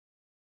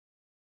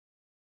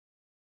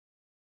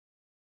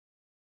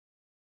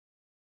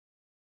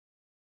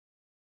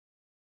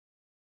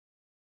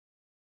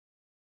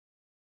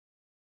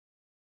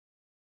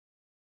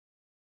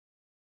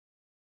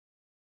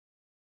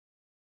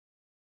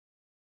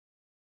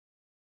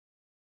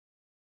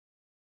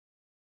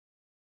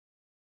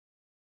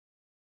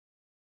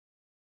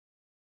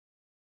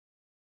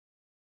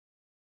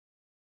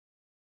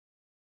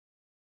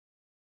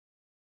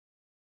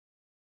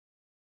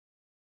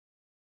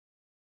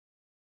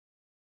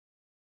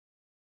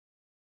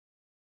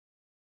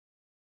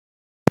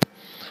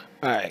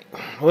Alright,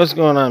 what's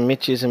going on,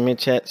 Mitches and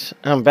Mitchettes?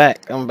 I'm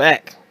back.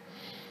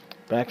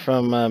 Back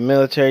from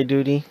military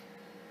duty.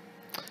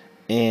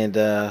 And,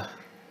 man,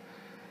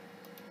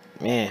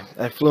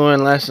 I flew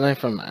in last night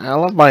from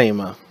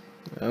Alabama.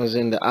 I was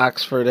in the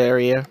Oxford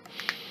area.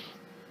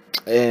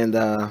 And,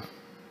 in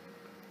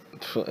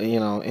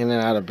and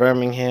out of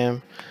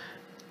Birmingham.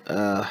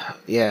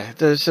 Yeah,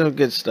 there's some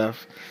good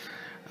stuff.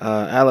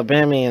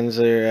 Alabamians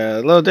are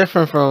a little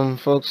different from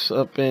folks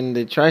up in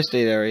the tri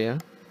state area.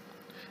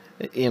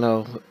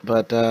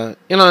 But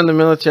in the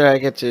military I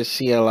get to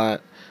see a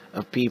lot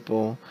of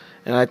people,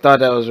 and I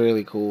thought that was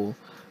really cool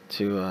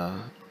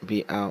to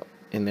be out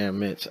in their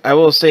midst. I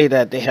will say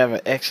that they have an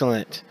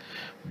excellent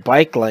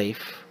bike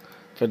life.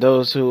 For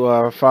those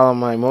who follow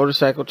my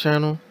motorcycle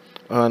channel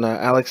on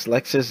Alex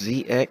Lexus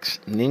ZX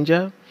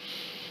Ninja,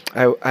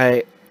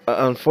 I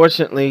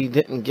unfortunately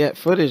didn't get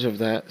footage of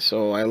that,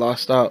 so I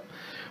lost out.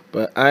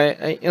 But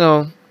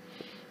I'll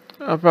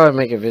probably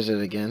make a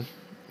visit again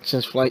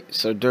since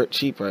flights are dirt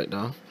cheap right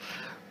now.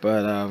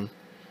 But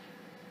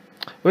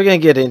we're gonna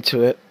get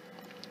into it.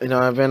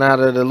 I've been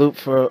out of the loop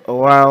for a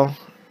while.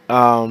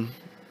 Um,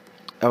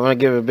 I want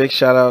to give a big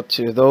shout out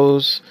to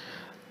those.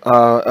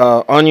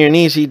 On Your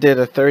Knees, he did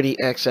a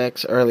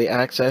 30xx early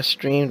access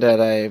stream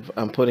that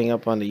I'm putting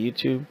up on the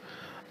YouTube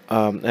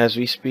as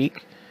we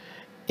speak.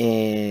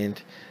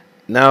 And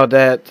now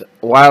that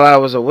while I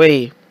was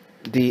away,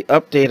 the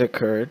update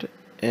occurred,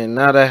 and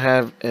now that I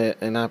have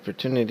an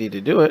opportunity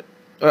to do it,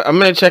 I'm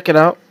gonna check it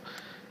out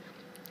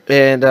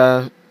and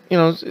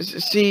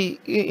see,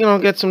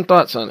 get some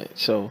thoughts on it.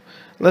 So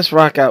let's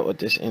rock out with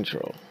this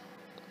intro.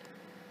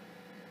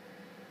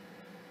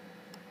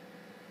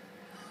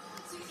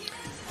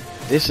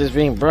 This is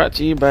being brought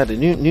to you by the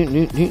new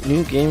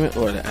gaming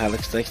order.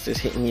 Alex Lexus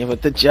hitting you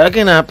with the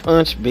Juggernaut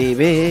punch,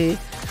 baby.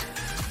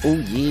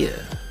 Oh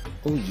yeah,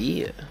 oh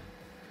yeah.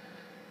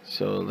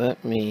 So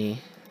let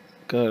me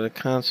go to the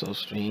console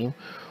stream.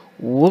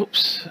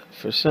 Whoops,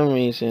 for some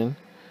reason,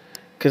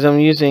 because I'm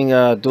using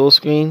dual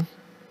screen.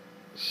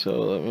 So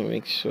let me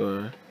make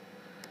sure.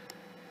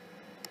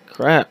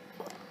 Crap.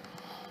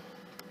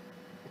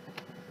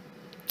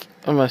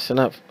 I'm messing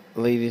up,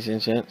 ladies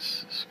and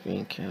gents.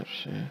 Screen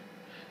capture.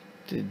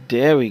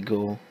 There we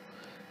go.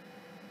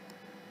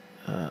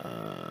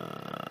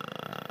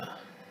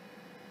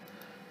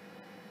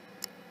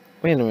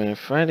 Wait a minute.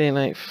 Friday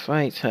Night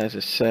Fights has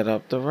it set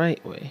up the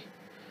right way.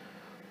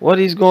 What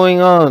is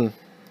going on?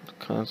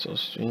 Console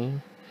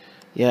stream.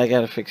 Yeah, I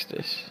gotta fix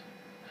this.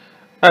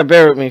 Alright,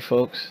 bear with me,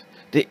 folks.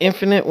 The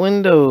infinite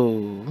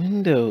window.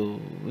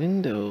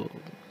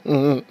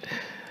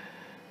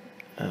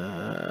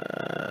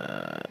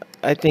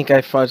 I think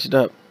I fudged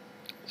up.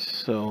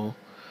 So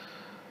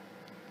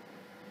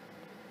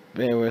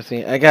bear with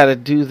me. I gotta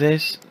do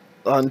this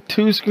on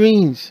two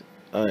screens.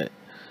 Alright.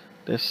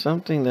 There's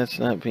something that's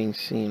not being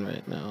seen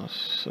right now.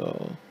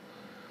 So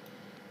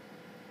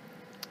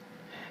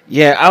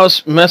yeah, I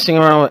was messing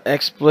around with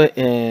XSplit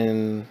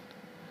and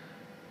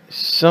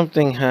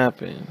something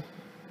happened.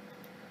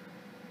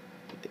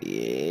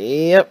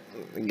 Yep.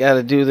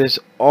 Gotta do this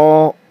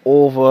all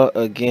over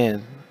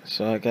again.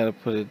 So I gotta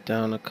put it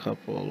down a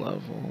couple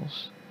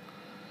levels.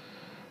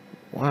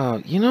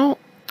 Wow,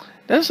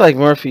 that's like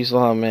Murphy's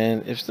Law,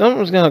 man. If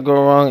something's gonna go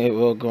wrong, it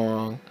will go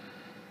wrong.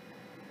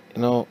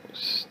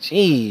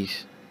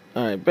 Jeez.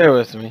 Alright, bear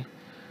with me.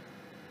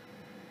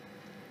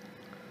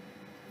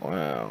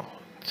 Wow.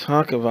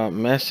 Talk about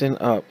messing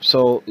up.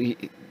 So,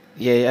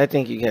 yeah, I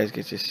think you guys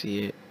get to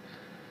see it.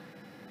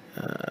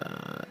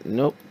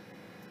 Nope.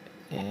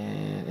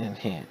 And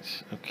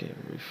enhance. Okay,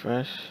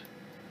 refresh.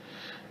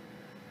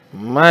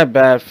 My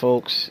bad,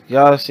 folks.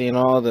 Y'all seen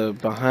all the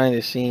behind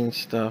the scenes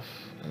stuff.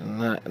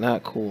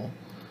 Not cool.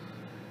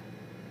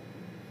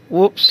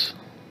 Whoops.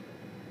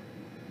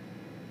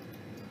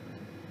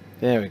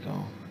 There we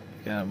go.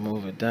 Gotta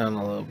move it down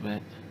a little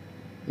bit.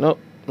 Nope.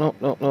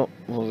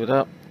 Move it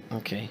up.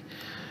 Okay.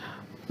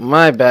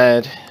 My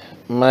bad.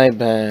 Now,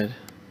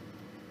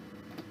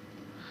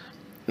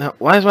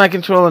 why is my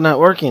controller not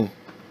working?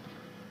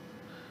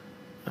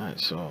 Alright,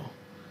 so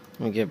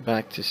let me get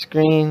back to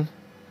screen.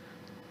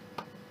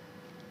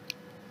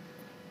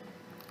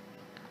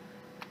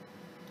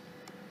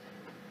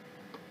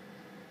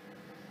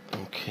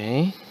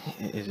 Okay,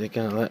 is it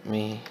gonna let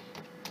me?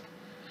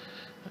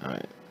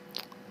 Alright,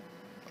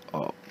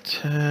 Alt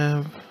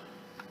Tab.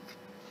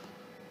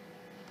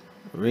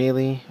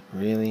 Really?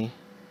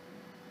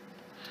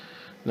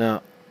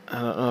 Now,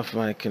 I don't know if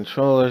my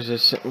controllers are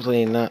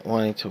simply not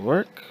wanting to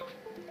work.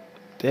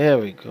 There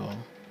we go,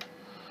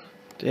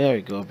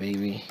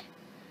 baby.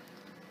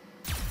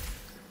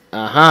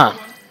 Aha.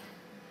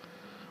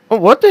 Oh,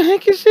 what the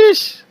heck is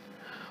this?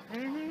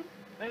 And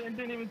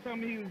didn't even tell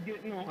me he was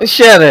getting on.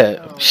 Shut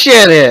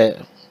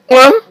it.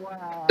 What?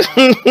 Wow.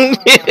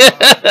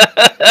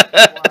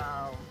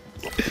 Wow.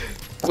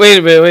 Wait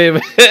a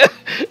minute.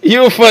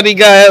 You a funny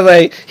guy.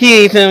 Like,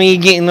 he ain't telling me he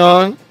getting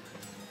on.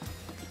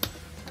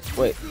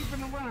 Wait.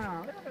 Creeping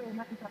around.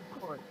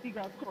 He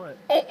got caught.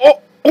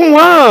 Oh,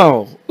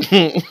 wow.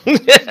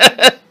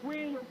 We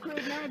in your crib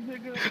now,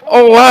 nigga.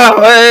 Oh wow!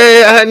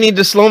 Hey, I need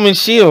the Sloman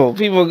shield.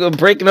 People go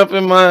breaking up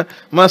in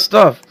my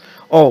stuff.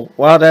 Oh,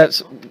 while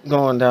that's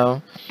going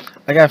down,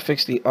 I gotta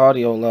fix the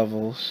audio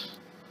levels.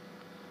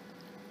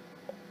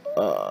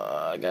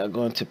 I gotta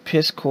go into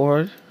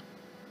Discord,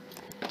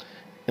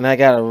 and I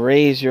gotta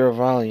raise your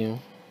volume.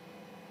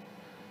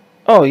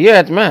 Oh, you're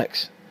at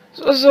max.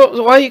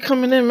 So why are you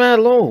coming in mad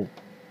low?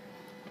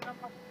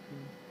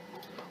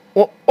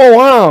 Oh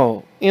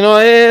wow! You know,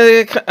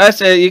 I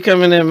said you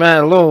coming in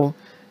mad low,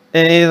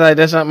 and he's like,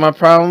 "That's not my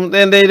problem."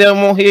 Then they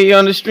don't won't hear you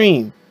on the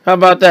stream. How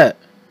about that?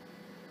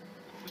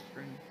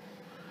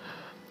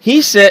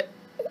 He said,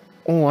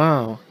 "Oh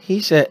wow!"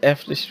 He said,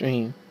 "F the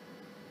stream."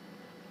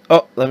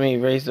 Oh, let me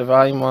raise the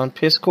volume on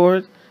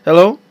Discord.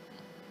 Hello.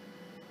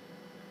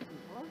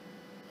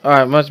 All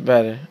right, much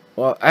better.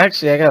 Well,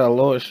 actually, I got to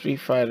lower Street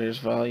Fighter's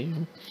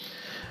volume.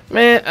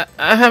 Man,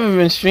 I haven't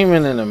been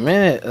streaming in a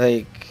minute.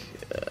 Like,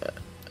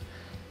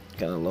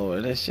 gotta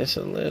lower this just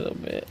a little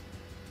bit.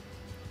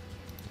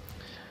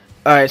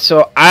 All right,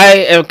 so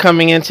I am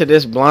coming into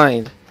this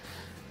blind.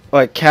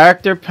 What,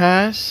 character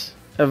pass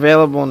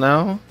available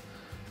now?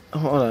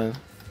 Hold on.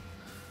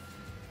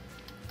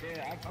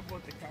 Yeah, I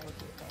bought the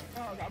character pass.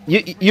 No, I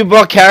bought You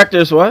bought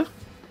characters what?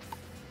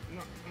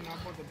 no, I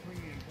bought the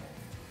premium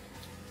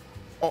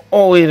pass.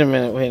 Oh, wait a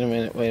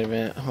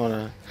minute. Hold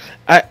on.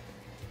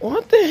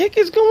 What the heck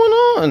is going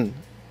on?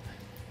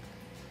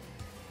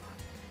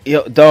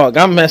 Yo, dog,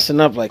 I'm messing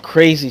up like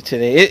crazy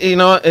today. You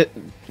know,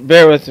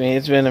 bear with me.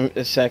 It's been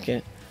a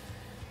second.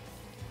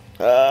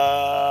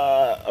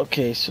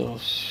 Okay, so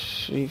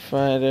Street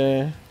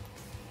Fighter.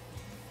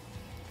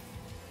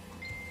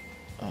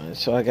 Alright,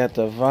 so I got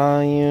the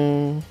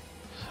volume.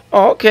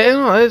 Oh, okay,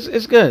 no,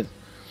 it's good.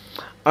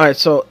 Alright,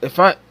 so if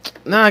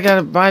now I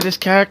gotta buy this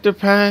character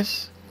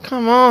pass.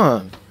 Come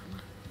on. Can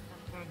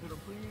I do the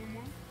premium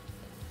one?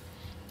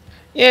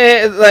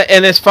 Yeah,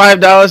 and it's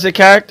 $5 a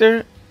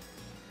character.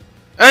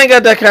 I ain't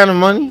got that kind of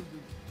money.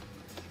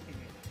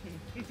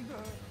 I need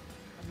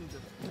the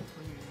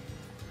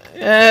premium.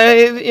 Yeah,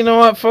 you know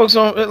what, folks?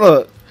 Don't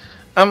look.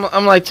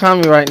 I'm like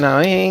Tommy right now.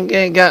 He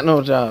ain't got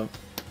no job.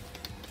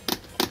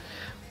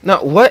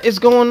 Now, what is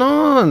going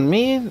on,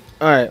 man?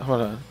 All right,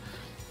 hold on.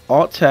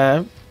 Alt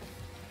tab.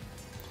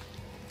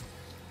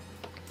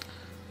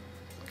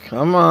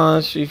 Come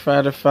on, Street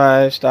Fighter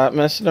 5. Stop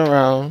messing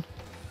around.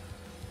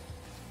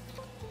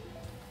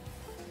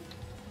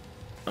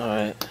 All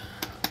right.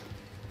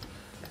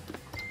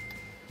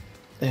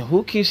 And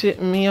who keeps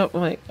hitting me up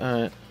like?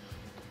 All right.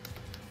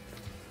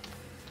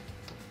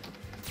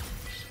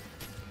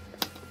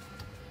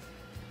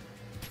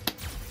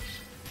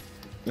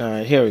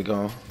 Alright, here we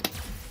go.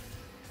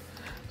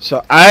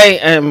 So I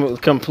am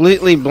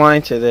completely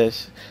blind to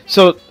this.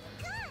 So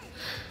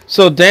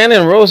Dan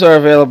and Rose are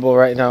available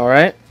right now,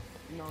 right?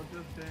 No,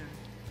 just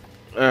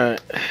then.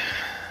 Alright.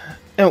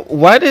 And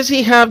why does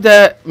he have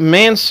that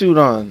man suit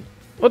on?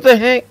 What the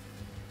heck?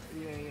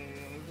 Yeah.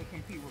 It's to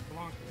compete with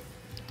Blanca.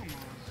 Come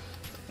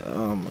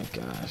on. Oh my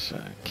gosh.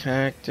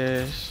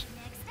 Characters.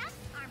 Next up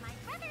are my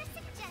brother's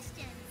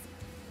suggestions.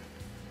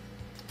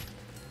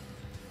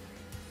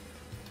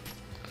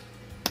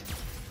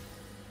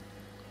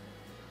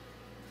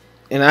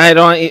 And I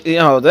don't, you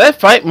know, that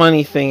fight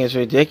money thing is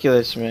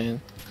ridiculous, man.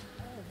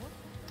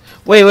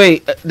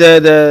 Wait,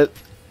 the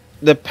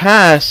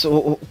pass,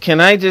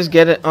 can I just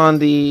get it on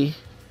the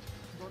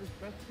Go to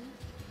special.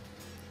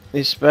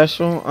 the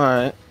special?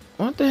 Alright.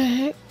 What the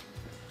heck?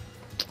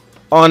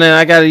 Oh, and then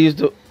I gotta use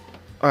the,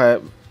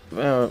 alright,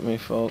 bear with me,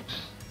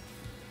 folks.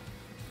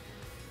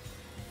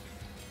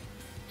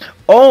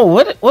 Oh,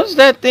 what's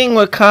that thing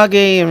with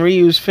Kage and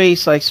Ryu's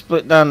face like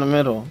split down the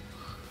middle?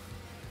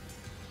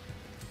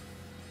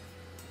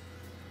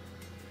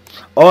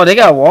 Oh, they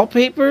got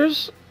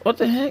wallpapers? What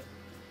the heck?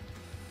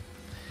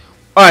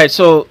 Alright,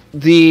 so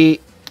the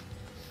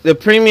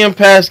premium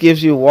pass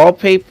gives you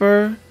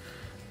wallpaper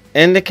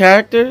and the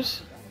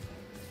characters?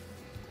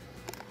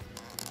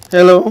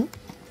 Hello?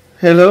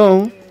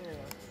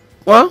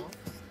 What?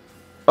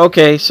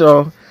 Okay,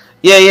 so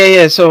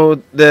yeah. So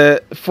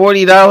the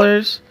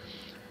 $40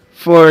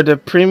 for the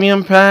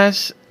premium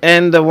pass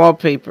and the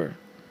wallpaper.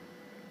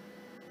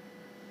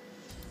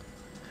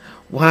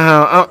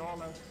 Wow. All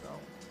that stuff.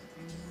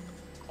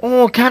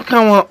 Oh,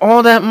 Capcom want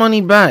all that money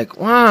back.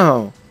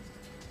 Wow.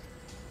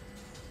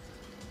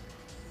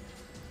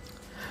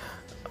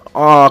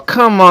 Oh,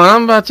 come on.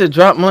 I'm about to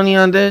drop money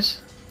on this.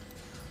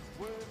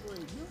 Wait. You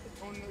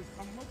on this?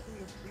 I'm watching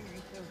the screen.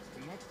 It says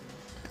connecting.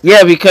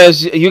 Yeah,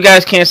 because you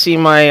guys can't see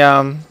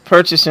my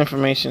purchase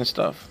information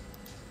stuff.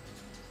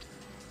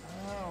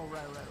 Oh,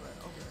 right.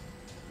 Okay.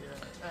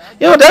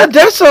 Yeah. Yo,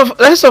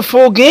 that's a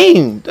full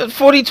game. That's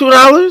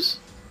 $42.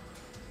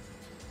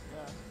 Yeah.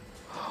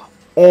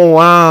 Oh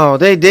wow,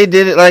 they did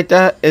it like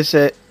that. It's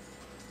a.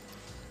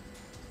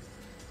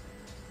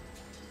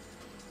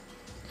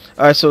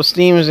 Alright, so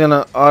Steam is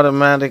gonna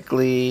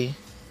automatically.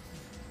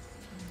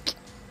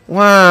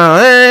 Wow,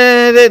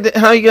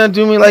 how you gonna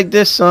do me like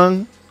this,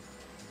 son?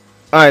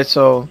 Alright,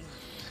 so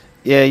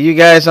yeah, you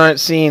guys aren't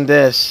seeing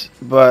this,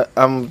 but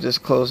I'm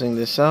just closing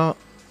this out.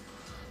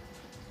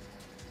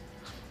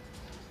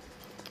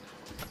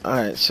 All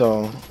right,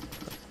 so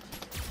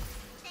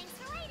Thanks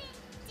for waiting.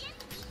 Dan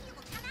Hibiki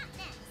will come out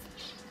next.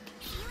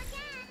 See you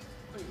again.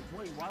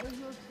 Wait, why does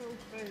yours still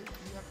say you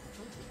have to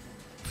purchase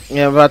one?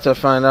 yeah, I'm about to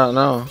find out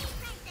now.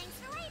 Thanks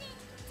for waiting.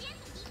 Dan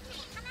Hibiki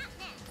will come out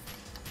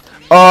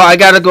next. Oh, I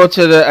gotta go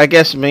to the, I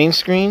guess, main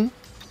screen.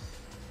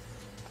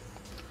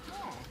 No.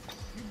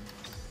 You,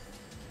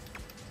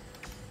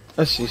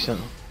 Let's see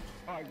something.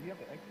 you have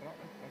to exit out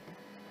a second.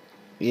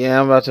 Yeah,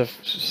 I'm about to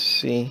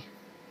see.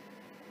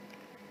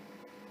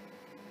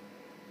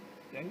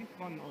 Yeah, he's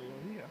fun though, yo.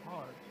 He hit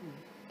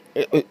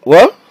hard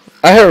What?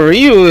 I heard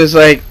Ryu is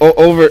like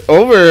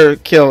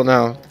overkill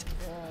now. too.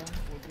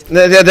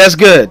 We'll get That's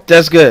good.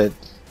 That's good.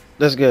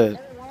 That's good.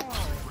 Oh wow.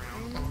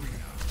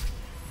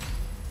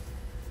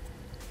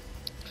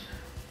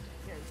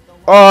 Yeah, he's still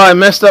Oh, I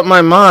messed up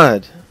my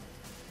mod.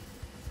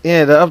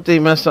 Yeah, the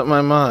update messed up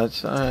my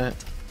mods. All right.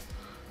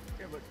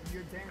 yeah, but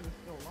your Dan is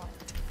still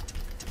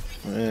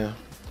alive. Yeah.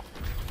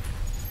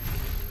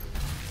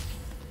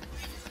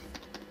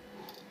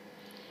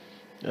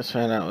 Let's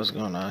find out what's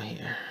going on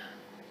here.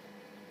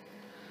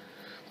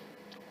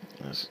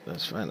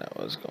 Let's find out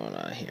what's going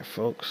on here,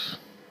 folks.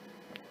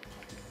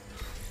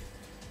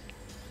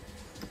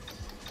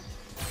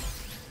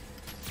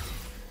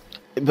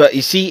 But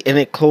you see, and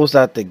it closed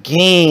out the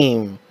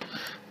game.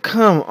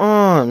 Come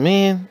on,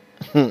 man.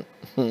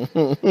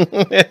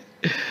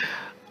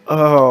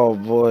 Oh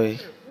boy.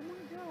 Oh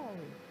my god.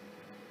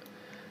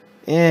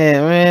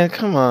 Yeah, man.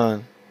 Come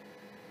on.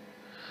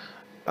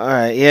 All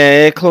right.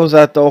 Yeah, it closed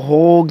out the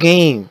whole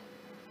game.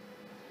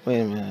 Wait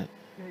a minute.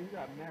 Yeah, you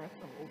got mad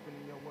stuff open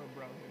in your web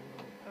browser.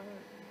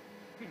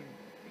 You're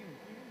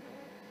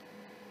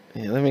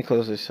like, Yeah, let me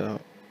close this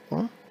out.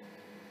 What?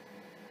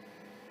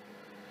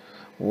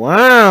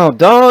 Wow,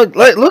 dog.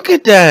 Like, look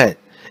at that.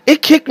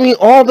 It kicked me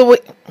all the way.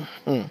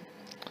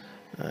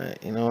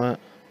 Alright, you know what?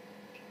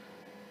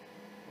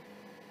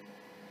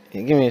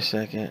 Yeah, give me a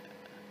second.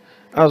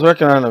 I was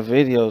working on a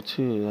video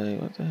too.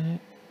 Like, what the heck?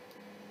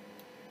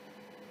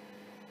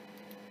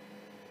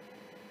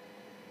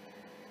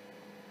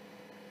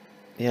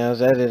 Yeah, I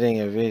was editing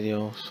a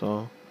video,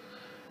 so.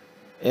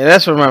 Yeah,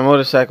 that's for my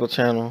motorcycle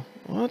channel.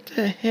 What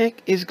the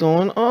heck is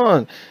going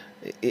on?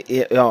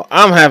 Yo,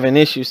 I'm having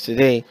issues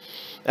today.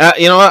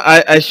 You know what?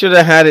 I should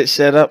have had it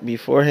set up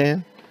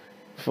beforehand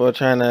before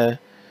trying to.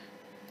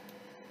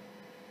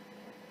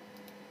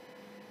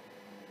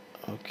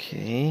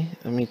 Okay,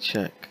 let me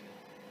check.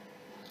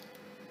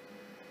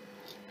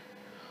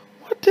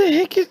 What the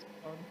heck is?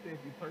 oh, to see if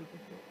you purchased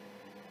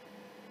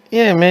it.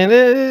 Yeah, man,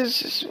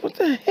 this is what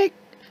the heck?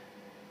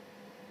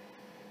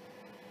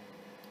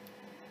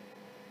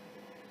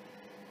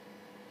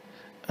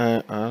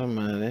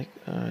 Automatic.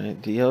 All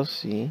right,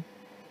 DLC.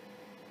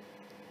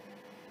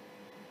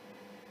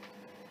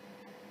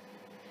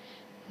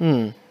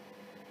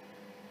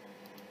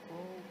 Oh,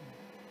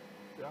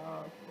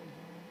 God,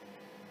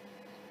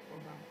 hold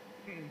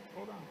on.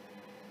 Hold on.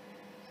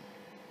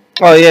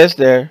 Oh yeah, it's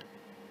there.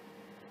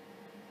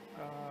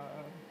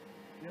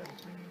 Yeah,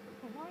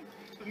 so what?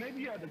 So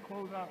maybe you had to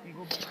close out and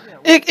go back.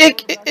 Yeah, It close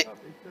it back it, up,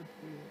 it should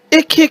see it.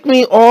 it kicked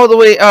me all the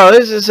way out.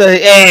 This is a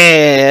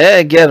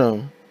yeah, get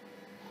him.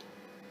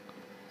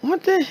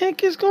 What the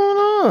heck is going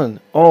on?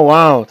 Oh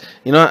wow,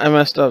 you know what? I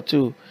messed up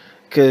too,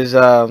 cause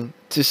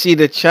to see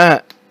the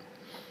chat.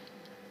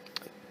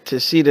 To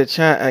see the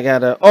chat, I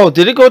gotta. Oh,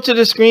 did it go to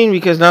the screen?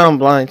 Because now I'm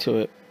blind to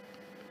it.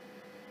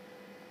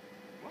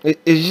 It's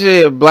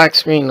usually a black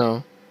screen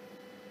now.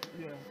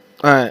 Yeah.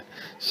 Alright,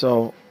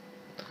 so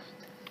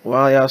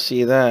while y'all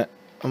see that,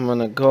 I'm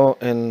gonna go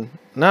and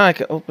now I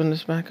can open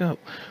this back up.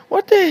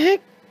 What the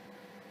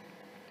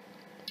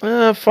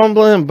heck?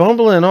 Fumbling,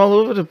 bumbling all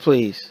over the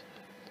place.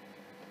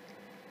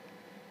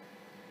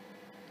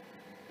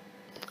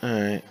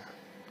 Alright.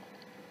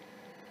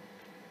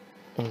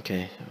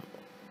 Okay.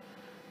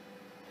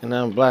 And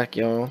now I'm black,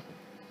 y'all.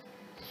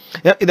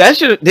 Yeah, they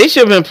should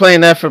have been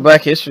playing that for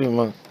Black History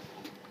Month.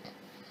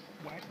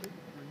 Whack it.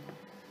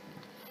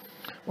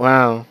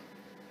 Wow.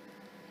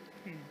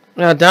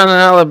 Now down in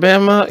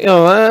Alabama,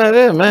 yo,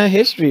 that's mad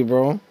history,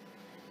 bro.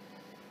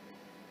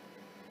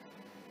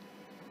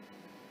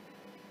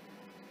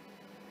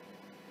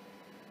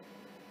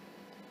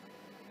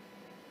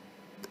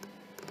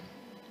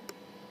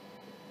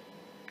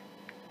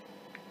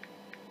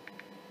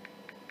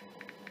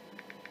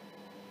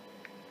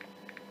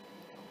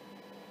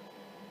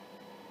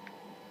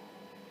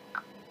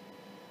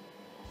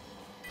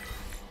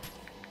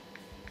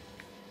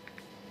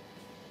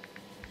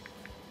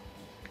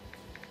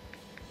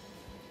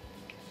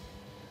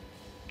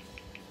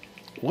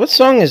 What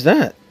song is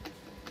that?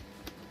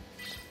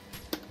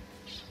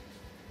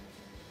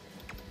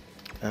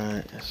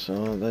 Alright, so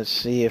let's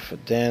see if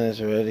Dan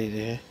is ready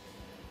there.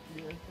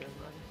 Yeah, it says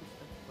right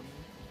exclamation.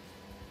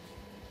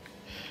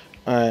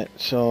 Alright,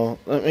 so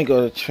let me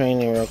go to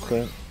training real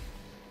quick.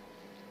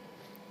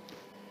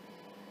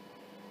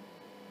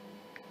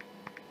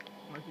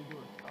 Unless you do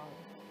a style.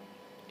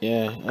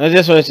 Yeah, I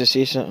just wanted to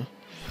see something.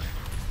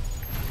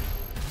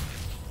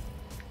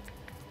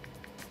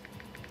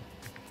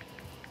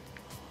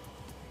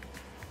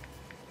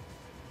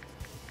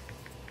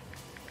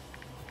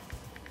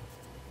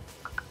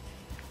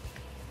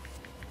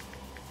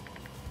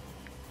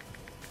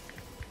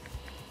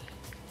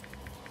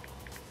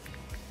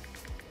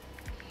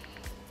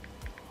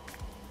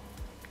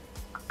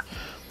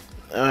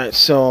 Alright,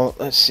 so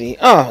let's see.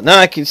 Oh, now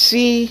I can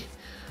see.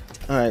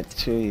 Alright,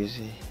 too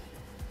easy.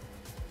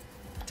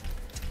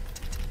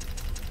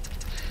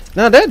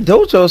 Now that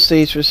dojo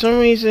stage, for some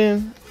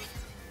reason.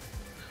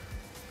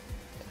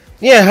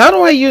 Yeah, how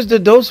do I use the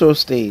dojo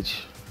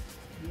stage?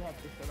 You have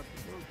to set up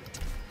the dojo.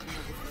 You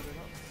never set it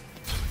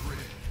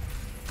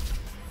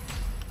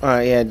up.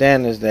 Alright, yeah,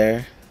 Dan is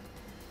there.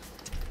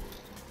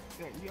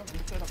 Yeah, you have to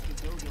set up the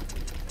dojo for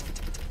yourself.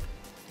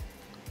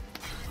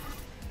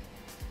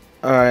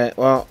 Alright,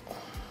 well.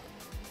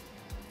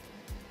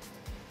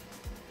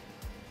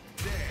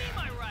 See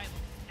my rival,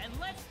 and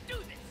let's do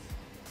this.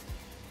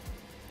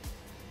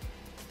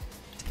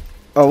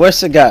 Oh, where's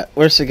Sagat?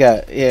 Where's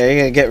Sagat? Yeah, you're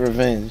gonna get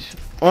revenge.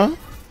 Huh?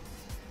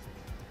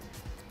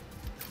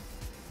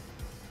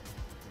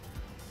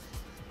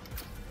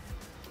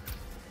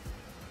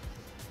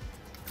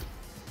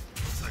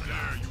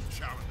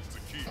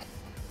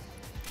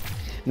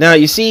 Now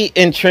you see,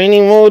 in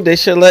training mode, they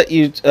should let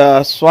you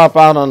swap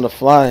out on the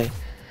fly.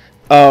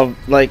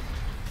 Like,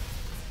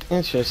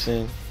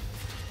 interesting.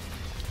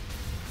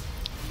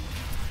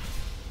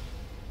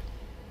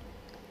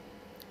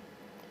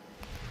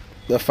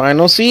 The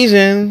final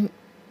season.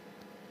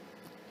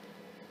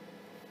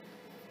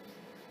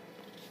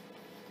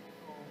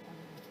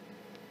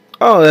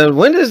 Oh, and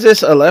when does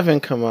this 11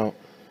 come out?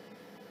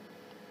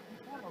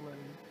 What already?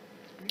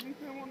 You didn't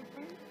say one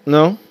thing?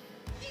 No?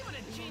 Even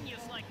a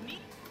genius like me,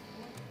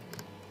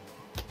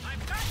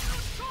 I've got no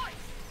choice.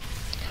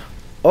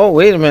 Oh,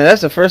 wait a minute.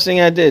 That's the first thing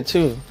I did,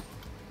 too.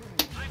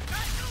 I've got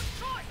no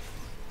choice.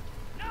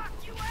 Knock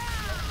you out.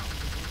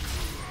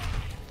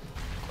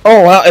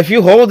 Oh, wow. If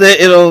you hold it,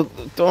 it'll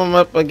throw him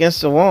up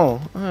against the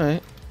wall.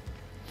 Alright.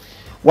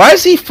 Why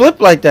does he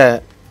flip like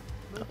that?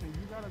 Listen,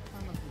 you gotta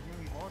turn up the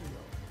game audio.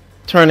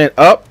 Turn it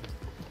up?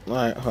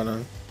 Alright, hold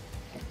on.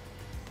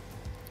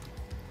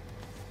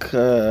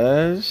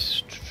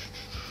 Cause...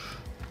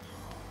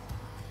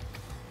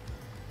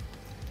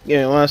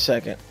 Give me 1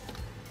 second.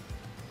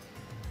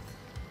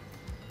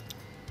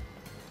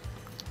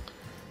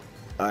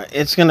 Alright,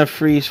 it's gonna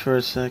freeze for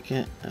a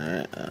second.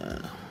 Alright,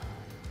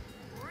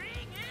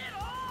 Bring it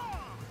on.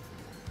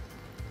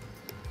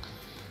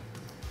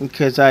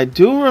 because I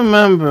do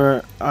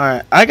remember...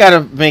 Alright, I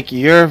gotta make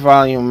your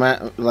volume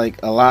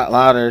like a lot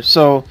louder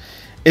so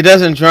it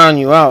doesn't drown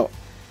you out.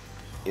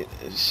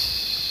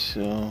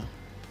 So...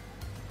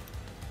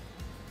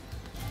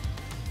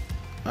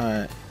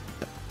 Alright.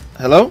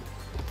 Hello?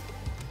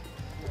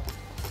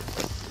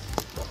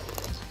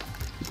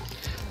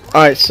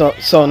 Alright,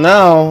 so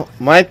now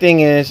my thing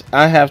is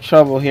I have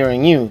trouble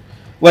hearing you.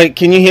 Wait,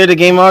 can you hear the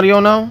game audio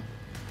now?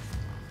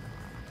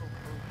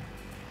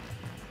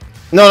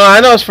 No, I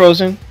know it's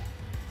frozen.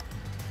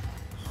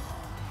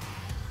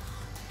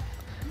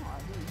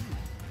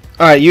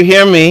 Alright, you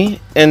hear me,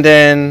 and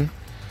then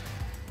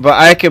but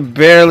I could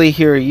barely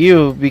hear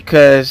you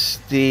because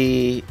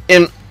the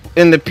in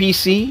the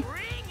PC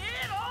Bring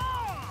it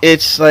on.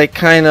 it's like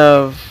kind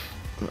of,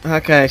 how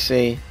can I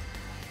say,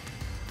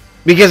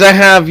 because I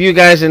have you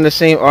guys in the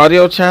same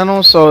audio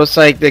channel, so it's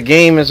like the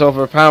game is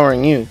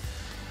overpowering you.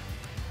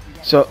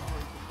 So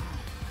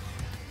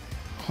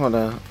hold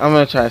on, I'm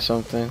gonna try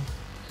something.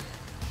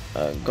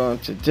 Going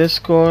to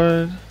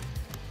Discord.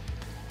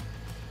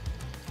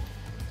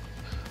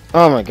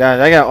 Oh my god,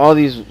 I got all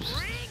these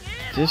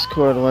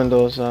Discord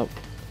windows up.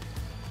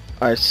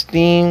 Alright,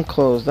 Steam,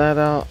 close that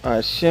out.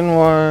 Alright,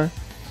 Shinwar,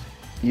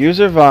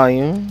 user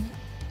volume.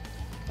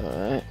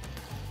 Alright.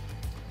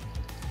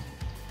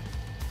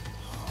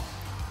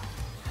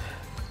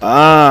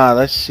 Ah,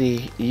 let's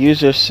see.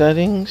 User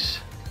settings.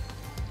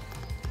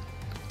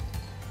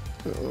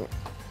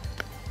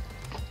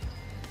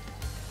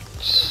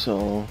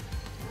 So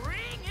Bring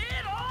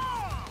it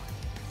on.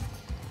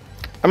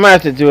 I might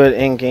have to do it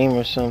in game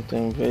or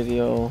something.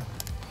 Video.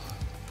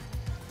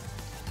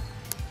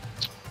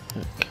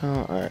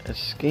 Account. Alright,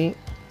 escape.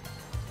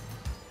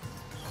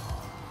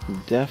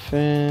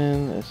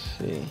 Deafen. Let's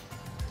see.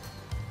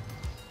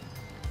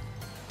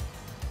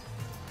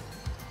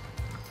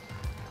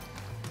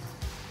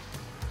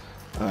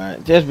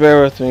 Alright, just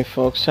bear with me,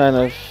 folks.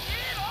 Trying to.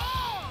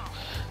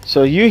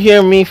 So you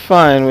hear me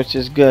fine, which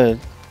is good.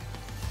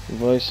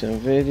 Voice and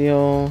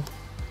video.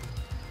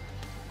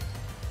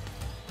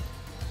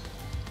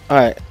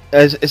 Alright,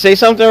 say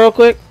something real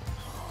quick.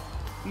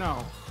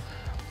 No.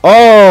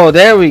 Oh,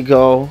 there we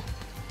go.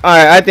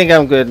 Alright, I think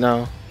I'm good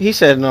now. He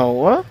said no.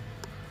 What?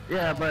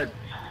 Yeah, but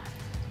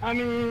I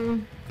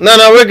mean,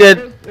 No, we're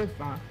good. it's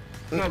fine.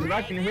 No, because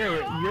I can hear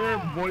it. Your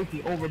voice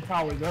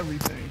overpowers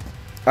everything.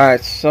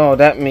 Alright, so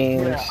that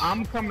means. Yeah,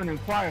 I'm coming in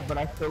quiet, but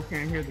I still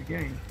can't hear the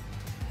game.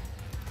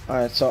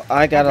 Alright, so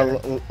I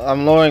gotta.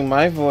 I'm lowering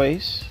my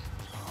voice.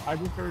 I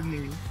just heard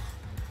me.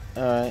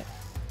 Alright.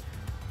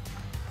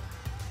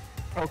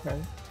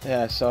 Okay.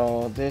 Yeah,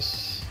 so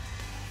this.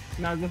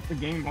 Now just the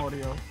game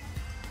audio.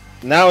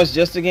 Now it's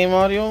just the game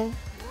audio?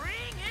 Bring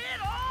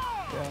it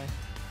on. Yeah.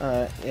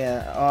 Alright,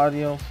 yeah,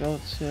 audio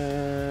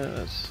filter.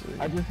 Let's see.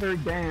 I just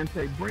heard Dan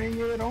say, "Bring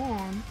it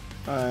on."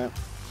 Alright.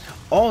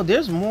 Oh,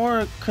 there's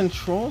more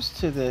controls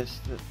to this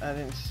that I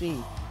didn't see.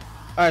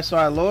 Alright, so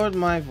I lowered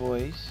my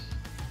voice.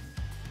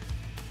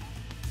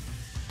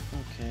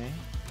 Okay.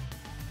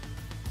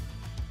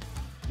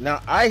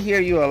 Now I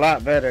hear you a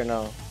lot better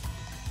now.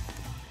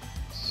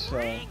 So.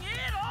 Bring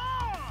it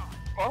on!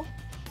 Oh,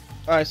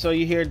 Alright, so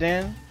you hear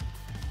Dan?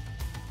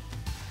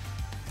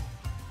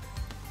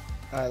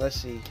 Alright, let's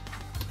see.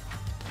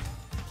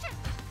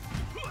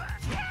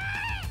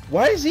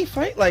 Why does he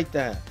fight like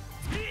that?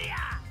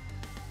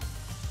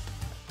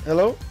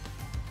 Hello?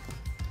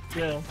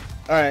 yeah.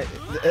 Alright,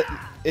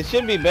 it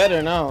should be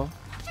better now.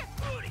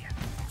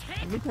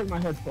 Let me take my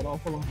headset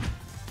off. Hold on.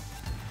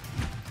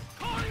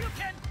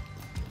 Koryuken!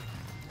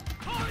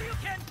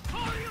 Koryuken!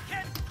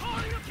 Koryuken!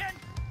 Koryuken!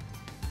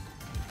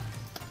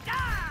 Da!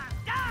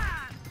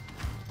 Da!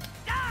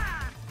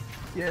 Da!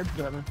 Yeah, it's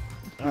better.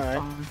 Alright.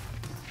 Fine.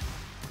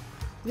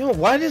 Yo,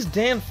 why does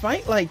Dan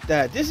fight like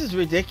that? This is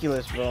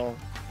ridiculous, bro.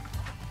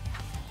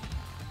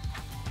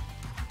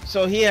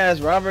 So he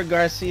has Robert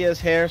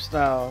Garcia's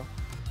hairstyle,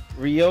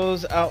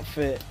 Ryo's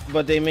outfit,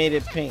 but they made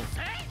it pink.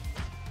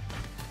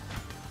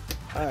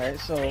 Alright,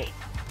 so...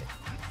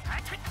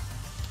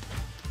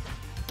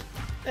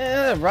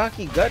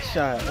 Rocky gut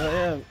shot.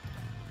 Yeah.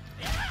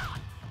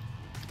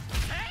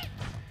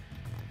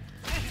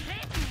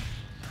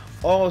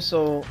 Oh,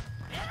 so...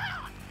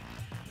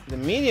 The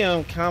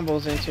medium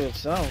combos into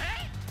itself.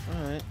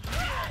 Alright.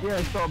 Yeah,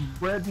 so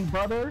bread and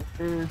butter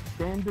is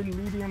standing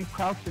medium,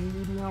 crouching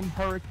medium,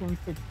 hurricane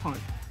kick punch.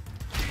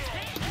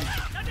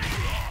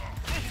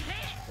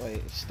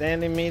 Wait,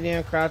 standing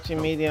medium, crouching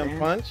medium, stand.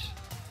 punch?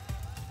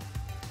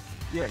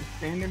 Yeah,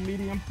 standing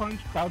medium punch,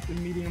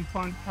 crouching medium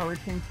punch,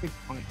 hurricane kick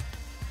punch.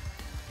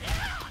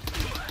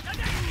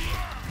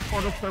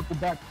 Quarter circle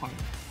back punch.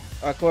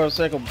 Quarter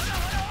circle.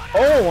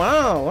 Oh,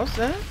 wow, what's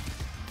that?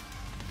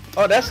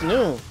 Oh, that's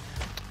new.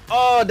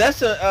 Oh,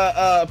 that's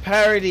a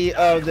parody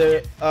of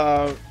the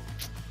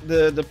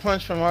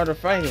punch from Art of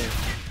Fighting.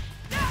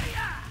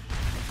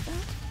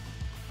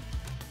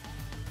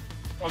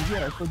 Oh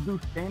yeah, so do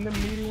standing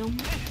medium,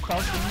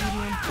 crouching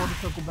medium, quarter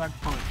circle back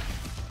punch.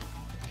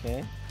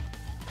 Okay,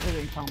 It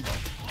ain't combo.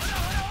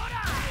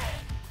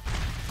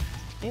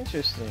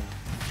 interesting.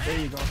 There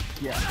you go.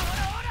 Yeah.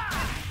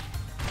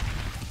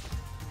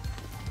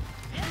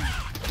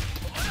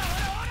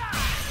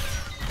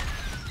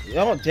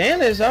 Yo,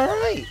 Dan is all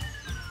right.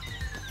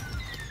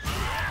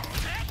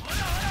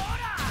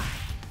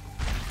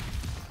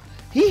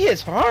 He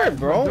hits hard,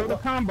 bro. Do the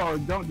combo.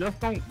 Don't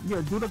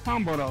yeah, do the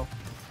combo though.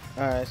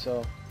 All right,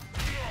 so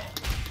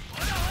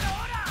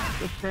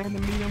Just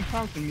standing medium,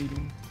 crouching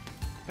medium.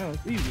 Yeah,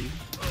 it's easy.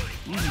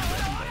 Easy.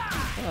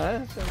 all right,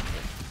 that's okay.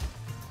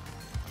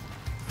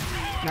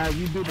 Now if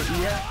you do the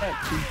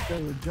EX, you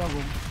still a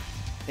juggle.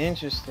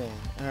 Interesting.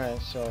 All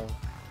right, so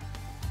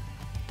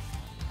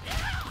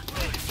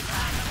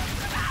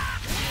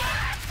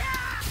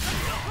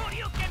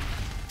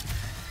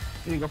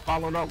You can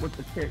follow it up with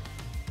the kick.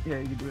 Yeah,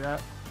 you can do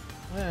that.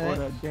 all Or right.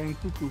 the Dang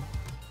Cuckoo.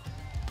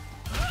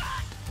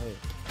 Wait.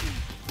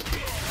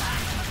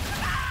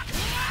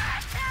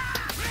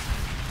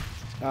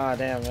 Ah,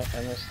 damn, I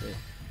missed it.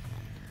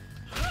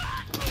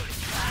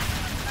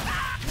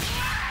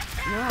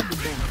 You don't have to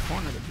go in the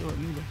corner to do it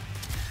neither.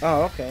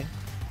 Oh, okay.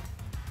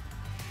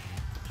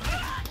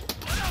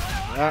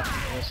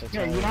 Ah, that's a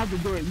Yeah, you don't have to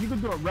do it. You can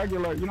do it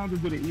regular. You don't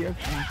have to do the EX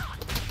one.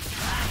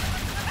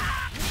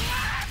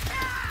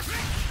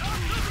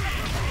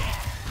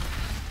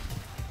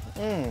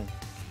 Mm.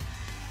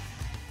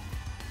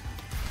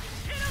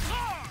 Hit him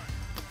hard!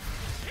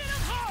 Hit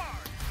him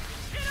hard!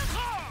 Hit him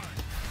hard!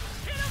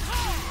 Hit him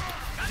hard!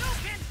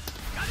 Hadouken!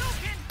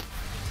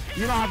 Hadouken!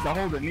 You don't have to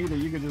hold it neither.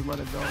 You can just let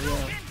it go. Yeah,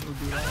 it'll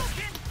do that.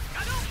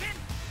 Hadouken!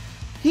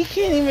 He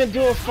can't even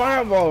do a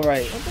fireball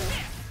right.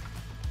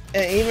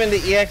 And even the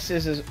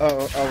EXs is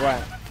a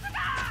wrap.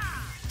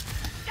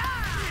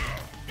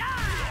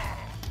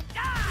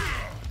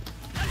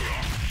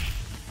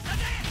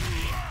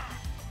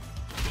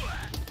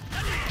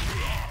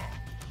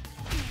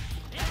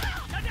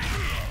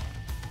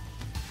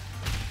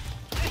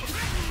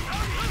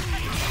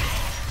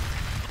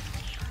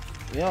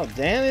 Yo,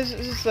 Dan is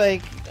just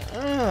like,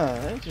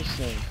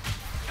 interesting.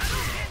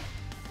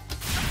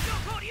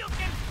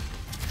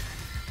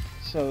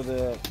 So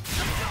the,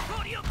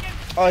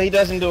 oh, he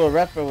doesn't do a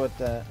repper with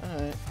that. All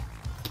right.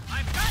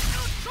 I've got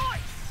no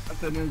choice.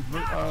 That's in his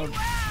Wow.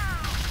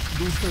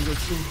 D trigger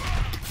too.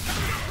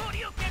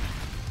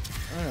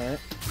 All right.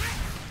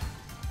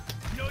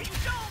 No, you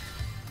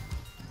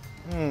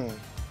don't.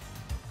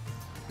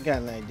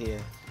 Got an idea.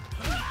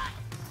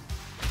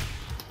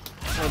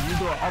 So if you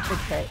do an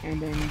uppercut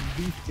and then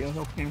D skill,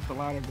 he'll cancel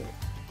out of it.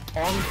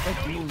 All his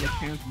special moves are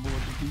cancelable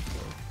with the D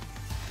skill.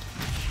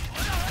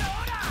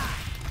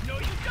 No,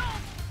 you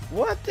don't.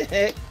 What the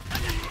heck?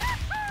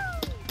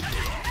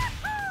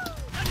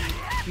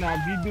 Now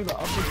if you do the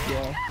upper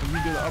skill, if you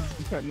do the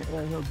uppercut in the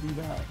air, he'll do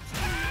that.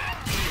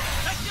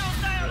 Takyo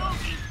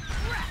Dialogi.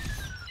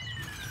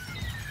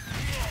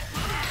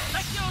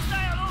 Takyo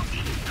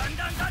Dialogi. Dun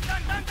dun dun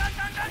dun dun dun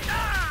dun dun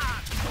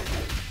dun.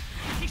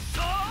 He's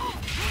so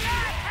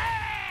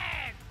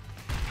mad.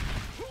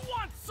 Who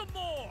wants some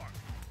more?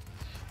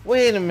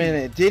 Wait a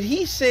minute. Did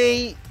he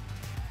say?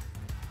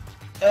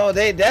 Oh,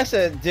 that's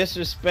a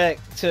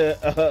disrespect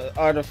to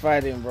Art of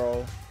Fighting,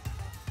 bro.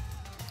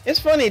 It's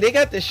funny. They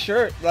got the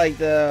shirt like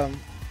the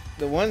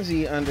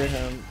onesie under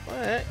him.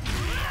 What?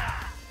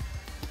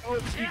 Oh,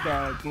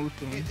 teabag moves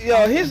to him.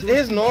 Yo,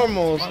 his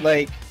normals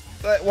like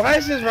why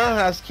does his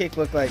roundhouse kick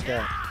look like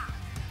that?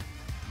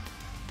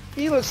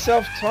 He looks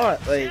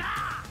self-taught. Like,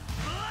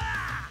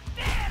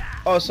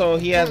 oh, so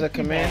he has a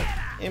command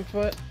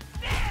input.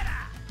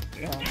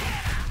 Yeah.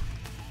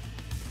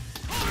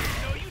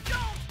 No, you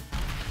don't.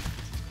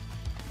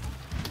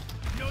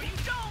 No, you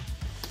don't.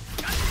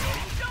 No, you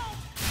don't.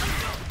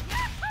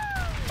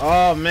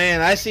 Oh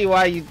man, I see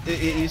why you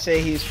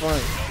say he's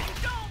fun.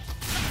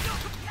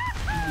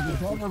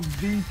 The other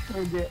V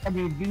skill, I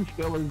mean V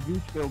skill is V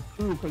skill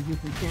too, because you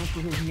can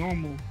cancel his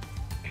normal.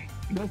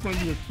 That's when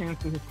you can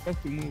cancel his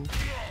special move.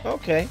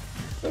 Okay,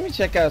 let me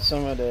check out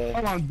some of the.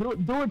 Hold on, do a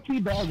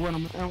teabag with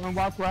him and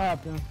watch what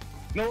happens.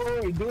 No,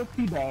 wait, do a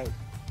teabag.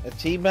 A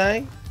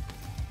teabag?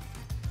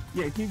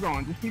 Yeah, keep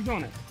going. Just keep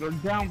doing it. Go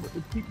down.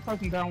 Keep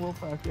pressing down real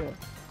fast. Yeah,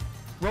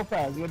 real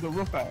fast. You gotta do it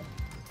real fast.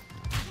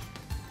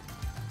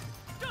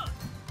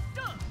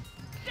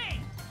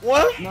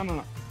 What?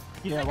 No.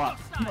 Yeah, watch.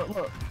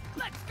 Look.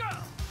 Let's go.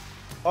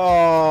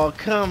 Oh,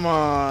 come They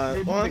on.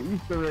 did What? the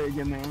Easter egg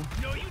in there.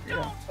 No, you Yeah.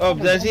 don't. Oh,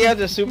 does he have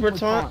the super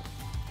taunt?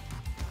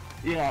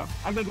 Yeah,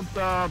 I think it's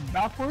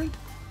backwards.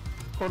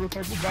 Quarter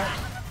circle back.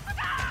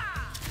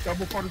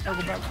 Double quarter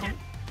circle back.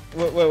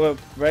 Wait,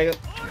 regular.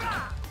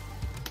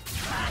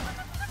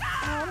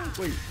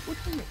 Wait,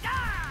 what's in it?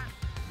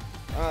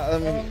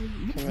 Let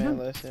me command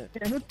list it.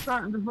 Yeah, let's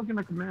start and just look in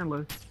the command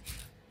list.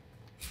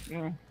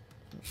 Yeah.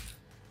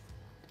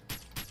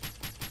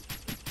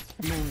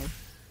 Command list.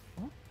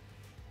 What?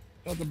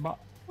 At the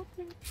bottom.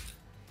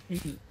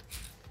 Okay.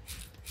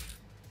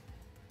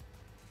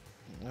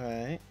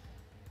 Alright.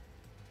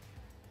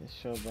 Let's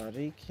show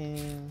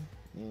Barikin.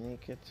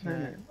 Unique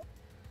attack.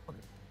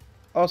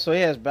 Oh, so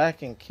he has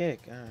back and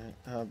kick.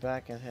 Alright.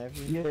 Back and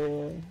heavy.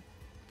 Yeah.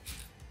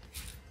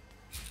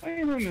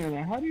 Wait a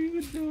minute. How do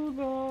you do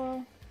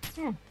the?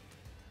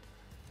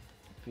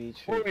 V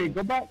Oh, wait,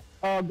 go back.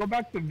 Go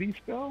back to V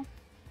skill.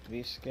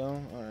 V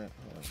skill. Alright,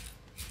 hold on.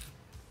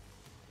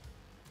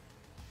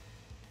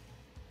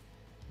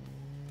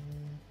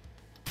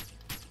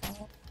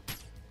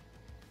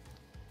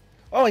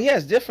 Oh, he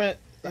has different.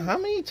 How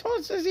many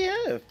taunts does he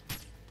have?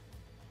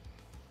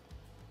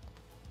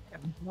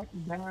 Back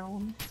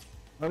down.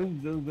 Oh, this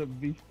is the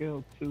V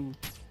skill too.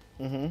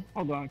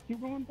 Hold on.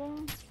 Keep going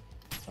down.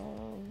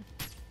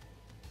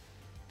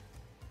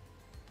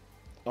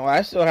 Oh,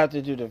 I still have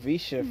to do the V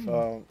shift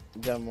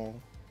demo.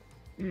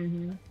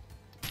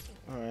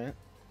 Alright.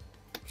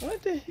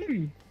 What the heck?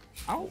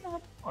 I don't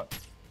know what.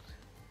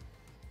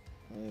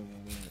 Wait.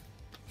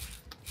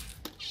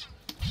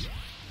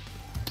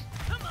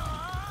 Come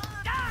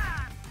on.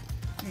 Die.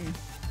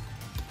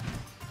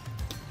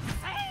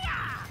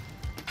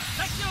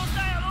 Sexual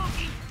dialogue.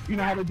 You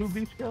know how to do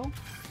V skill?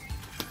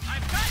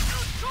 I've got no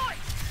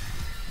choice.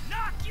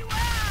 Knock you out.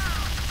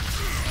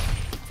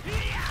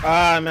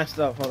 Ah, I messed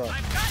up. Hold on.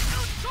 I've got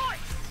no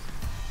choice.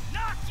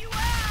 Knock you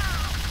out.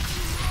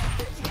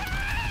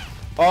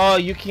 Oh,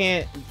 you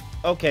can't.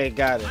 Okay,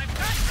 got it. I've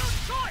got no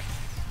choice.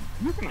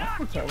 You can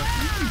uppercut it.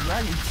 You can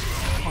dragon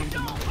punch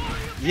him out.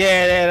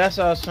 Yeah, that's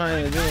what I was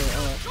trying to do.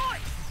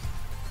 Choice.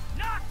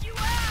 Knock you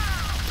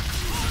out.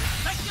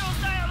 Sexual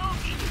dialogue.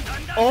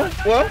 Oh,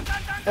 what?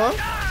 Huh?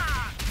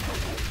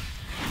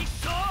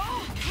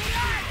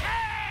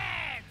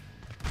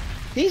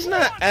 He's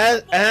not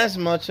as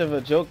much of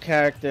a joke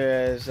character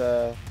as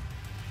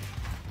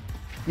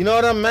you know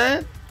what I'm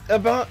mad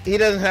about? He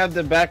doesn't have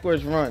the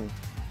backwards run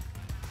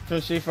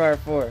from Street Fighter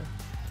 4.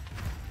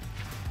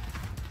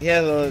 He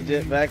has a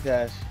legit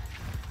backdash.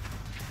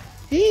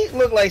 He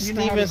looked like You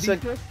know how to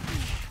Steven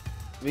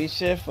V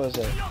shift was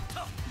it?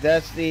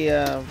 That's the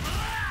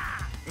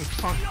It's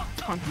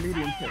punch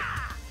medium kick.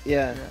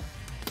 yeah.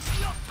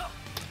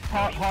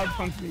 Hard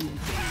punch medium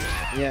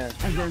kick. Yeah.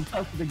 And then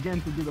touch it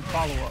again to do the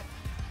follow up.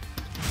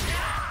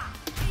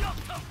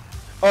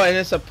 Oh, and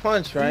it's a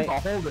punch, right? You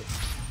can hold it.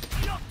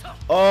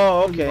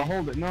 Oh, You can okay.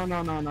 hold it. No.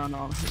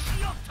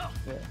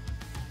 Yeah.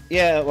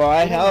 Yeah, well,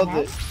 I held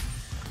it.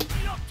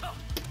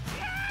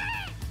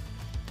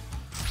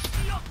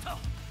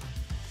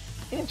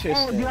 Oh,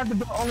 Interesting. you have to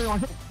do it only on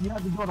hit. You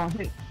have to do it on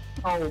hit.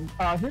 Oh,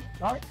 hit.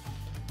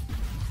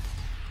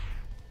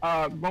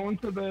 Alright. Go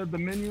into the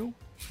menu.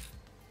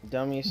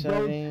 Dummy Go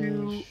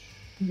settings.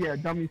 to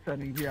dummy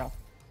settings. Yeah.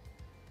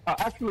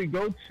 Actually,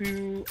 go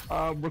to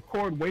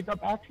record wake up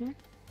action.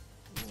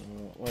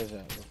 Where's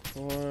that?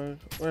 Record.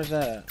 Where's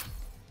that at?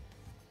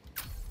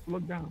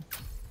 Look down.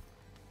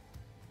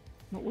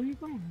 No, where you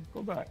going?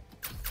 Go back.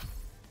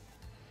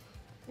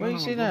 Where you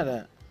see that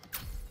at?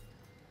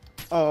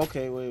 Oh,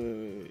 okay.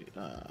 Wait.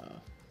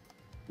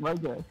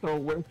 Right there. So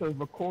where it says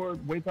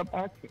record wake up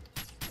action.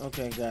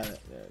 Okay, got it.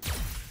 There it goes.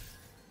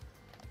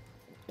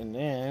 And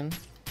then.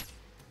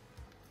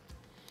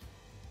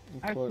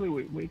 Actually,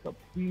 wait, wake up.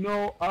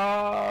 No,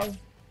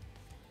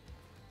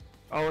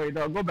 Oh wait,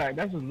 no, go back.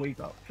 That's just wake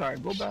up. Sorry,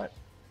 go back.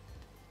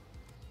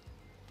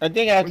 I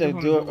think I have We're to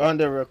just do gonna it do-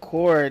 under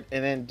record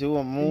and then do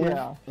a move.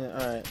 Yeah.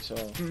 Alright, so.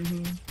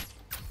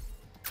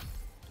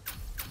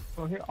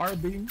 So hit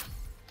RB.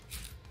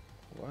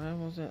 Why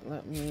wasn't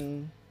let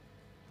me.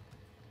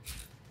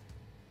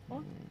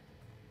 What?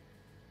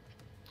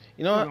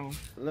 You know No.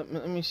 what?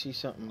 Let me see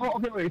something. Oh,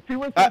 okay, wait. See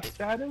what's Ah. the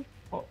status?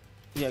 Oh,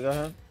 Yeah, go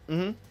ahead.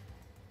 Mm-hmm.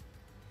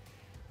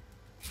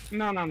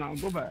 no.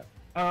 Go back.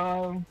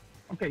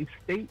 Okay,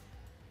 state.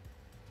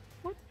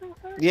 What the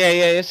heck? Yeah,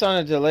 it's on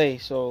a delay,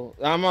 so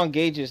I'm on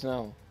gauges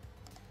now.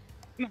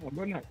 No,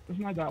 go next. It's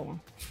not that one.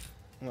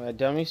 My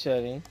dummy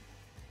setting.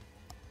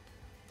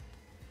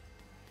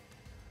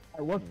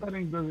 Alright, what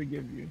settings does it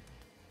give you?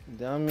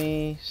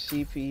 Dummy,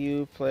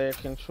 CPU, player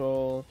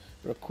control,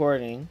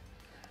 recording.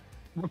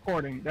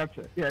 Recording. That's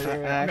it. Yeah.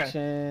 Okay.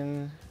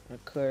 Action,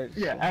 record.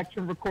 Yeah,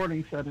 action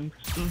recording settings.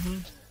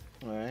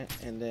 Alright,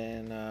 and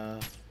then,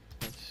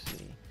 let's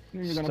see.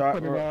 Then you're gonna Start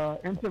put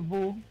it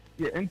interval.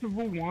 Yeah,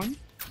 interval 1.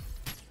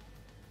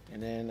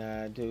 And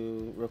then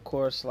do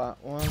record slot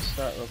 1,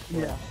 start record.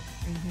 Yeah.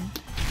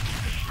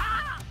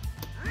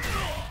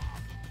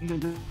 And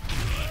then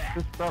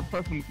just start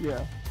pressing.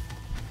 Yeah.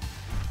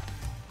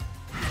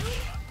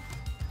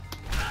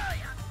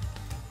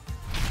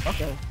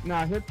 Okay.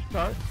 Now hit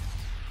start.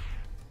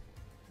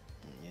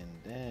 And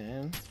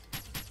then,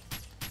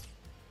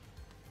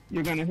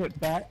 You're gonna hit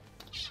back.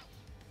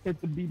 Hit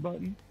the B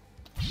button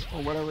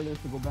or whatever it is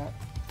to go back.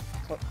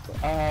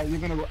 You're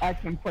gonna go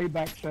action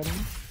playback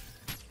settings.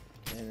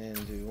 and then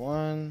do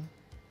 1.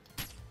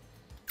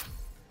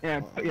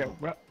 Yeah,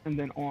 and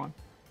then on.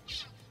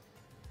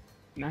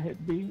 Now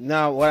hit B.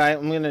 Now what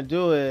I'm gonna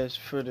do is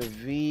for the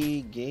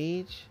V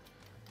gauge,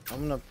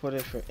 I'm gonna put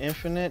it for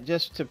infinite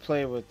just to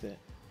play with it.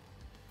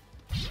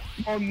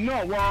 Oh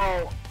no!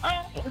 Well,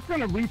 it's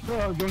gonna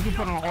refill. Don't you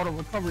put on auto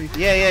recovery?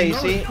 Yeah, you No,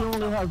 see? it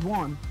only has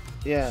one,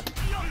 Yeah.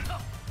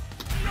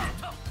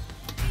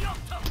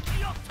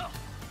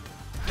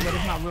 but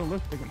it's not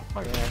realistic in the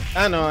fight.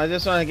 I know. I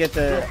just want to get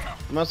the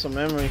muscle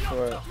memory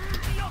for it.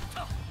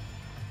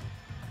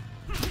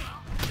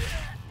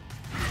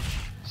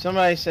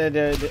 Somebody said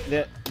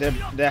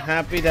they're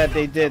happy that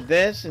they did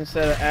this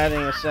instead of adding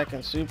a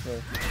second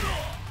super.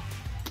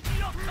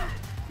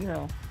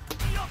 Yeah.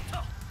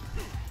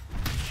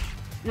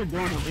 You're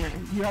doing it,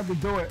 man. You have to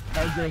do it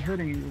as they're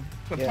hitting you.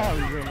 So Yeah.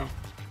 parry, really.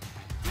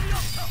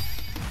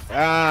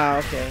 Ah,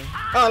 okay.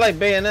 Oh, like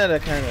Bayonetta,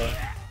 kind of.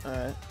 All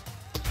right.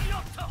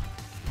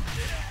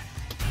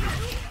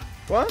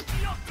 What?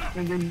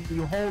 And then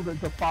you hold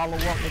it to follow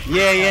up with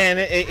Yeah, and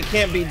it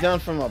can't be done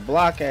from a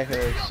block, I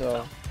heard.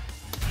 So.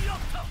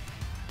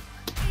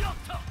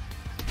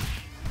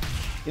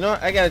 You know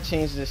what? I gotta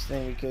change this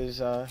thing because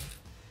let's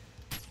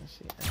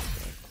see.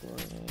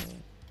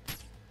 Recording.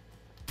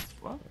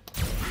 What?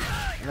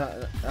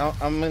 No,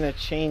 I'm gonna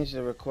change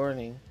the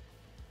recording.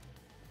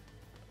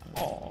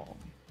 Oh.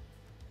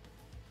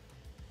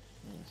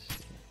 Let's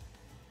see.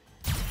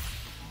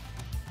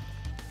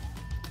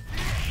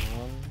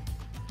 1,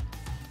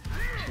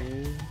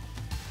 2,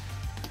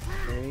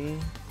 3,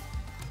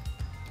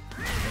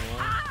 4,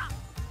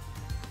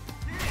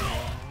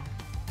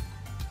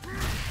 5,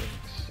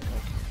 6.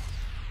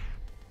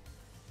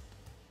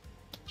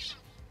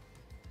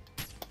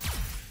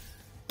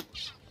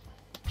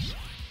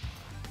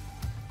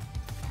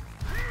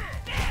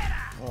 Okay.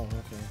 Oh,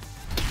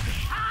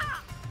 okay.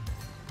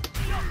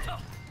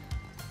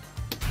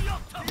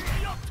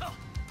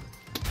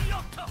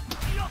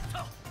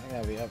 I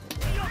gotta be up with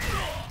that.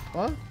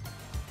 What?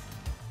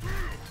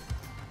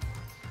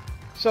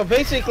 So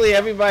basically,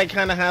 everybody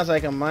kind of has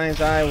like a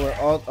mind's eye with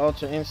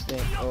Ultra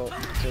Instinct,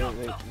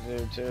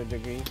 to a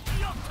degree.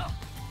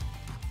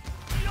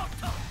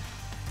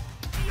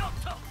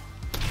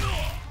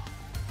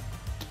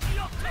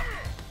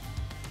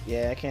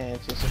 Yeah, I can't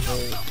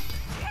anticipate.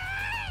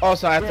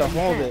 Also, I have to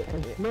hold it.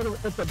 It's literally,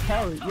 it's a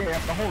parry. Yeah, you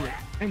have to hold it.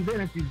 And then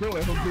if you do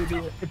it, he'll do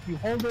the. If you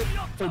hold it,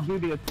 he'll do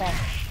the attack,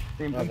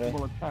 the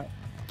invincible attack.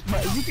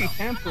 But you can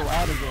cancel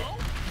out of it.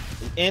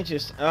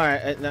 Interest. All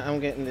right, now I'm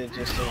getting the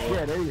gist of it.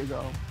 Yeah, there you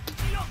go.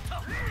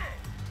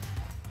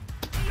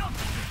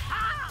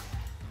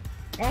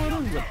 Oh,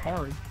 it is a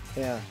parry.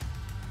 Yeah.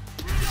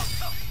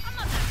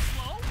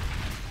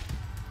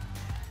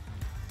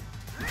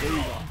 There you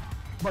go.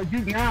 But you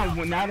now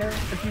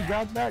if you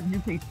got that, you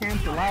can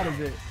cancel out of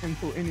it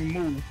into any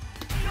move.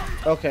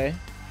 Okay.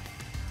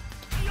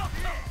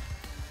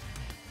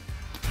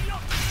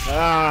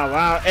 Ah,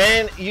 wow.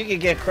 And you can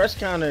get crush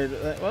countered.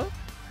 What?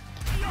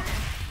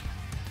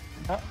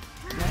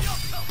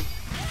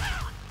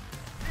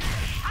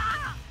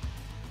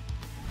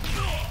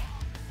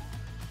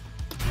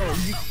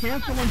 Oh, you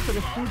cancel into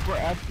the super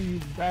after you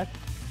back.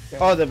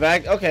 Oh, the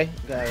back? Okay,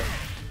 got it.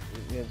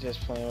 You're just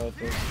playing with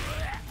this.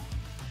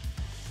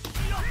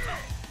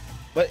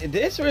 But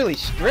it's really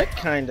strict,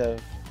 kind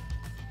of.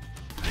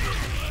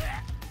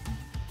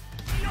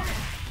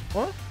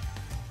 What?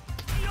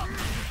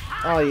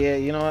 Oh, yeah,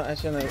 you know what? I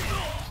shouldn't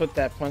have put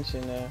that punch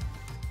in there.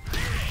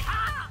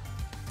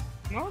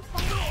 No, it's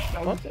fine.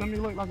 Does What it the-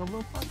 simulate like a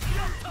real fight?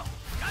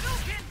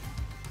 Hadouken!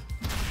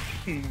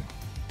 Hmm.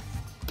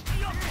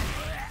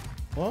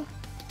 What?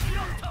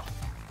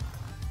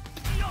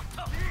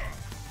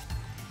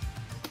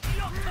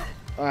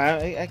 Oh,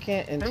 I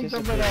can't Think of it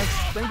anticipate.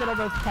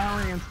 as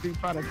parry in Street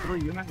Fighter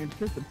 3. You're not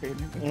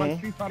anticipating. It's like Mhm.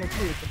 Street Fighter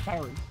 3. It's a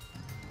parry.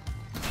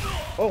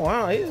 Oh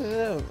wow, he's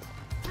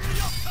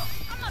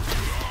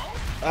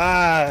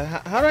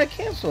how do I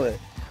cancel it?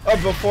 Oh,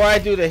 before I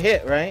do the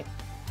hit, right?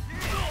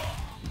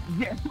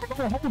 Yeah,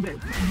 don't hold it.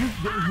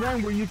 There's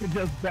one where you can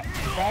just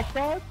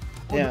backdash,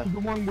 or Yeah. there's the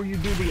one where you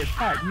do the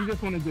attack. You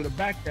just want to do the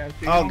backdash. So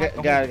you Oh, don't have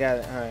to got hold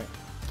it. All right.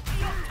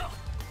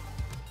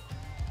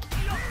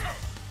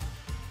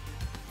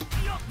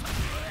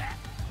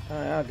 All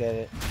right, I'll get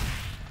it.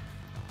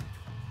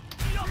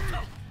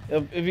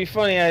 It'd be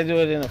funny I do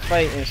it in a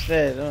fight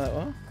instead. I'm like,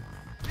 what?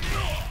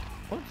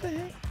 What the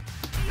heck?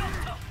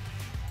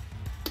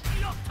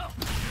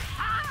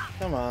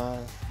 Come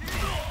on.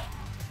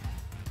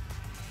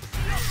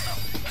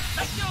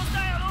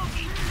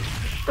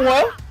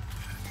 What?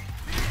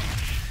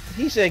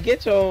 He said,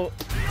 "Get your."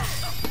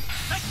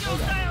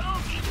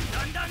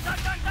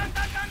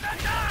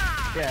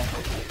 Yeah.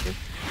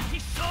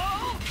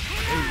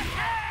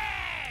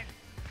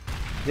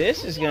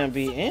 This is gonna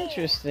be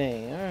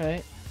interesting. All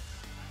right.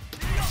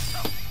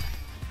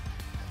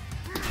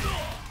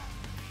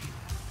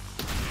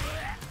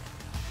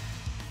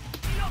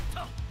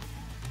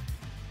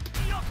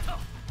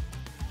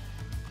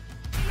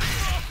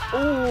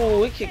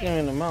 Ooh, we kick him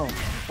in the mouth.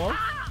 What?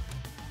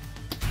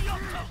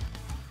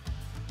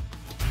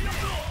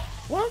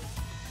 What?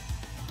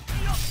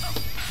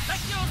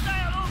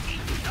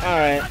 All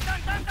right.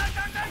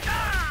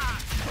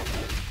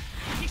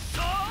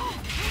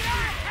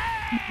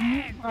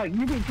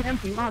 You can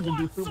cancel. You don't have to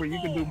do super. You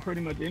can do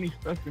pretty much any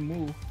special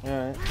move All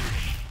right.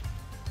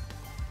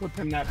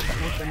 within that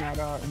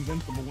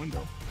invincible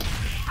window.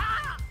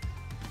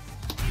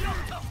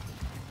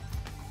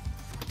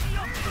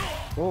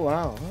 Oh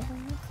wow.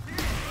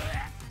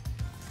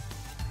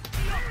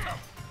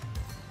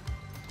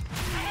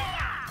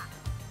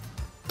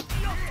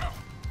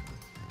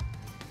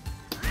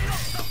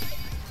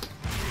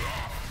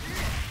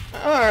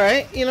 All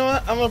right. You know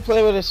what? I'm gonna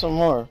play with it some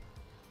more.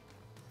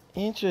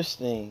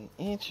 Interesting.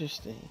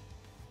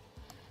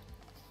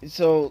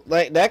 So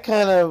like that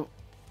kind of,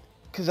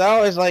 cause I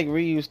always like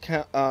reuse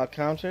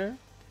counter,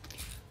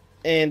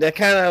 and that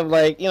kind of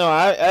like, you know,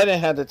 I didn't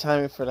have the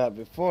timing for that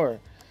before,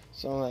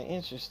 so I'm like,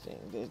 interesting.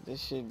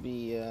 This should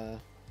be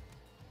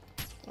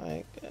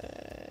like.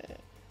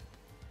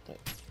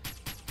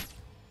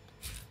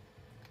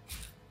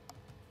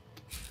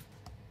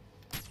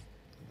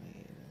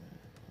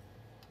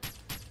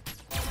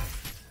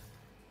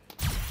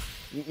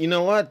 You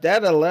know what?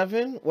 That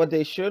 11, what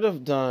they should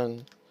have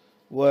done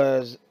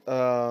was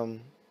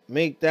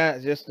make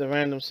that just a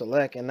random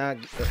select and not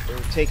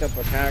take up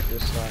a character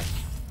slot.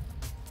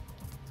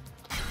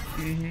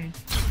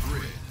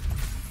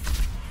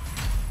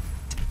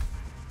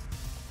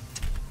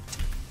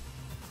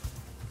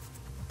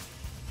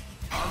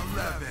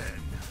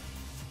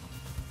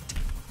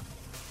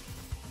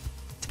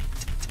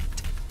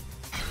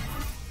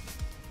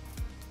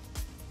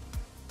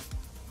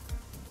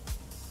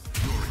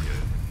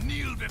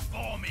 Kneel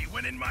before me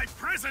when in my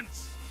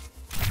presence!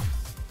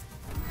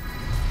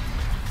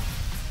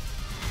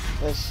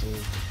 Let's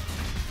see.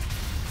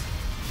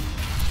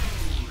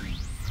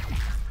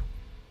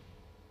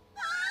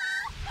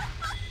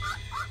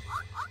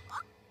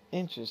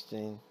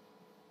 Interesting.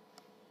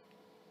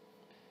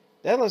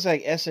 That looks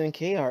like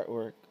SNK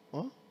artwork.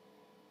 Huh?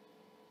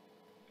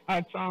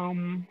 That's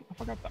I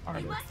forgot the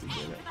artist who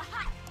did it.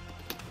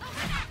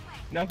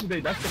 That's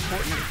the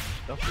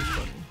Fortnite stuff they're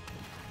putting.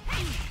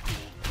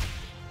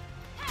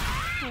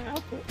 Yeah,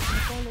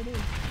 that's all it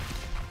is.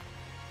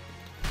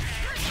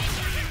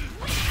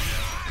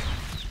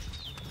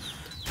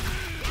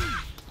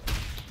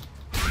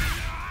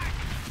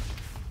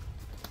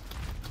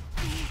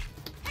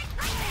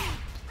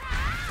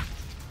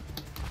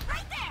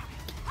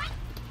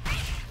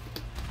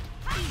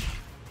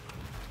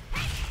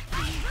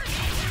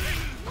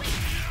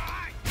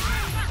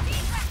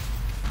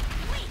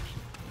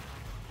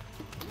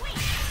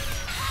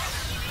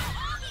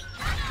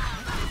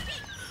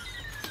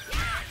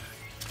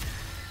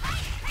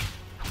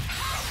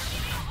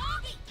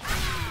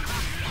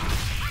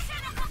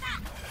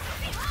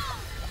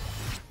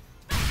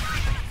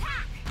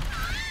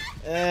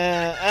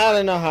 I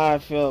don't know how I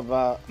feel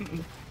about.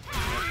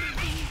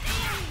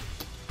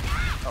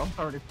 Oh, it's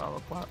already 5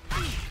 o'clock.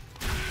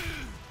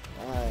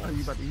 Alright. Are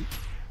you about to eat?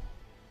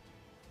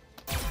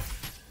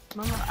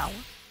 No, another hour.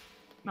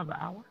 Another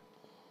hour.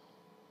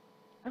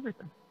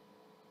 Everything.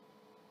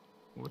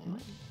 What do you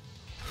mean?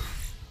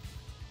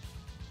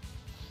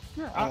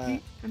 Yeah, I'll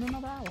eat in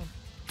another hour.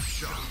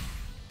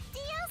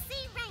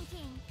 DLC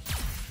ranking.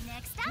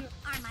 Next up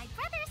are my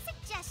brother's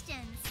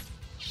suggestions.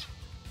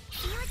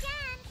 See you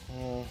again.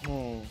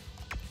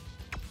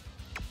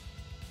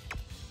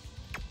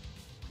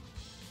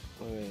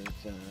 With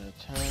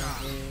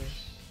challenges.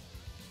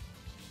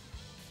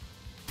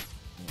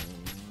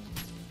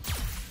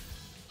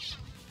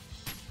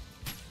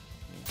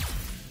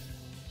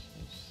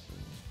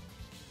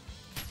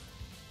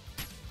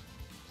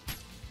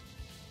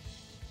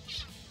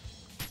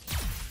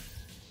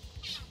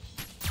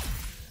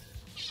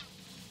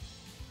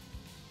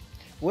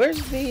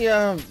 Where's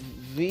the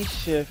V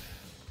shift?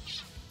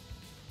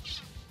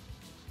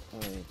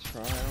 Wait,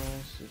 trials.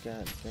 You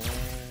got that.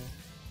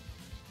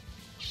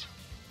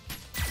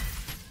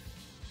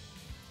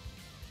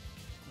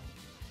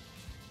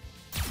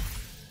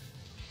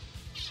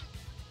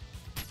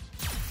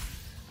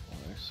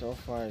 So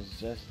far, it's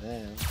just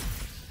them.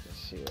 Let's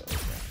see what we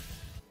got.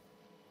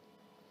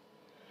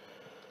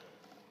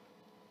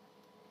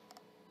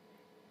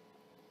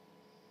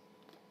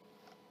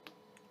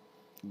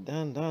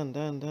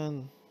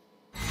 Done.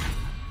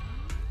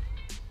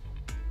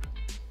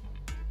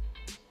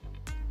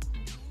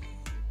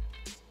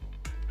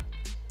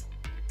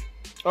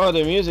 Oh,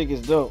 the music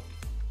is dope.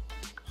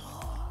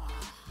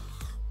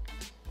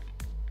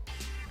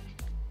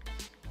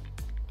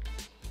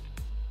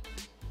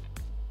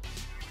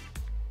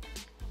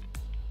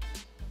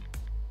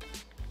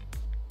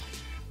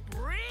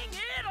 Bring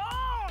it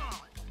on!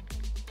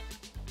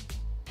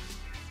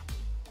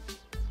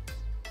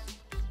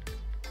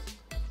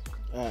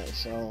 Alright,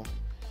 so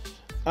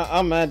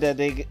I'm mad that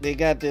they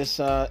got this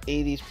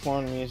 80s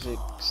porn music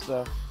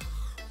stuff.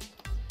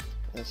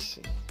 Let's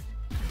see.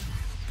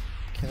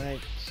 Can I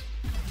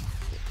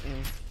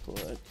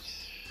input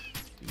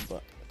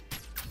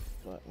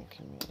button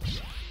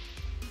command?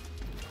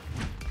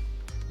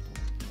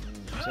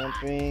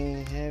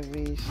 Jumping,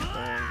 heavy,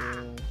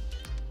 standing.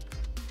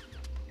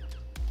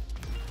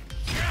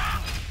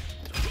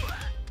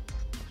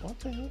 What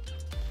the heck?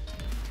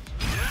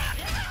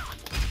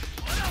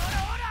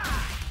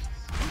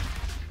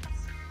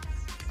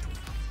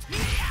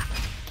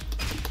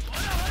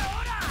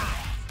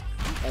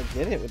 I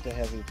did it with the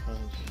heavy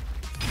punch.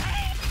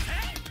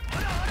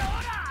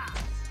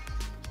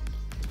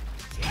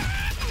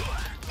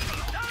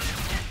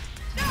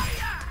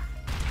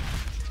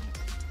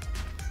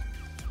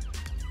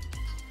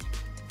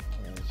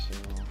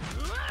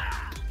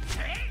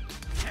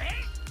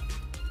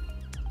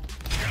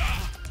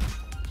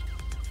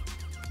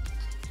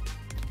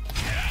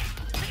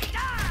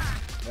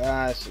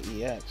 Ah, it's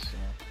an EX. So.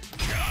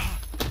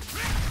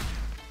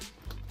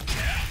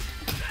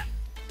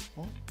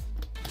 Huh?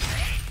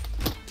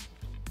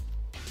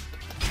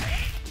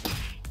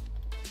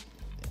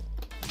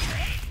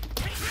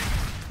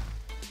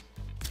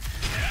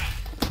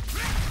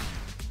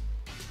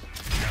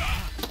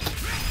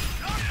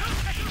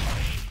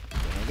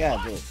 I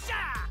gotta do it.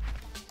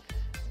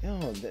 Yo,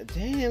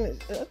 damn,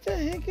 what the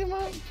heck am I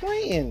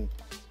playing?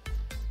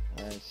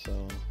 Alright,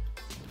 so.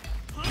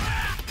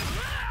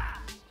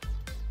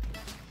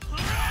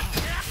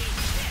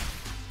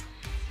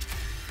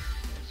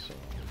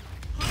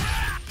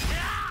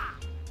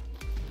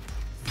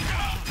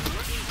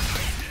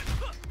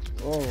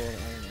 Oh,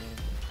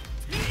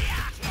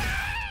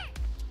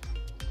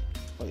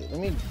 wait, let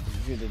me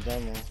view the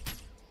demo.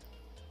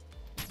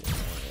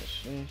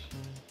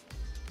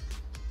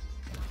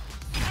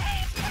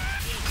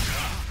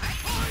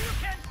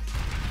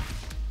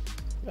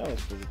 That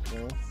was pretty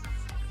cool.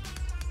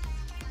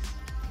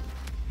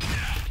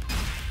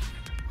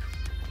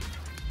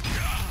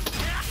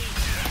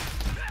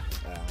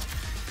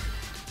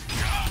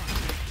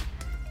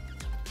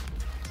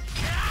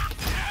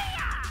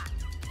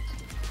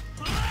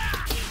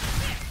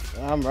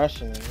 I'm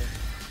rushing it.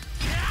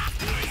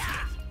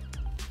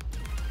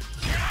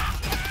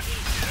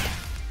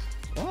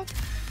 What?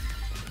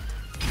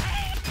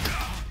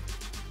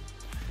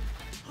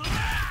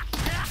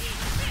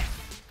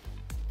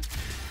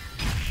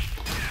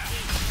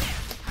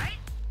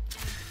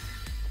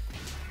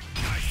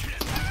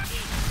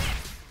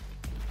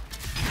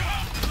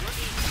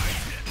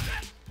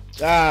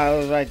 Ah, it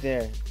was right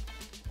there.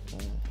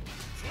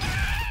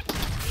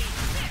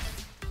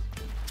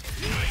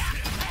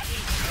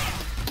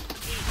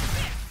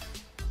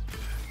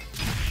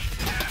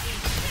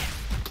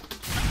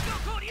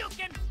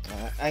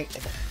 I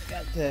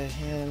got the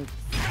hand.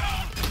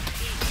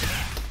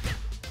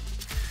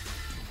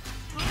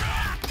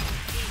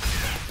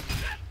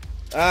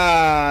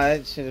 Ah,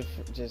 it should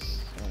have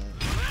just.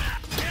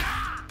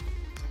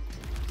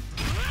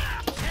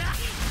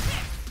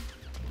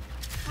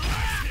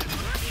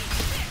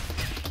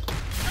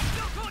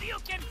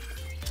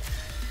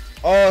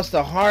 Oh, it's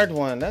the hard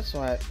one. That's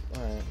why.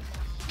 All right.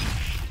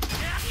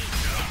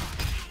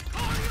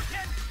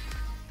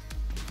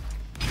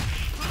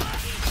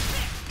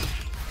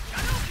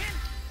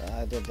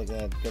 I did the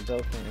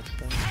Godokun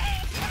instead.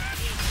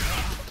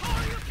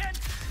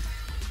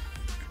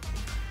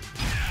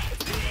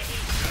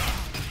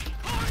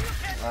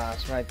 Ah,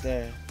 it's right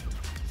there.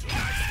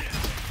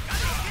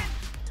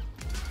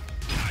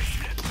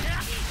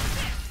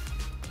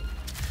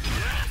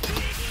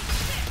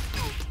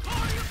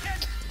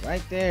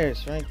 Right there,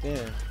 it's right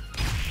there.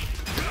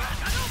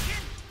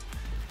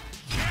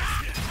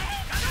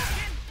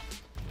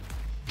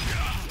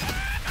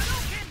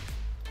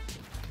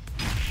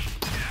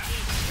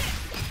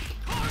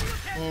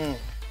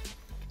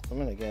 I'm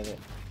gonna get it.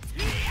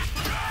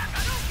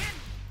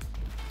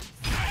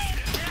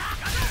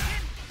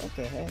 What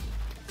the heck?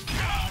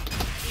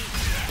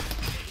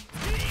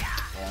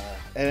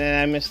 And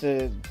then I missed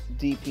the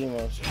DP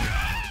motion.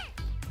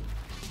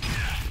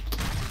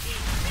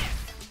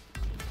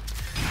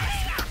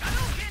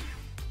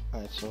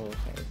 so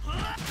like,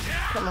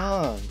 come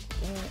on.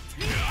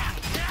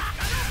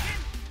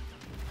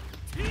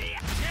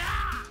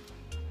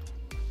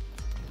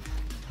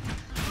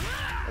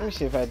 Let me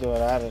see if I do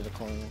it out of the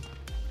corner.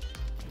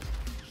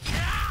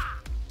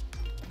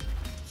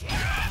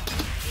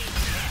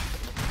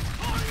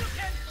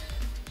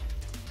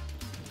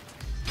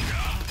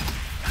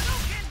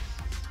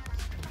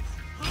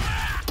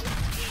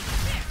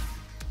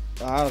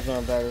 Oh, I was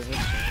doing better this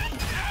time.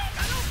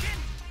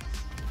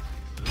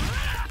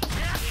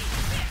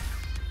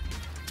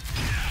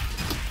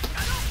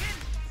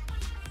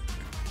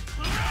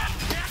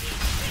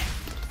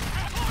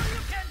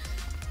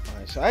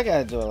 Alright, so I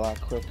gotta do it a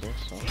lot quicker,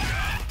 so.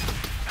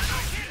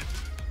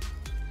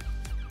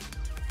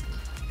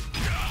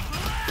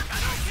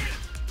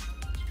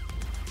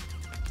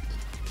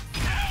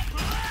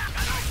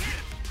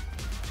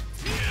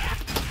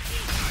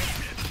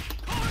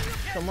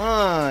 Come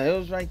on, it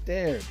was right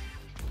there.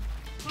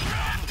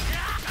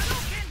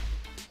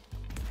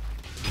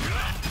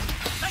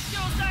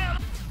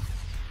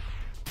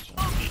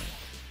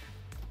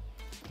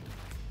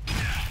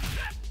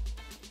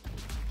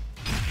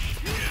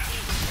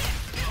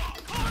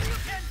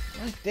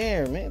 Right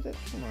there, man.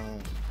 Come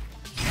on.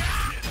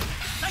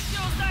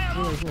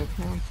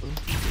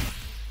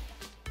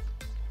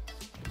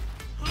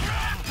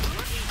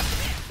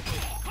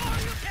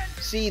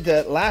 See,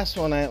 the last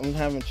one I'm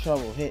having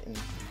trouble hitting.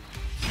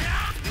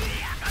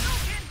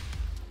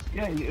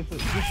 Yeah, it's a, you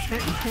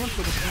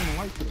cancel the same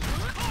light to it.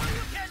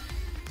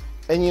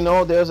 And you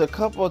know, there's a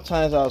couple of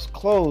times I was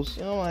close.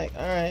 You know, like,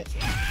 all right.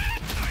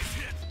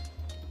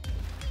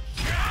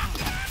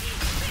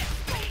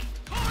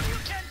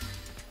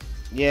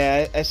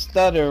 Yeah, I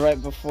stutter right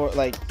before,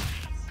 like.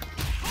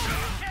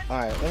 All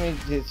right, let me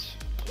just.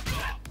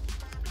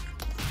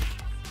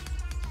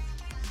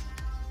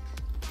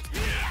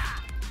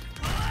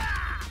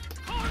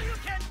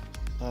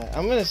 All right,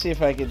 I'm gonna see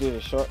if I can do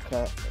the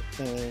shortcut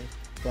thing.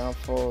 Down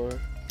forward.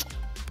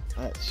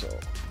 Alright, so.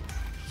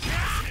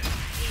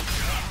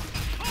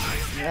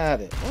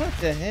 Got it. What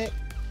the heck?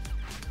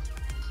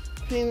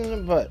 Pain in the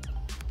butt.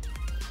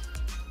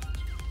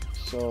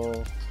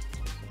 So.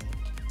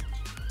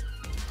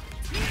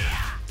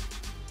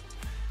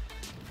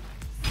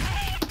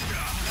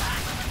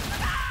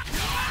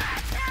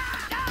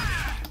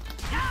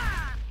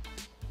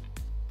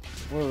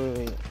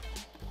 Wait.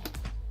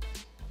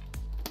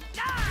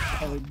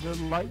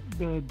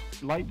 The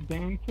light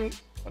band kick,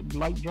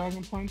 light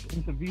dragon punch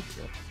into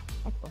V-step.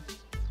 That's all.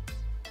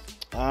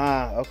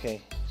 Ah,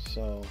 okay.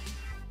 So.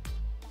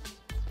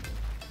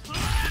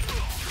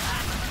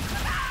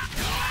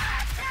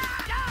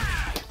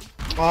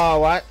 Oh,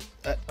 what?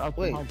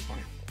 Wait.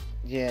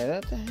 Yeah,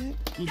 what the heck?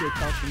 You get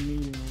caught the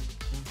meeting.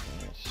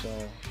 Alright, so.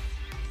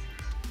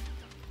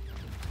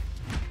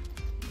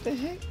 What the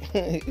heck?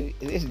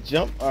 This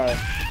jump. Alright.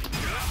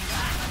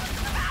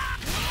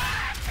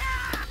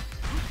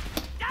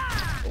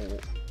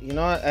 You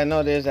know what? I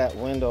know there's that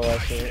window I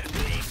said.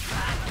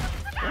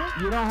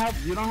 You don't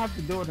have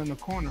to do it in the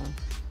corner.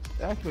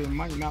 Actually, it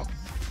might not.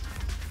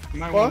 You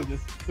might want to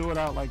just do it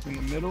out like in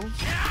the middle.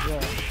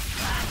 Yeah.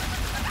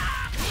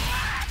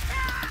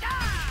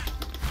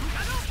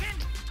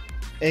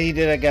 Hey, he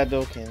did a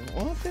Gadoken.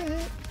 What the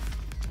heck?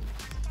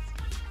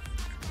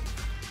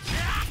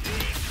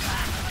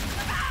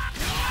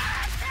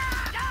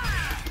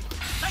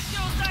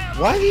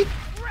 Why he?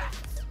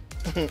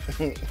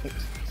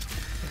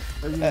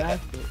 You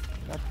masked it.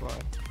 That's why.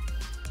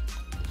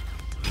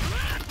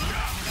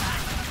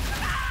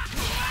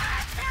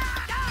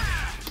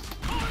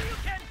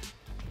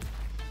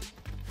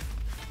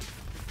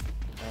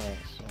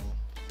 Alright, so.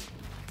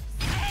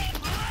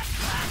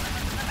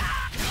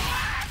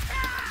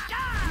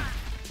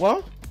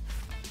 What?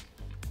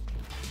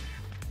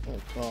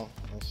 Oh,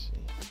 let's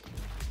see.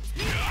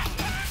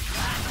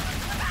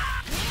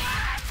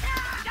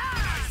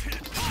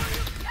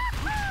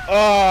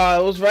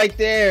 Oh, it was right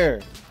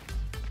there.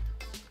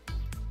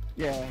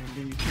 Yeah, and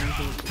then you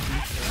cancel it to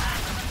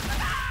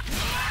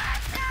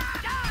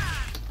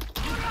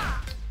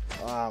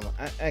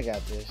I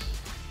got this.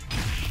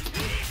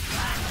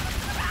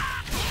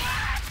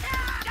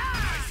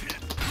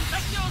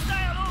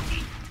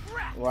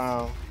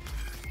 Wow.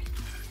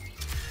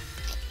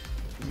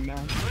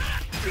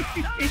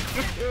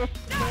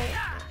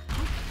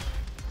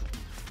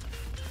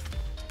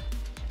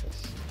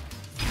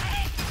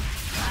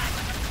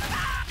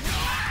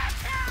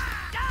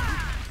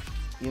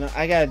 You know,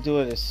 I gotta do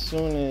it as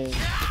soon as.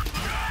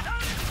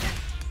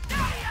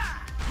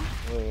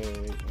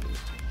 Wait.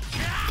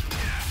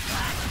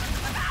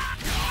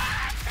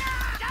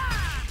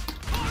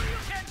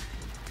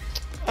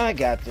 I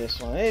got this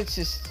one. It's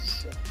just.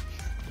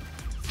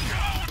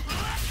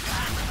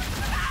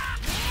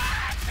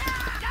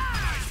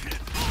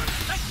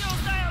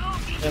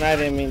 And I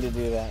didn't mean to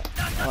do that.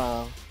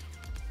 Wow.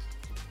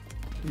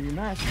 You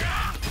masked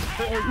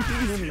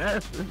it. You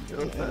masked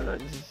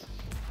it.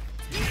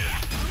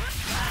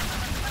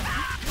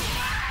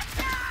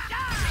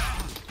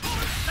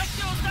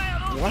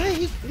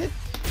 Why?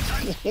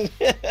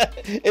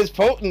 It's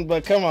potent,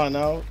 but come on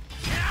now.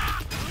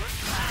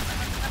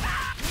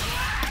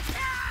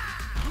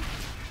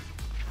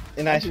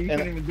 And Actually, you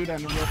can't even do that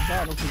in a real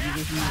battle because you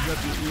just used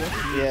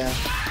up your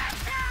EX.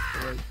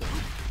 yeah.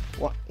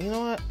 What? You know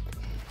what?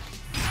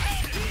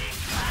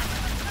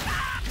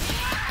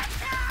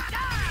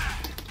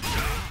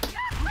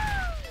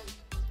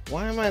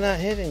 Why am I not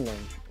hitting them?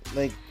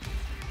 Like.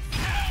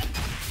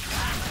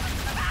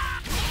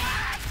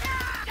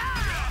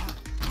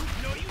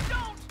 No, you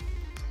don't.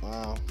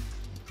 Wow.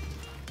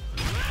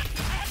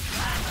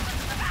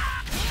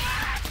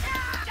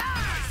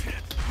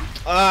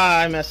 Ah,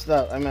 I messed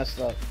up. I messed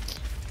up.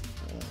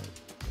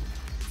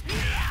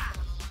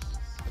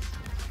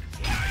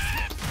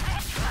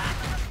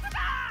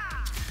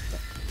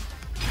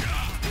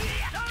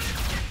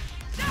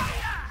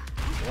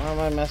 Why am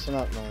I messing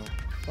up now?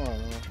 Come on,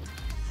 man.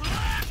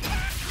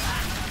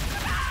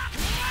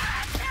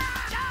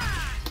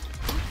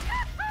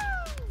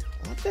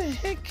 What the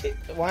heck?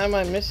 Why am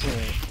I missing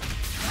it?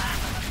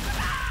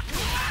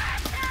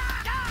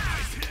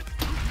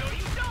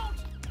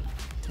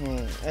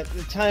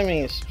 The timing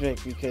is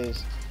strict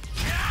because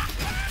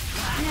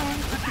No,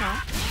 it's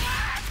not.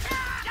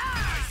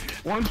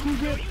 Once you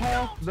get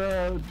past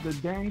the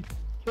dang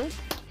trick,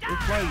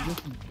 it's like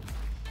just.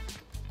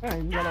 Yeah,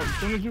 you gotta, as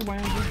soon as you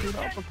land, just do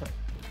the uppercut.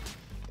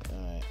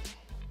 alright.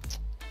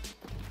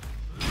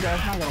 Yeah,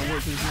 it's not gonna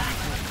work. It's not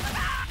gonna work.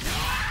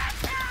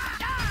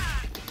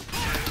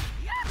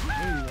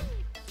 There you go.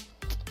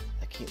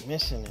 I keep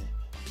missing it.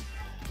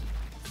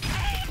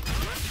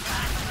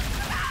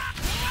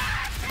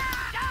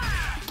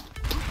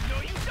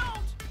 No, you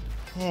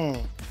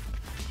don't.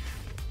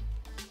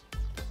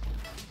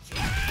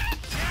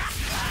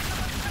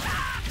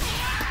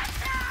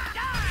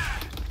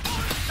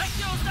 Let's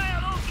go,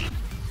 style, Oki.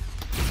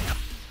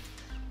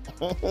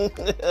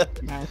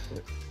 Master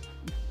it.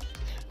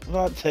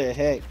 What the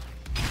heck?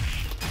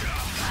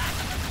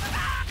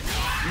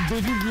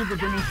 Did you give a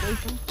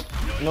demonstration?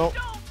 Nope.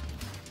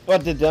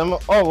 What, the demo?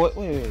 Oh,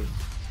 wait.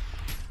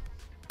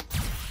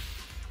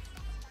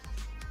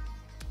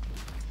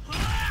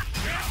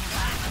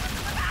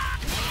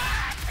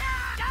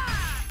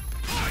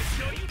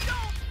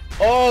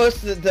 Oh,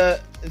 it's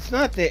it's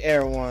not the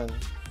air one.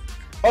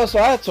 Oh, so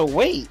I have to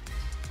wait.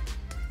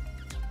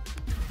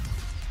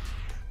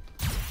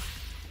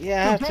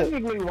 Yeah, I So have to.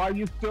 technically, why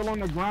you still on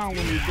the ground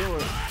when you do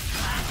it?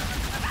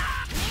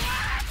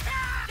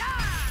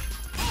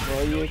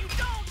 Well, you.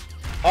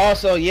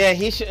 Also, yeah,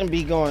 he shouldn't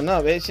be going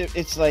up.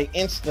 It's like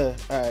insta.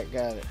 All right,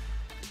 got it.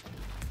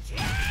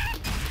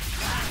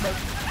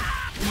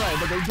 Right,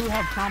 but they do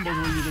have combos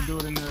where you can do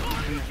it in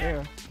the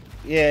air.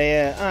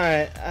 Yeah. All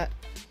right.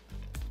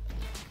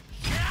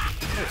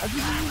 Wait, I just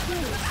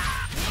didn't do it.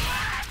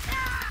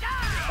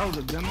 Oh,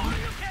 the demo?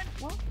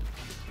 What?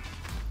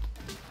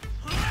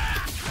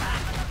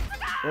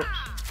 Oops.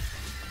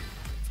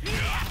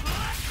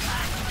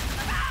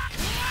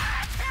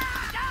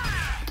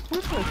 Who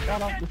just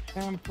shot out the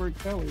Stanford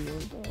Kelly? Or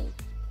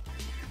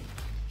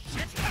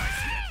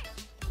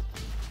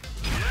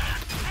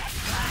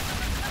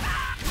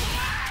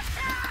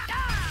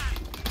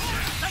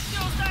Let's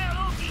go,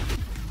 style, Oki.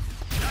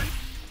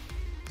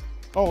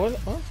 Oh, what?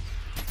 Huh?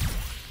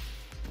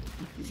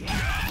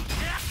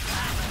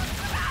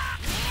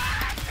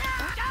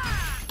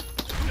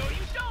 No, you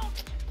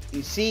don't.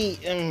 You see,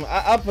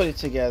 I'll put it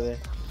together.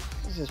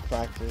 This is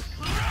practice.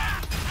 No,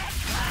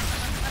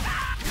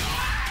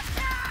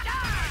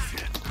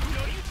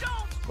 you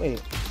don't.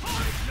 Wait.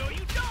 No,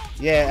 you don't.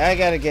 Yeah, I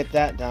gotta get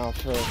that down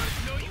first.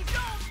 No, you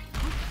don't.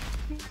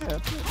 yeah,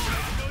 that's it.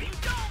 No, you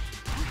don't.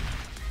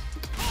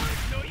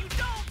 No, you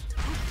don't.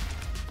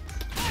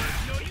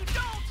 No, you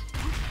don't.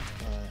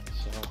 Alright,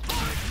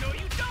 No,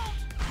 you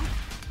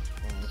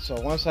don't. so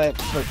once I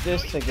put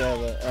this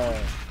together,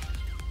 alright.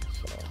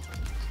 So.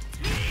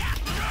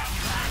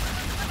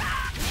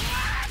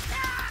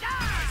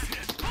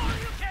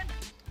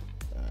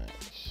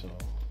 Alright, so.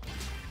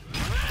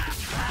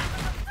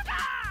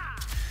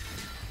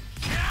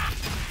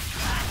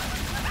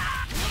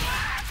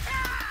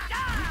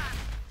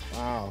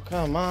 Wow,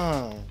 come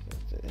on.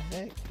 What the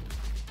heck?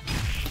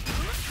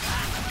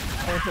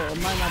 Also,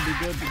 it might not be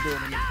good to do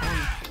it in the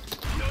corner.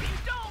 No, you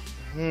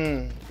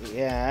don't.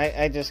 Yeah,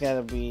 I just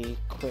gotta be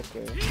quicker.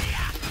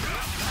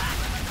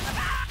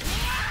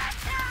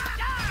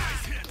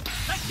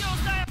 Let's go,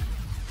 style.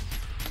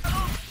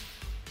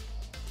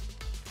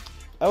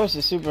 I wish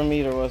the super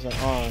meter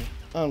wasn't on.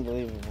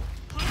 Unbelievable.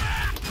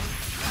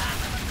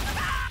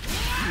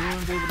 You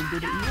wouldn't be able to do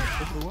the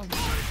EX if it wasn't.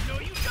 No,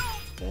 you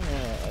don't.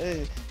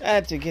 Yeah, I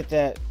had to get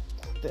that.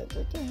 What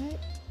the heck?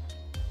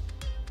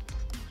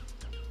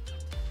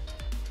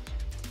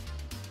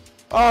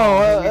 Oh,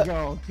 There we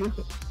go.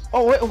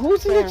 oh, wait,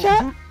 who's in the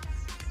chat?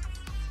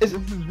 This is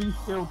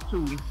V-Skill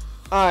 2.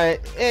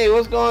 Alright, hey,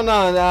 what's going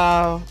on,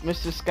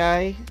 Mr.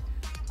 Sky?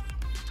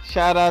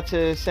 Shout out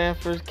to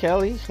Sanford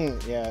Kelly.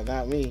 Yeah,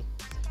 not me.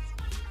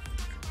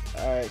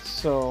 Alright,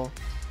 so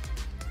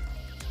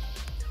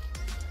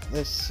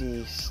Let's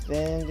see, So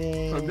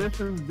standing. this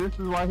is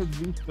why his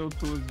V skill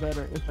 2 is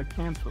better. It's a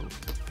cancel.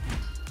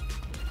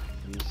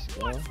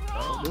 V-skill.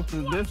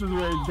 This is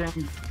where it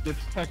then gets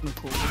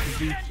technical with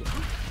the V skill.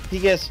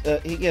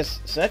 He gets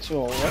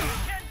sexual, right?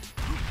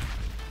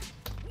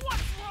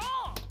 What's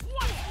wrong?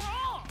 What's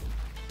wrong?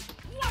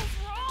 What's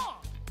wrong?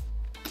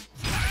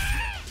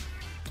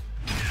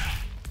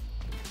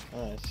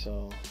 All right,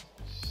 so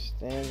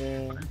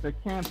standing. It's a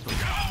cancel.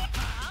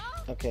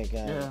 Okay,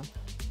 got Yeah. it.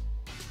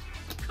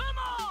 Come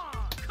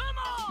on! Come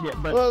on! Yeah,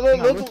 but Look, no,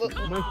 look,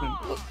 listen.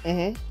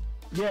 Mhm.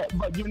 Yeah,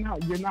 but you're not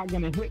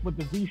gonna hit with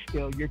the V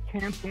skill. You're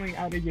canceling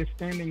out of your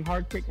standing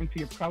hard kick into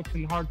your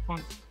crouching hard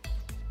punch.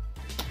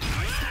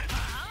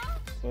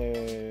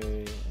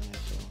 Wait.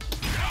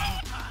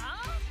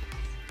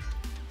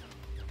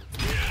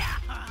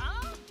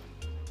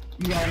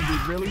 You gotta be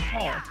really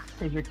fast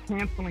because you're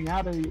canceling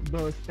out of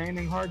the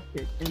standing hard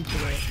kick into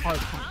the hard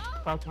punch,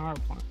 crouching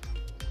hard punch.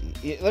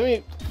 Yeah, let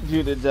me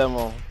do the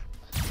demo.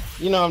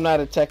 You know I'm not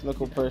a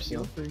technical person.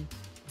 You'll see.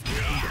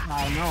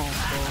 I know.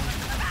 So,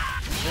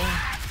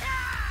 yeah.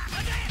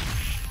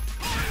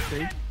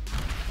 See?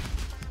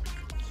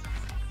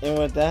 And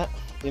with that,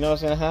 you know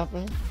what's gonna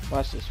happen?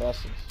 Watch this. We'll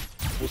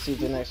see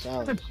the next The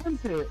challenge. chin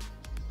hit.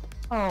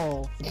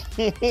 Oh,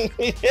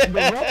 the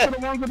rest of the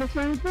ones are the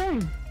same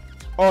thing.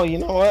 Oh, you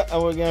know what?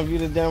 We're gonna view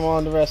the demo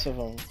on the rest of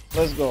them.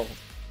 Let's go.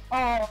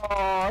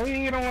 Oh,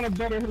 he don't want to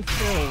better his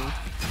skills.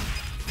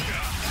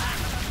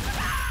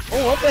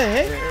 Oh, what the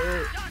heck?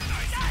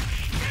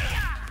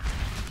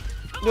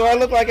 Do I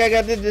look like I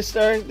got the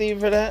disturbed thief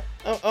for that?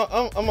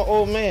 I'm an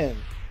old man.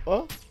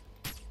 What?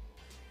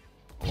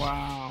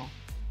 Wow.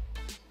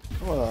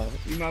 Hold on.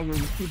 You might as well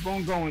just keep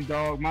on going,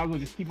 dog. Might as well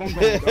just keep on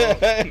going, dog.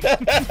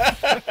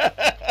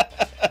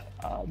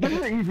 This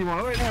is an easy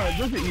one. Wait, no, this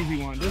is an easy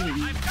one. This is an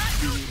easy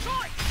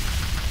one.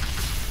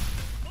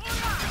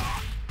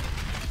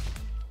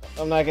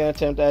 I'm not gonna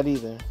attempt that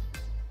either.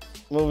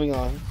 Moving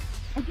on.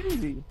 That's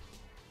easy.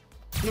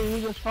 You're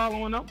just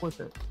following up with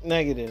it.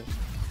 Negative.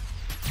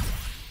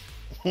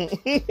 Look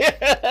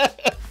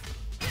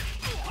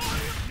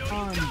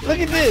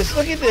at this.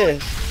 Look at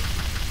this.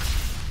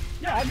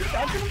 Yeah, I did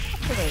them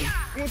today. I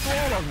went through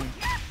all of them.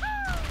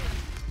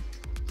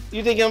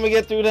 You think I'm gonna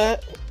get through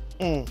that?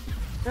 Mm.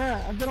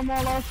 Yeah, I did them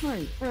all last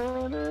night.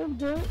 That's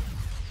good.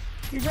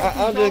 You got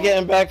I'm this, just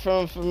getting back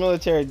from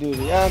military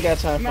duty. I don't got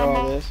time for dog.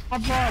 all this. My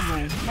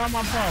problem. Not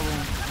my problem.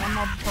 Not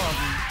my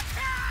problem.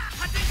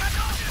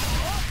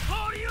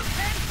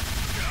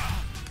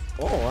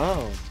 Oh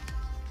wow.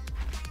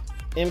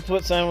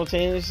 Input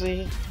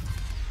simultaneously.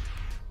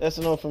 That's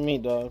a no for me,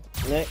 dog.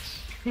 Next.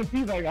 He's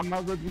like, I'm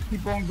not gonna just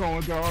keep on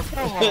going, dog.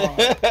 Come on.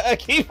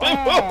 Keep it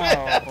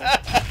Wow. moving.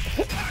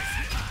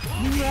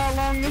 You know how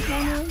long this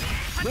one is?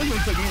 This one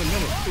took me a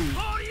minute too.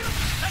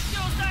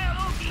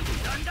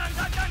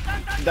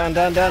 Dun.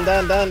 Oh?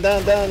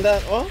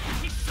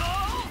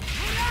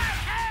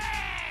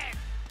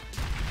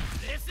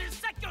 This is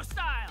Sector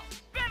style.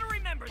 Better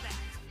remember that.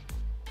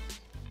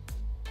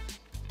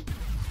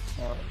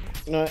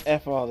 No,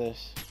 F all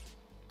this.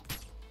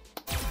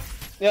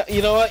 Yeah,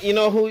 you know what? You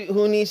know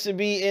who needs to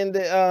be in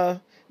the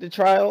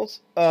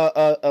trials?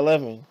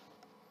 11.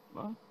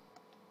 What?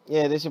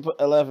 Yeah, they should put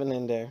 11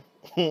 in there.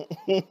 What?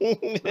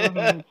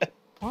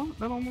 That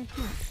don't make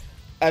sense.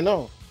 I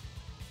know.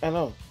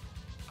 Oh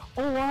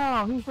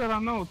wow, he said I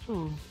know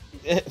too.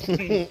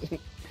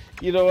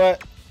 You know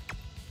what?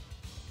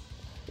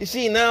 You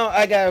see, now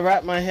I gotta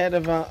wrap my head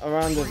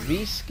around the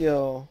V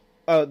skill.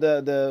 Oh,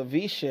 the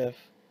V shift.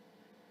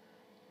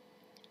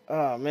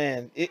 Oh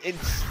man,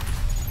 it's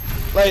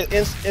like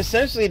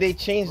essentially they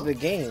changed the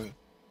game.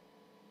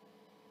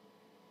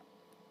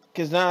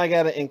 Cause now I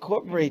gotta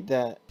incorporate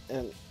that.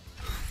 And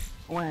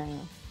Wow.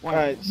 all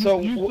right,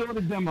 so you saw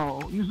the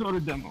demo. You saw the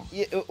demo.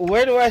 yeah,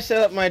 where do I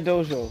set up my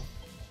dojo?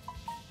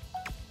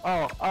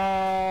 Oh,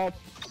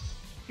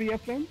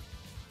 CFN?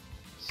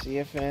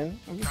 CFN.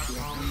 Oh, it's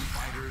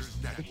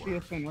CFN. The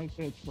CFN right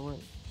there to the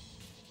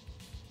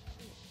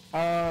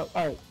right.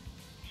 Alright.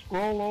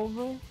 Scroll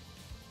over.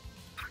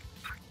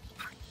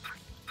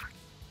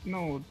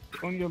 No,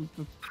 on your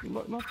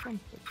left one.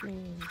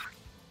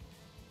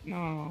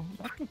 No,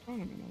 that's the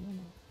tournament.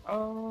 I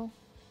don't know.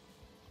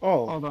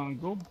 Oh, Hold on.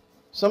 Go.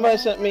 somebody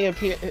sent me a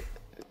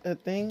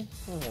thing.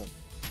 Hold on.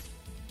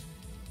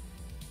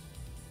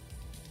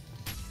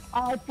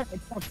 I put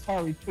Chuck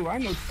Perry too. I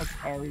know Chuck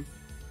Perry.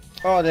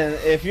 Oh, then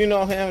if you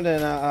know him,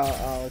 then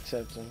I'll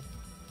accept him.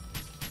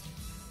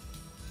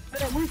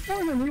 Yeah, we saw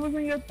him. He was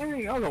in your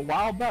thing. That was a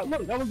while back.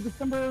 Look, that was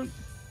December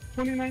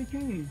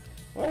 2019.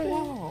 Oh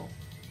wow.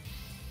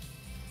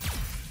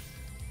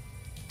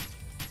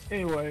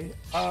 Anyway,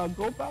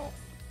 go back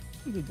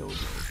to the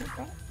dojo. Go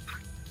back.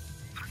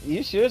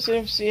 You sure it's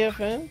in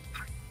CFN?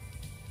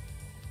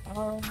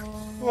 Hold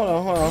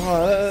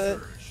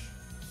on.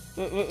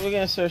 We're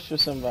gonna search for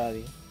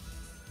somebody.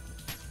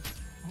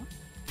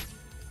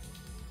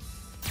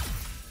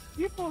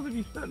 You're supposed to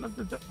be setting up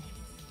the dojo.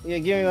 Yeah,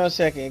 give me 1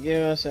 second.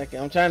 Give me 1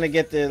 second. I'm trying to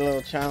get the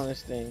little challenge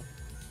thing.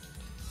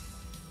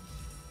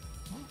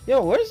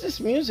 Yo, where's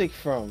this music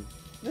from?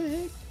 The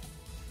heck?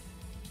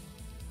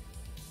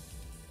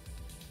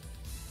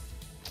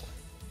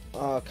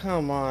 Oh,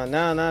 come on.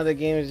 Now the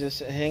game is just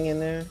hanging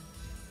there.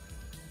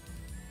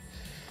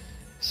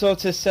 So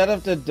to set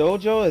up the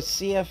dojo is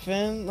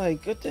CFN?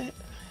 Like, what the heck?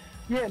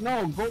 Yeah,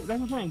 no, go. That's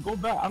what I'm saying. Go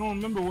back. I don't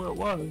remember where it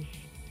was. I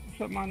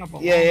set mine up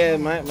a Yeah,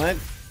 long time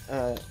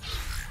ago.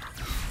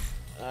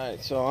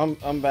 Alright, so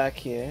I'm back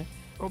here.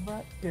 Go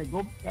back. Yeah,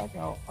 go back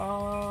out.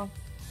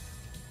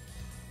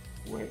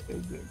 Where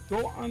is it?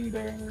 Go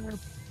under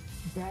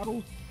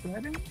battle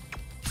settings.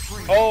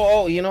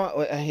 Oh, you know what?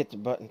 Wait, I hit the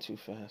button too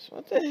fast.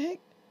 What the heck?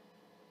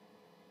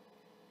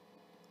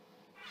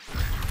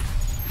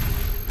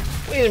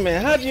 Wait a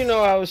minute, how'd you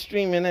know I was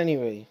streaming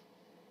anyway?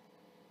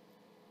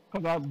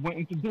 Cause I went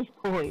into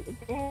Discord.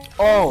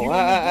 Oh, You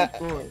went into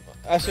Discord.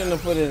 I shouldn't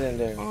have put it in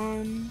there.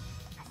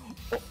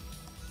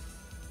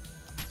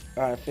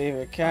 Alright,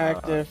 favorite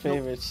character,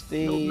 favorite Nope,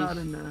 stage. not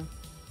in there.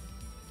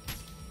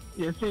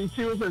 Yeah, see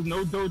where it says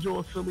no dojo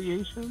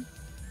affiliation?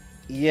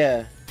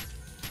 Yeah.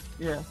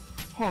 Yeah.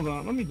 Hold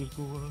on, let me just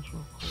Google this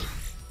real quick.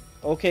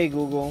 Okay,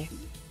 Google.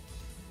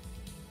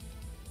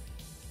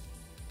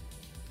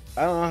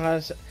 I don't know how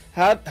to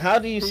how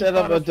do you set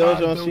up a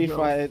dojo on Street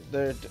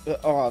Fighter?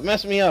 Oh,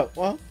 mess me up.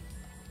 Well,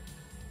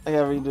 I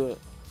gotta redo it.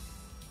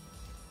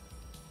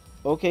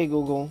 Okay,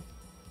 Google.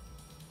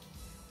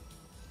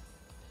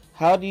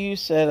 How do you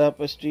set up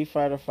a Street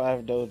Fighter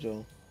 5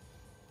 dojo?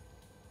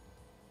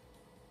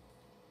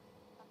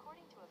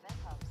 According to Event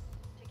Hubs,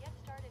 to get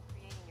started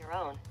creating your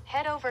own,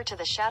 head over to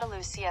the Shadaloo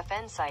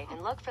CFN site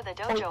and look for the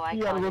dojo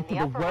icon in the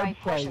upper right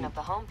portion of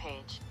the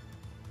homepage.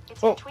 It's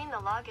between the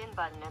login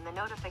button and the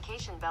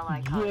notification bell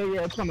icon.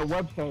 Yeah, it's on the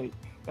website.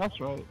 That's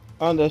right.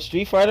 On the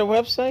Street Fighter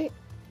website?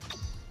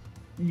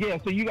 Yeah,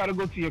 so you gotta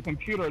go to your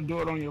computer or do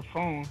it on your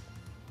phone.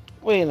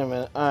 Wait a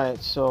minute.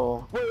 Alright,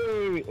 so...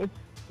 Wait. It's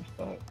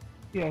that.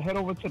 Yeah, head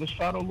over to the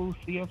Shadaloo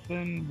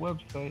CFN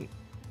website.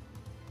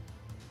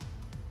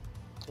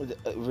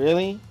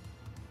 Really?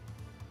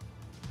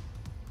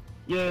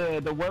 Yeah,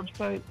 the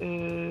website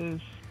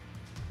is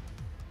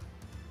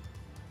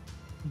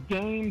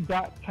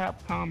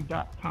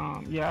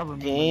game.capcom.com. Yeah, I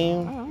remember.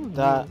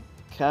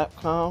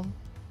 Game.capcom.com.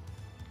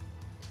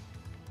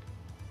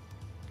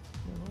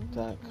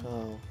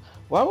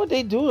 Why would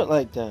they do it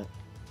like that?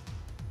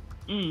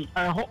 Hold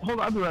on,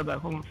 I'll be right back.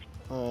 Hold on.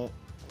 Alright.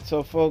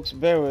 So, folks,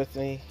 bear with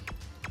me.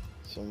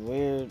 Some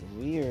weird.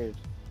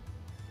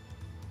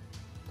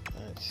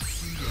 Alright.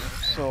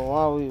 So,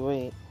 while we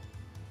wait.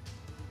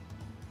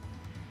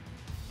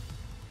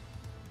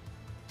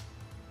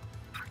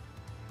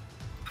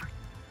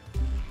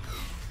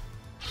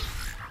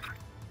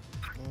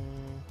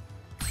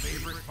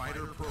 Favorite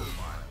fighter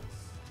profiles.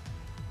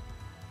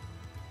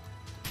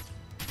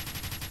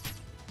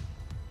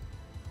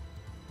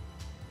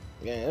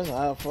 Yeah, there's a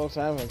lot of folks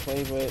I haven't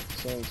played with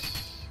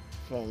since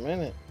for a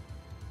minute.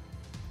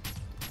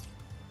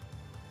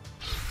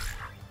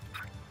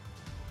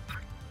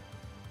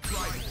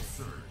 Rival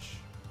Surge.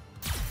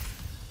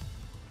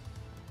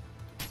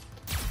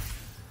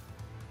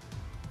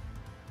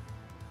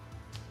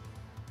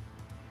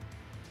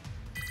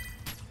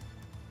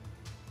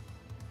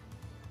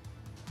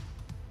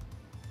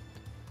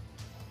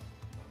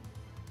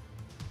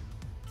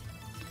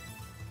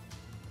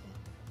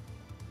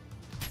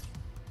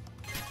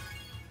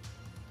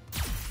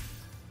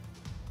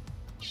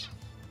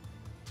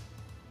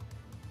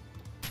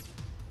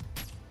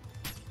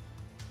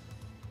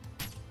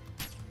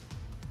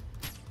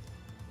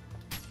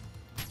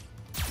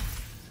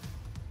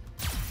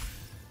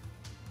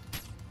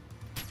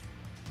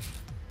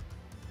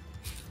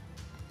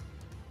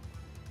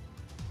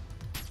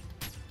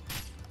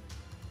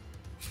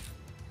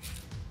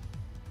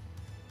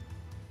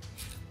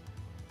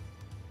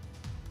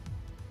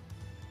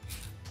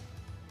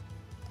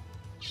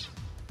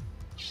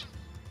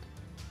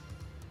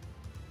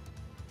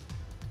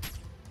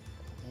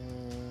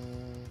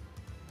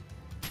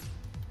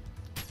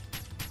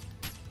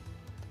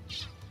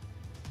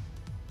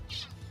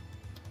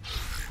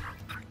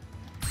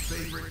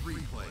 Favorite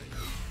replay.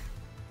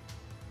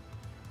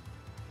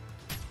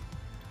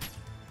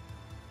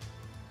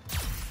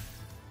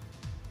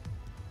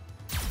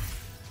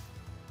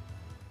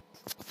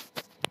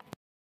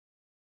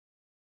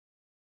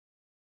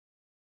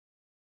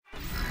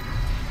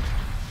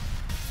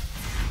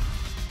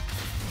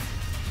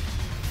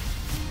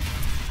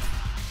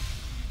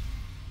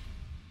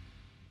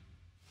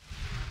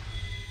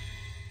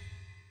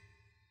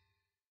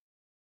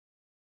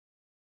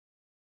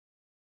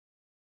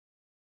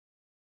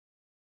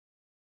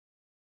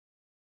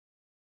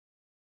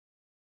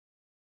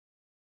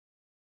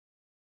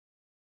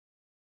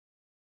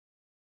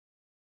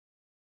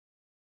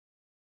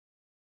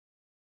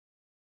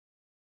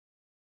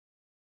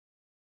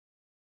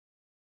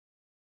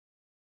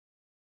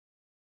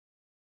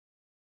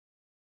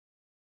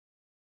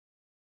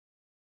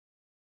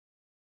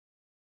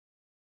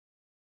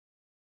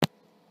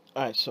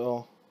 Alright,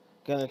 so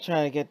gonna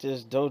try to get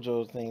this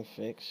dojo thing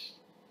fixed.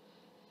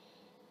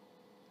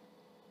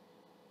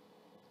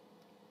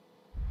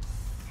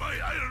 My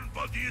iron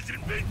body is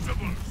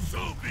invincible,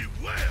 so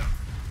beware!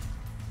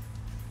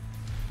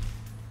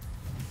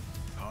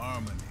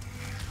 Harmony.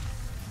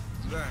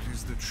 That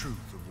is the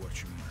truth of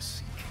what you must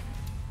seek.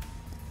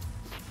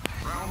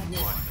 Round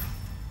one.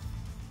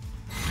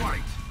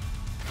 Fight!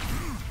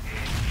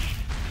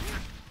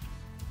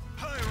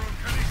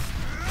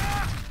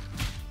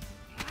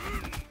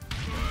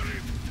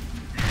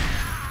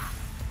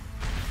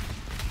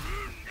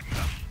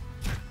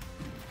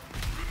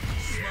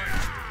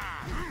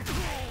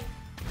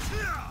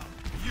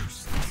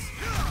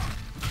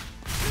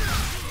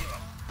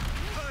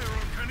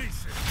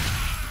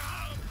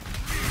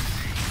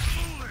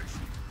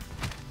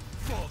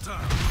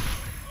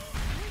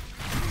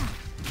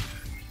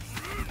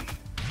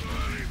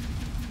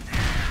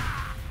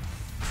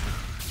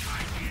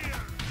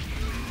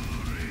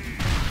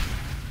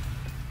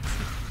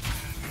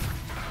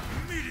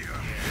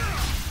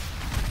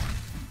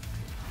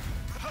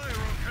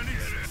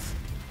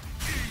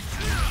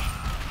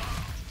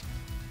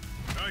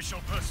 I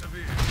shall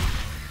persevere.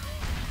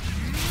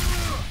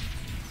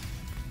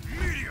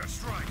 Meteor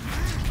strike!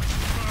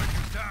 Burn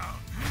you down!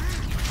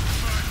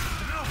 Burn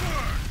you now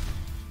burn!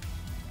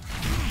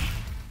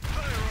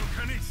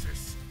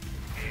 Pyrokinesis!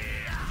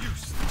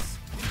 Useless!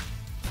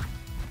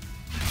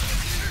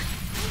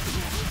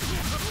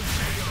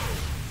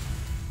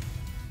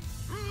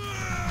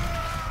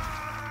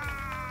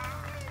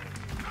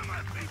 Come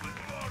at me with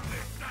more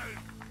this time!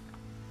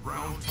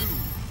 Round two.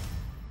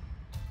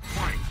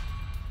 Fight!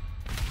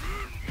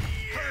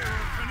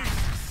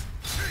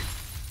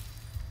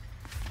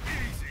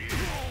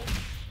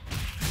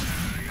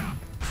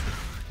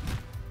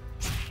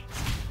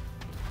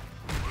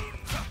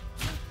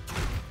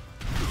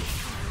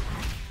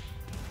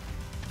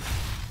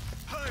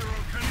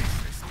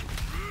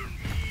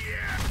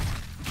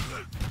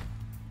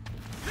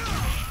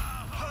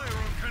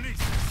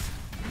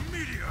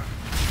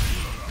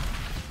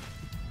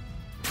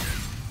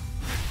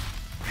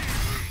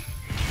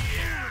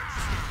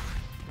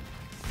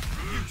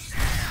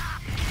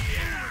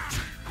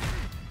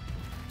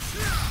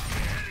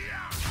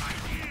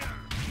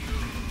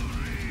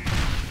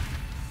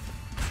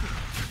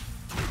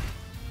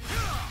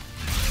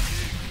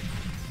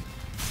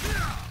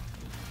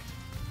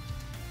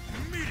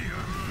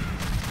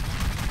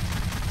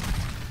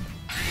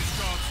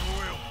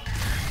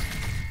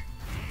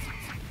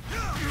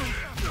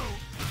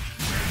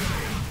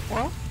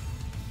 What?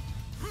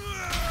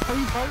 Are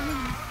you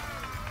fighting?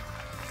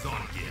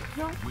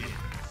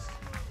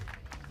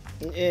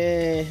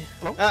 Yeah,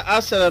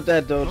 I'll set up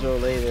that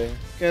dojo later.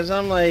 Cause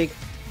I'm like,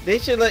 they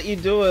should let you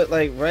do it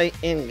like right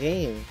in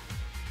game.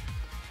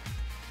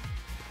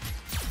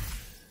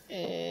 What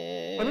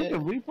is it,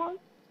 replay?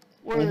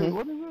 What is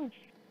this?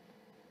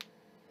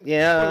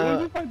 Yeah. When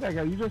did you fight that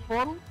guy? You just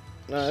fought him?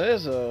 No, it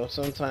is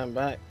some time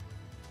back.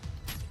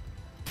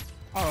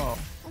 Oh.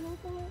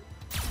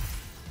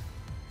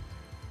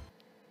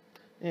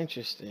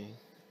 Interesting.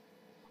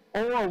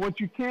 Or what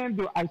you can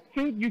do, I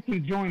think you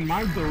can join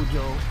my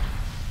dojo.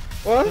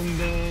 What? And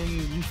then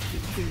you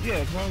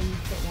yeah, probably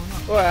set one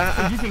up.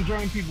 Well, you can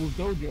join people's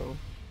dojo.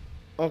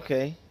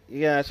 Okay,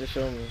 you guys have to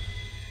show me.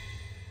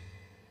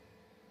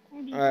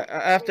 Alright,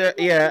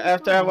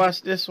 after I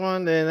watch this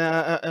one, then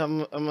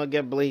I'm gonna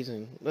get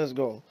blazing. Let's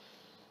go.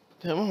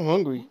 Damn, I'm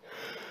hungry.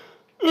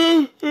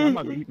 I'm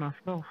about to eat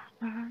myself.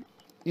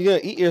 You gonna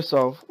eat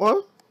yourself?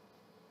 What?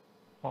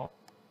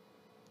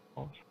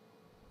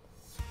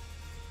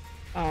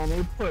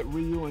 They put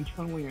Ryu and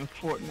Chun-Li in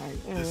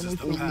Fortnite. This is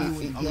the they path.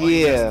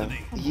 Ryu and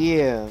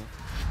Yeah.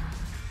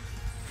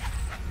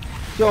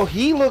 Yo,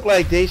 he looked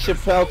like Dave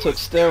Chappelle took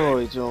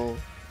steroids, yo.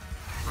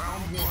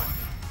 Round one.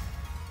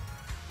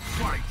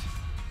 Fight!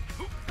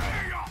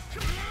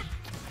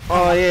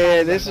 Oh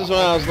yeah, this is when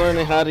I was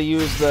learning how to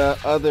use the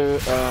other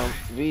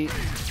V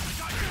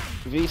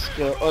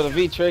skill or the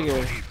V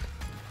trigger.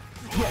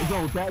 Yeah,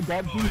 yo,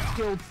 that V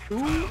skill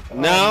too?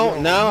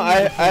 Now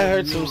I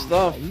heard some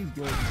stuff. He's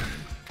good.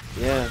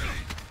 Yeah.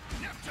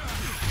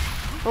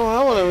 Oh,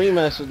 I want to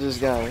rematch with this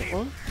guy.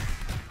 Huh?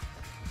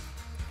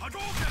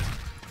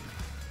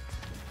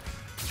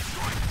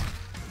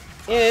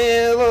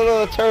 Yeah, a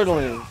little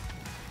turtling.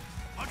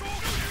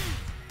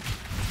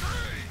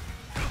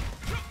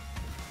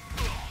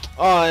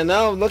 Oh, and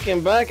now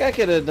looking back, I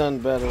could have done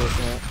better with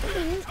that.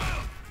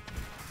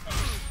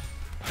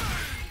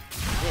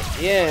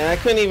 Yeah, I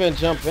couldn't even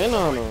jump in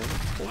on him.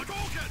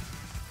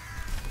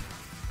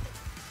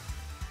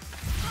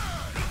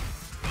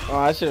 Oh,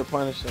 I should have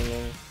punished him,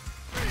 man.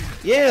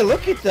 Yeah,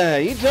 look at that.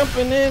 You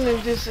jumping in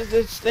and just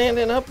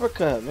standing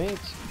uppercut, man.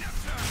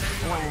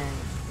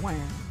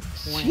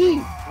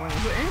 Cheap.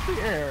 The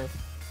anti-air.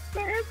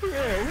 The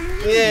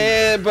anti-air.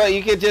 Yeah, but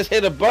you could just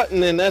hit a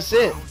button and that's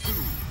it.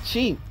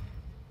 Cheap.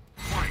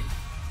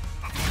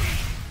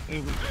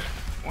 If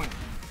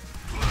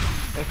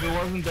it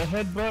wasn't the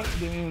headbutt,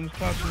 then it was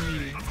catching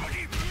me.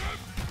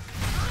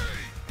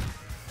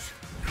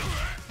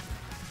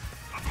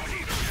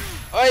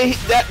 Oh,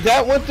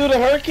 that went through the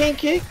hurricane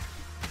kick?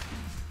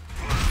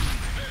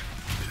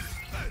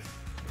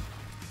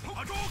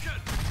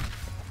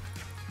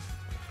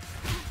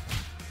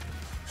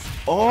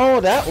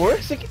 Oh, that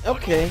works.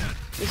 Okay,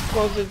 let's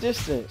close the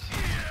distance.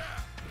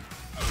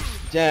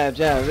 Jab,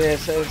 jab. Yeah,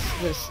 so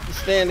it's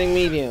standing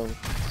medium.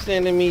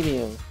 Standing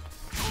medium.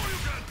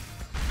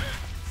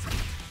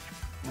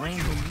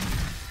 Random.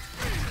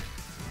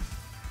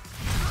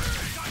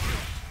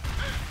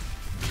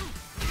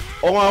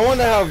 Oh, I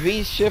wonder how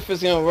V shift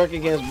is gonna work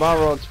against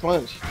Balrog's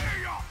punch.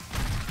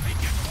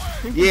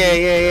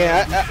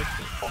 Yeah.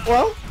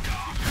 Well,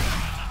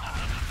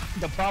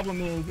 the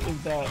problem is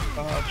that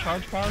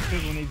charge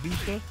characters when they V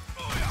shift,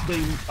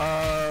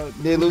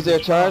 they lose their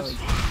charge.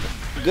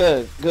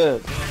 Good.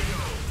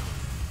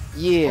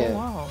 Yeah. Oh,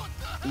 wow.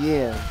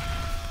 Yeah.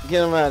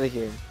 Get him out of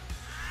here.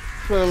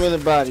 Put him in the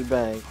body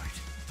bag.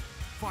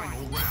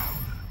 Final round.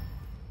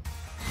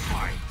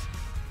 Fight.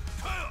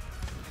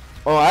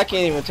 Oh, I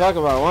can't even talk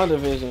about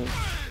WandaVision.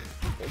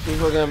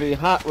 People are gonna be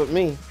hot with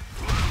me.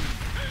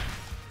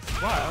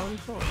 Why? I already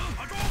saw it.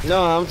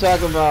 No, I'm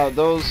talking about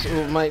those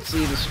who might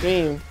see the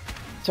stream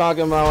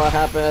talking about what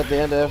happened at the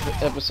end of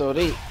episode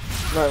 8.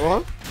 Right,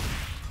 what?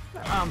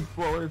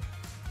 Well, it's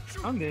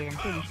Sunday. I'm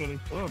pretty sure they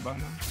saw it by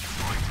now.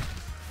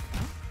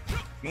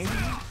 Maybe.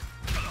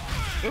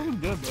 It was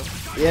good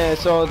though. Yeah,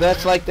 so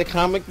that's like the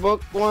comic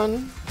book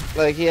one.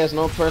 Like he has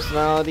no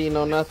personality,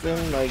 no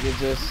nothing. Like it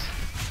just.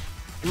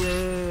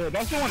 Yeah,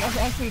 that's the one. That's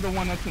actually the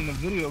one that's in the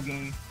video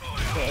game,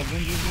 the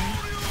Avengers game.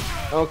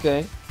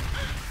 Okay.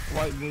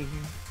 White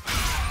Vision.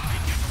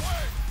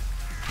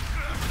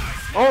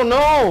 Oh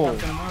no!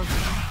 Captain America.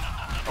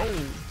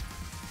 Oh.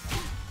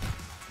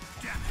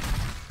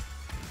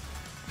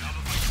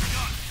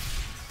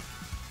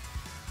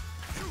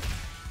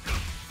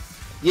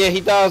 Yeah,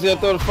 he thought I was gonna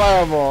throw the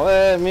fireball.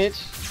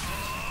 Mitch.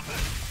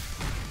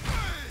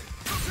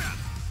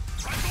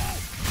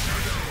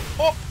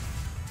 Oh!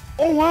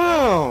 Oh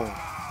wow!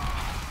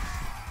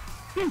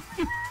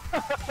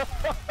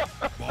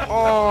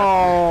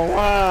 Oh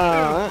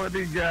wow!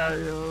 Funny guy,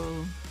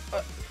 yo.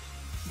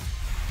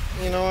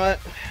 You know what?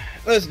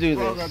 Let's do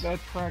Bro got this. that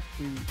track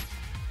suit.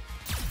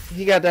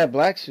 He got that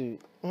black suit.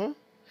 Huh?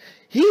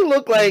 He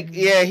looked like,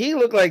 yeah, he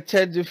looked like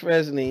Ted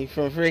Dufresne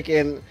from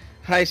freaking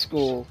high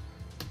school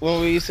when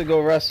we used to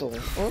go wrestle.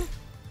 Huh?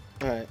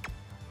 All right.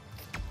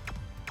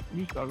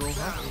 You start going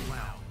hard.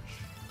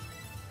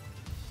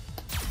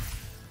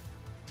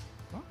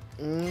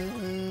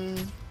 Mm-hmm.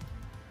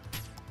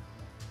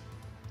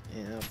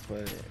 Yeah, I'll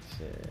put it.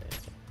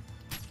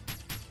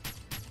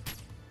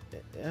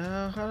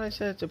 How did I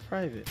set it to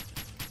private?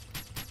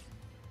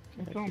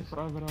 It's on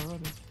private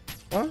already.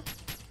 What?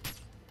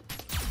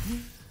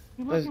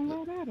 You looking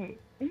right at it.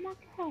 Oh my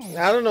god.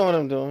 I don't know what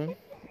I'm doing.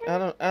 I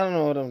don't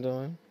know what I'm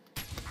doing.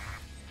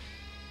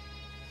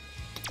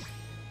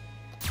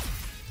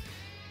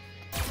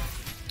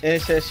 And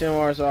it says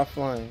Shinwar's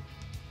offline.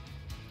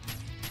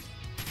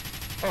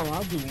 Oh,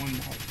 I'll do one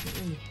more.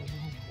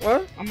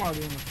 What? I'm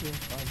already on the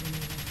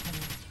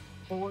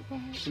PS5. Oh, what the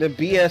heck? The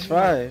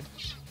BS5.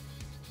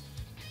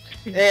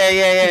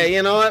 Yeah.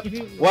 You know what?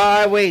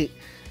 While I wait.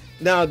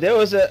 Now, there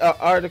was an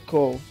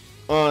article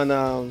on,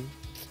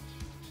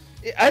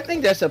 I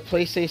think that's a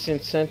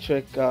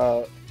PlayStation-centric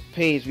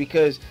page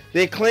because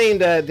they claim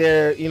that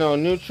they're,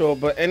 neutral,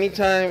 but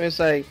anytime it's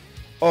like,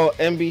 oh,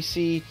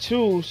 MBC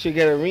 2 should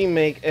get a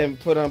remake and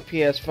put on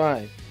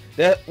PS5.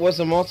 That was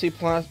a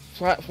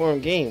multi-platform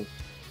game.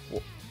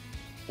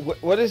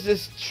 What is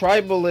this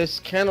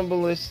tribalist,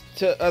 cannibalist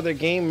to other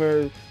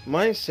gamer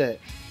mindset?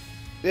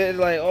 They're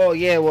like, oh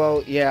yeah,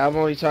 well, yeah, I'm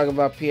only talking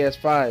about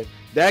PS5.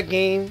 That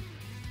game,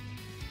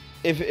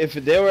 if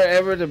they were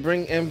ever to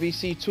bring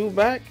MVC 2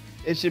 back,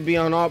 it should be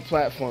on all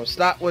platforms.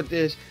 Stop with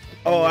this,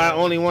 oh, I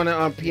only want it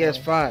on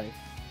PS5.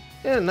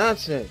 Yeah,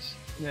 nonsense.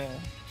 Yeah.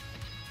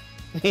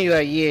 He's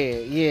like,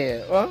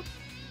 yeah, well.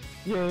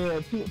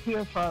 Yeah,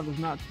 PS5 is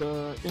not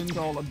the end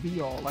all or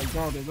be all like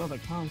all these other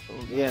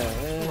consoles. Yeah,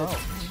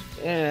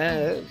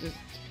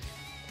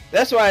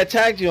 that's why I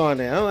tagged you on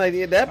there. I'm like,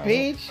 yeah, that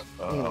page.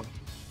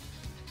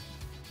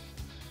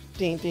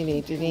 Ding.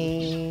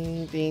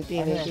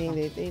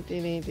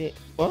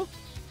 What?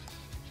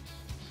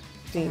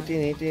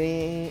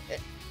 Ding.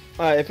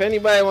 Alright, if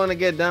anybody want to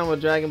get down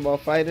with Dragon Ball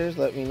Fighters,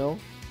 let me know.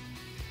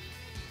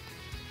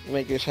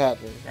 Make this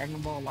happen.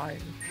 Dragon Ball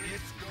Live.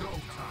 It's go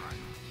time.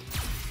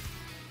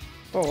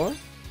 Oh, what?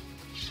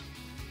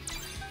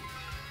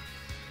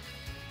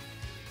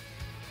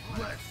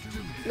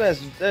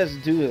 Let's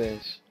do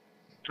this.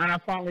 And I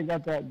finally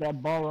got that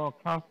Balrog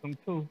costume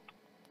too.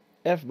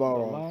 F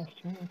Balrog. Last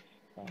chance.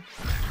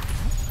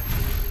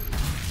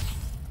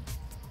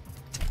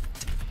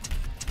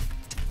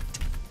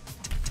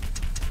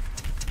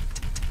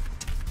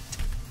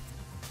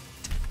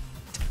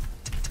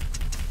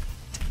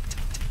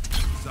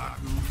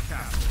 Zaku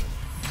Castle.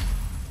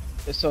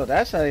 So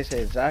that's how they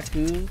say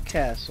Zaku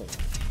Castle.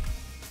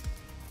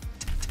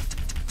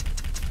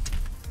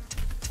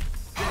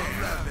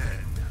 11.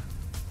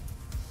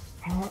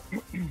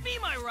 Be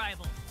my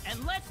rival,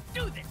 and let's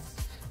do this.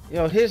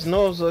 Yo, his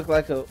nose look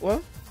like a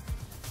what?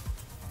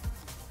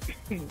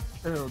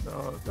 Hell,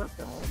 dog. That's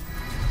dog.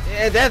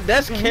 Yeah,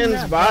 that's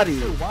Ken's body.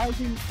 Why is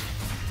he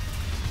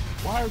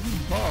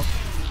buff?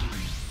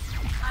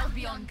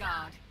 be on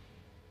guard.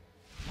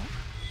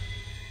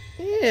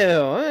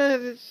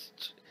 Ew,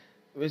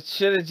 it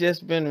should have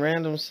just been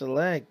random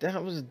select.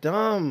 That was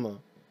dumb.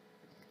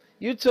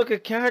 You took a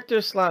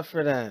character slot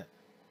for that.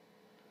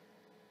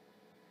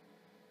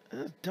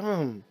 That's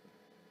dumb.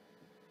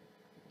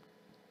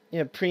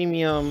 Yeah,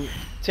 premium.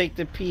 Take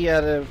the P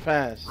out of the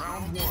pass.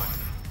 Round 1.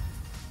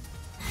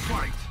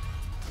 Fight.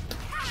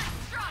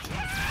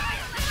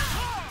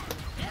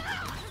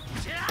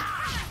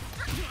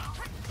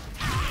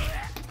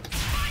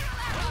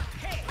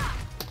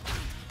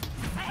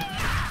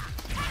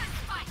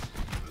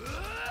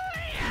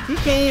 He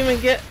can't even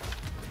get.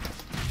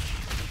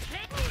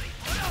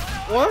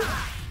 What?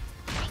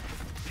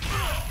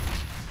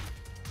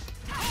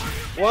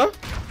 What?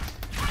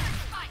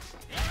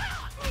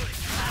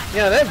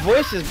 Yeah, that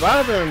voice is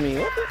bothering me.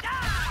 What the?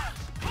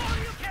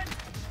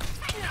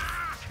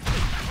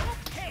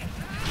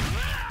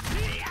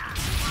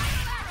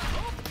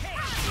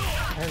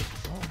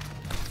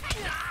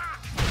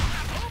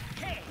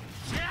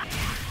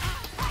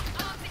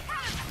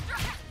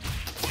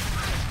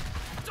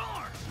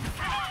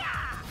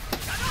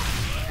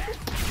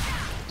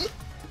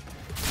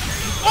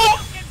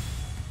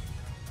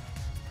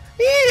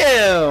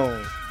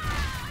 Ew!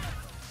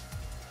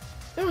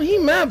 Yo, he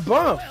mad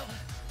buff. Well,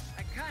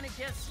 I kind of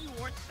guess you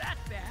weren't that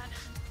bad.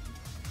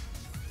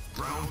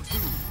 Round 2.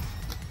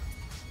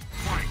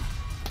 Fight.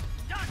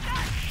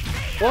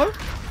 What?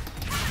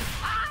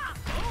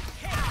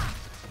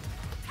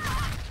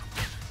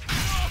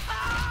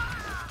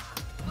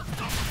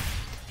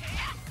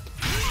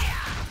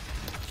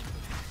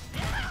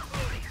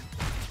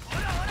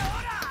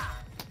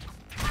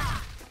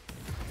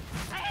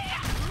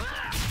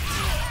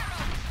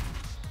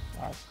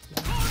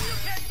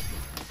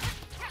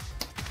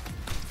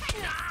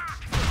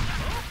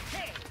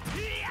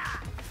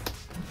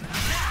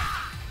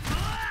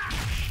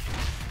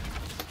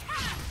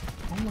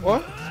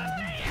 What?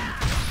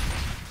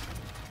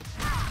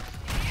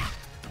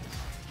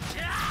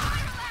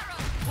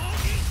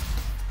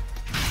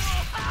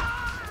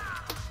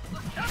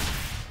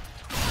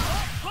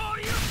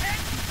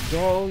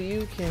 Go,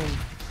 you can.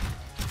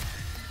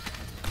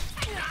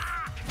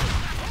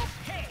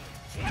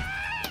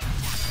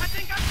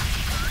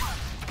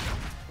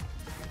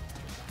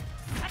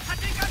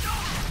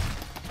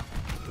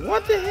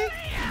 What the heck?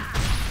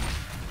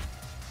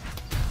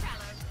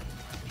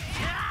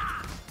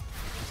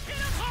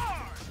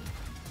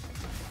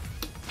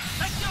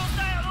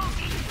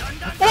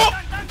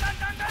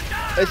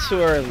 It's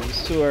too early.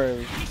 It's too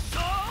early.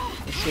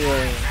 It's too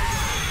early.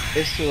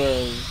 It's too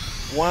early.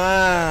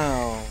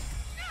 Wow.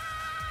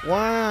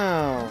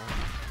 Wow.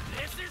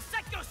 This is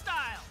Secto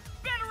style.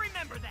 Better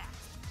remember that.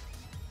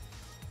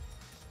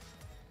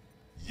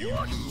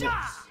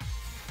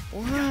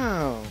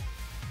 Wow.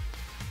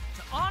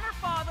 To honor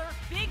father,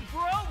 Big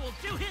Bro will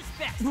do his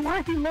best.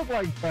 Why he look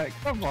like that?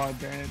 Come on,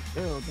 man.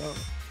 Ew, no.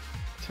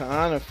 To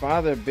honor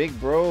father, Big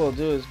Bro will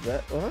do his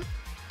best. What?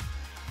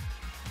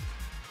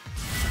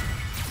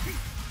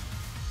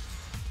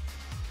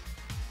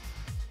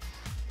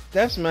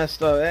 That's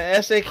messed up.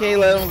 SAK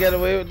let him get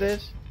away with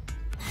this?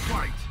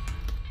 Fight.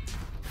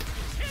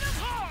 Hit him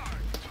hard.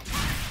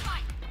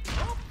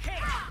 Okay.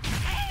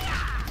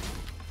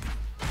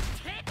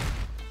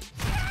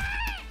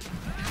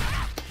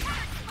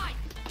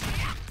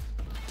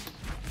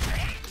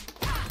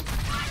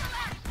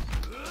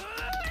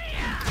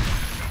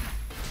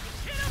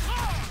 Hit him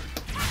hard.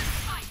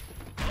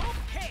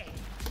 Okay.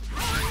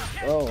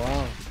 Oh,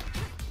 wow.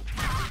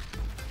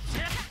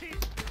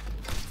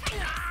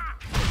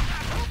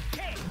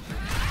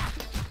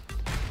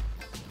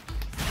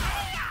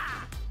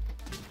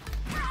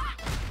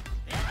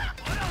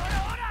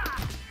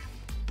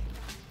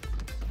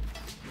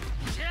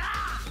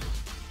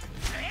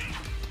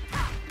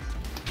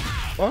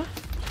 What?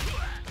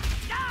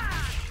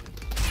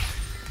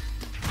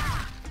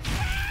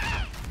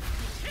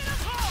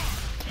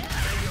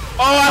 Oh,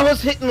 I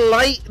was hitting the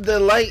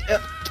light.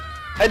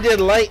 I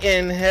did light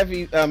and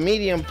heavy,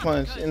 medium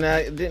punch, and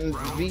I didn't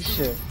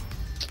V-shift.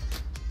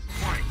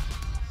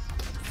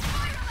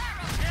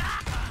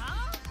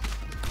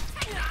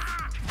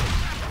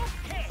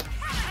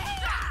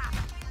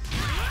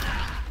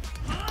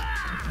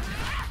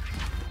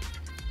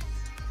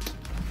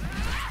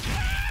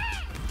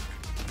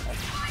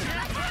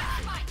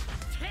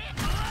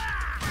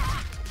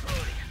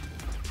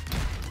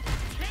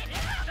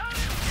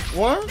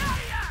 What?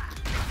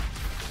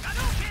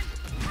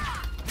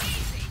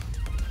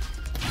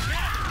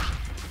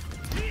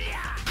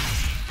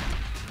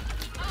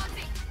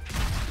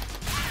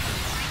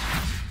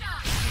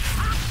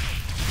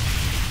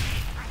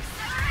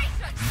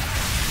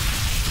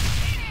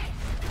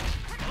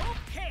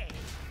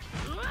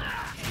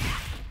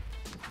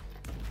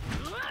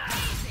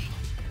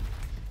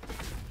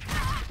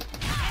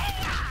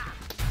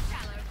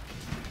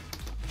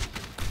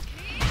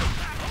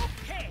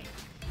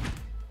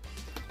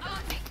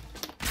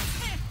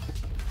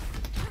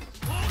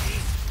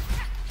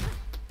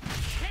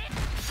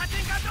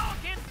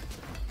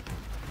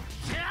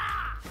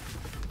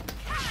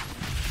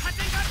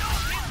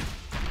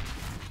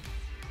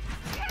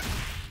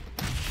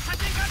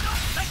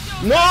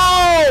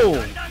 No!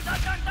 Dun, dun, dun,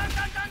 dun, dun,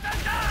 dun, dun, dun,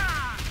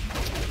 dun.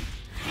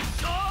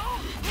 So,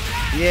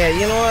 Yeah,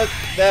 you know what?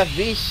 That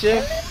V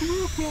shift,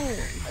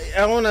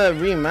 I want to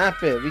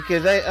remap it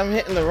because I'm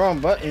hitting the wrong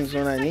buttons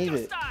when I need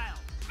it. style.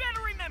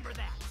 Better remember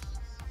that.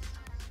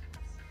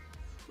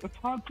 It's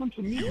hard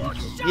punching me.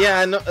 Yeah,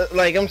 I know.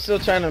 Like I'm still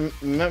trying to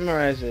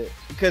memorize it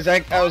because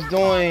I was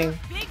doing.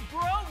 Big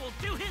Bro will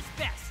do his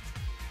best.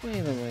 Wait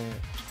a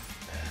minute.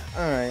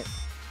 All right.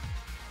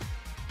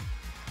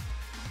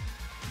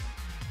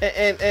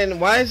 And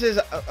why is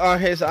are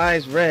his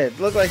eyes red?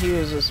 Look like he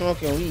was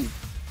smoking weed.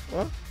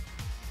 What?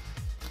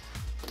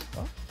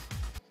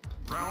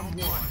 Round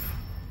one.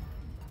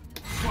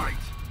 Fight.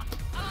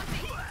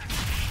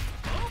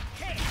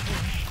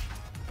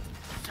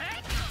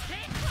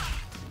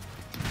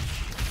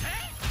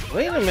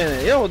 Wait a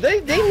minute, yo,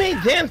 they made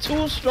Dan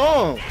too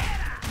strong.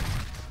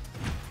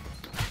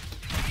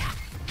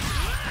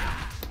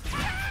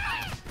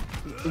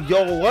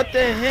 Yo, what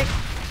the heck?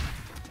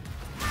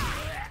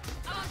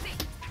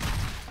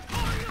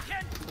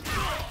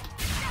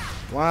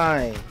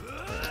 Why?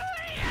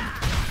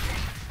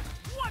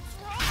 What's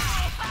wrong?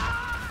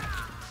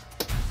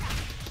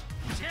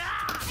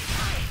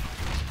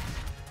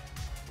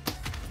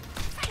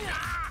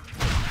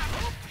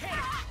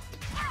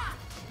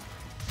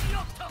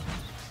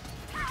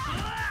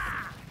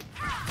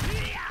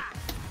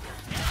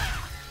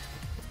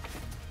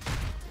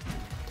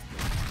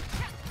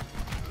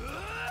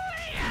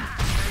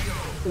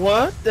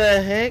 What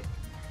the heck?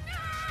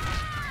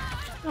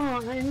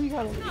 Oh, man, you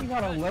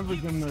gotta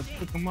leverage him to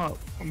pick him up.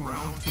 Come on.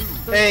 Round two.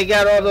 Hey, he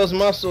got all those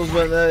muscles,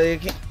 but you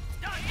can't.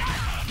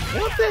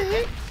 What the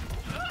heck?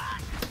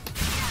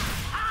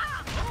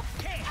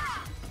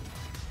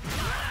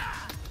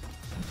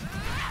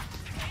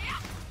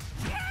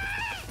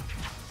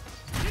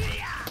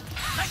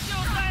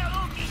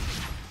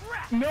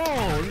 No,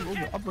 he was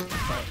the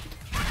uppercut.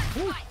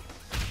 Ooh.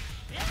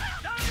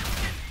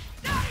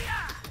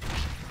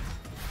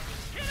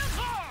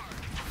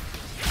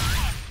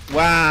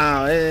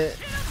 Wow.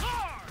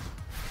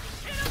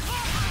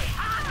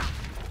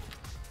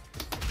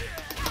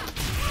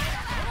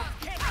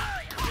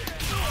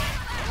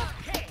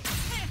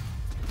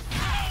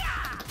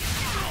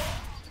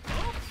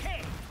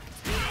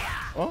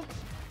 Oh.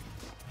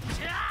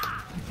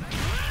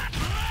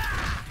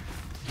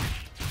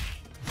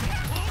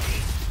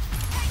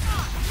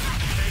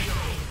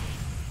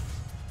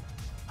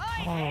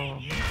 Oh.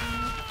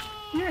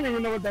 You didn't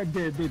even know what that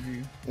did you?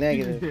 You just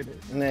Negative. did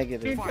it.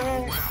 Negative.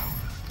 Final round.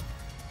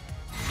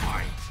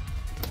 Fight.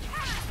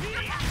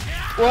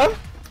 What?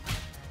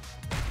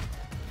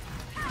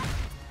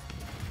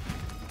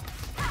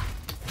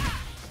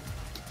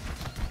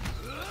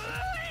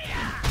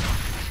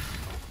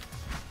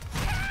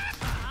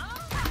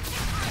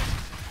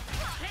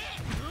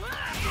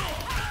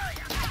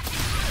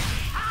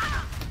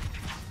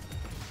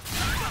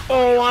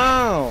 Oh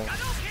wow.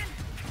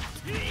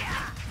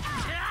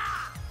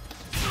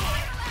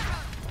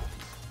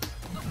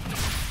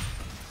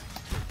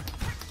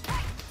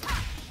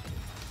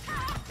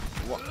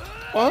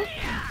 What?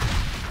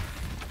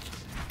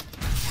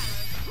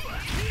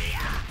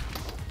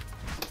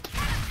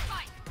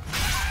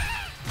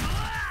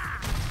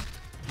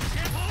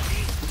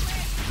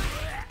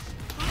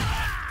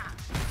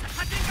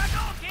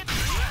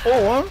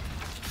 Oh, what?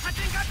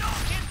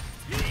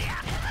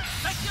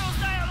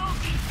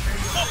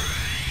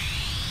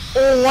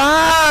 Oh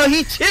wow,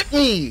 he tipped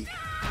me.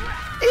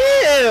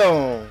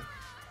 Ew.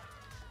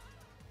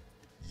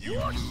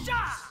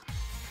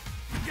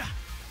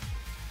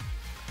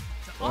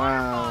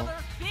 Wow.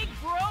 Big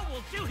Bro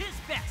will do his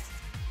best.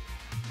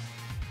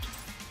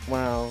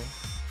 Wow.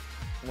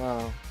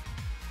 Wow.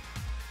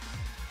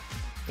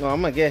 No,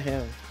 I'm gonna get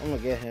him. I'm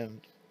gonna get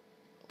him.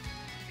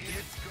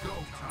 It's go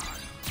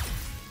time.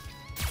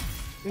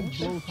 It's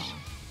blow time.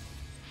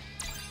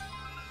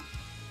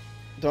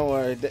 Don't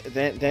worry,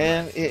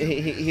 Dan.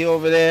 He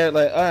over there.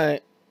 Like, all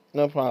right,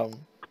 no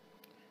problem.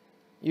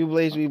 You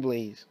blaze, we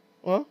blaze.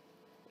 What?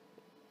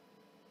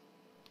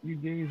 You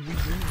gays, we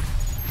gays.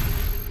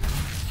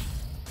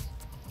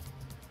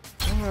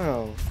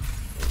 Wow.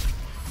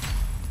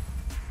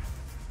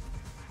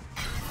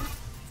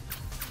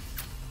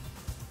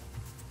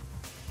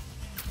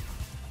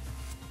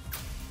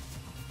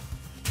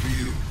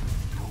 You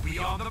will be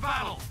on the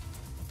battle.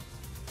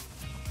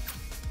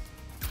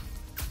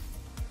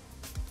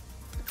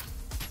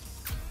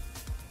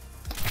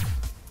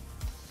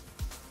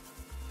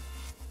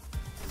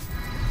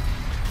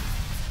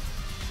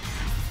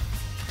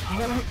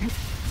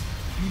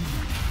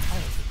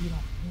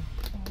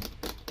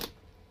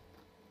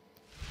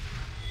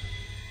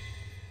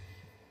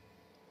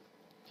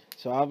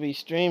 So I'll be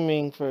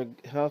streaming for a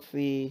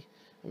healthy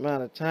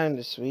amount of time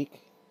this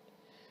week.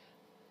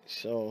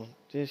 So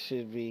this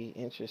should be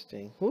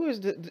interesting. Who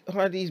is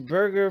are these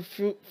burger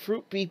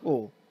fruit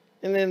people?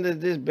 And then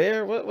this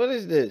bear. What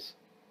is this?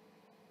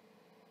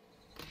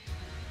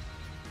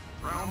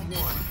 Round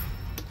one.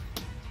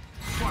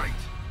 Fight.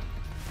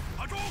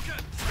 Hadouken!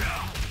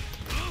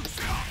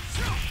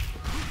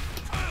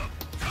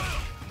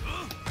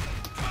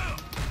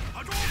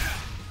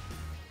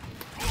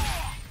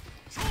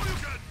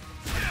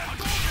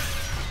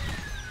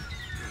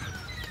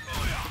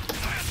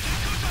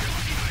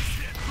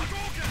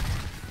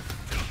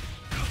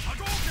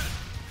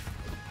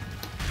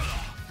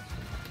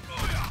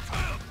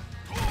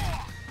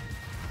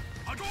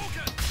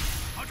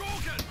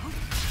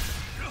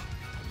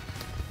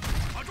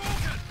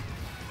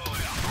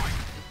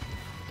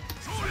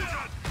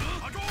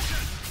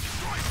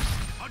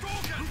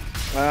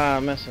 Ah,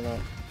 I'm messing up.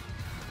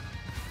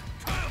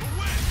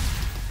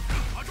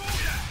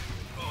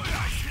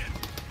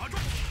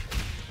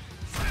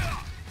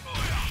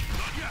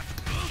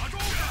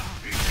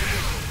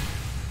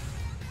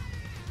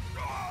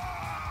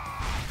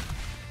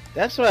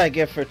 That's what I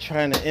get for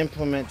trying to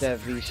implement that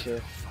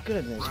V-shift.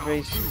 Goodness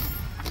gracious.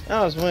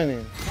 I was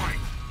winning.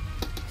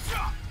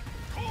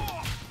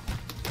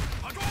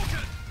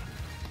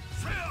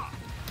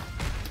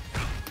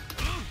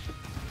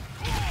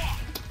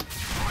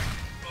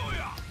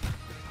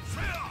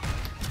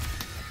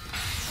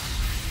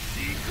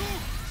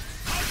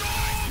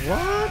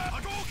 What?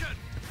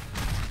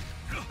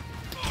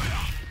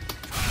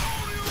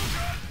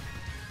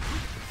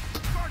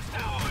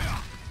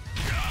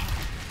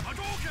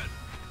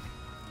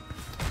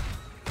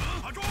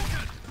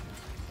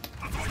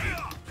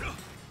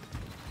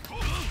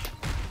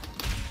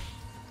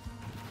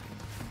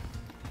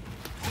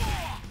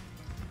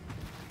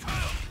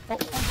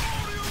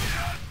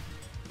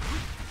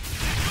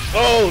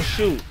 Oh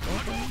shoot.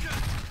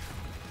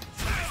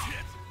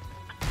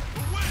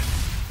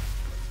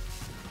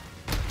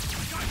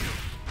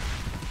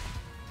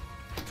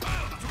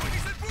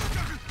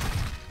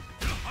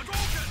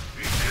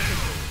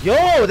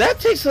 Yo, that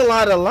takes a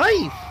lot of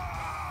life.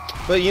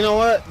 But you know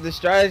what? The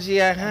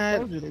strategy I I had,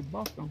 told you they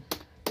buffed them.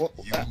 well,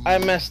 I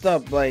messed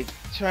up. Like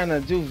trying to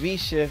do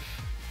V-shift,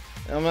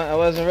 I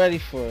wasn't ready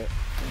for it.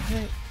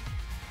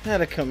 I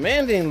had a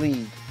commanding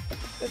lead.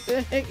 What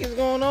the heck is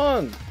going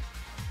on?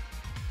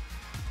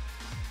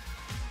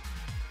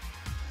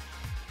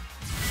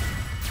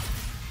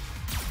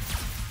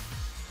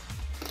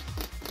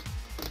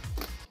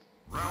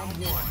 Round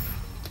one.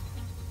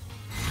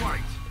 Fight.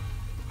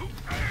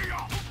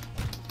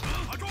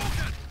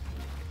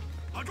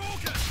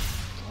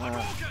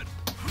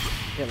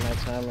 Get my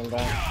timing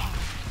back.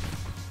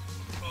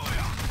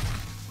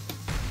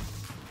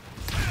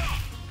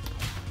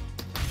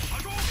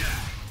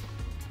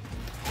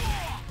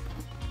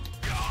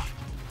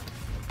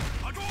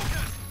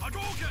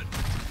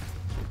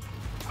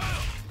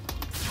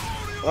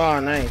 Oh,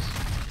 nice.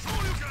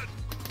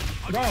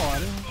 No, I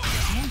didn't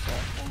want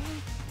that.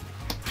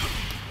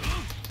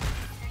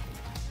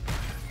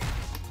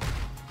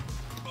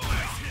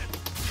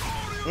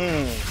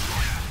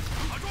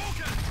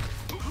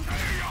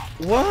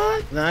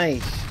 What?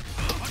 Nice.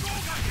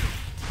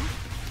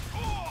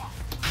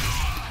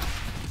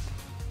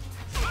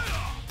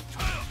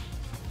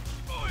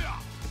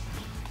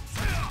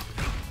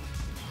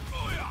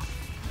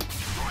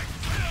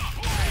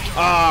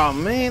 Oh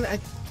man,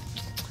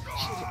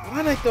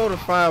 why'd I throw the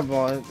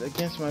fireball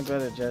against my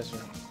better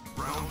judgment?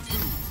 Round two.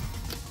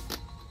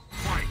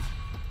 Fight.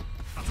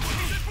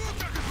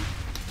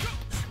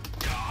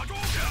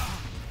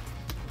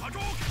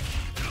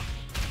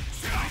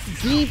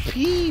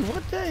 DP,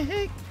 what the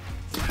heck?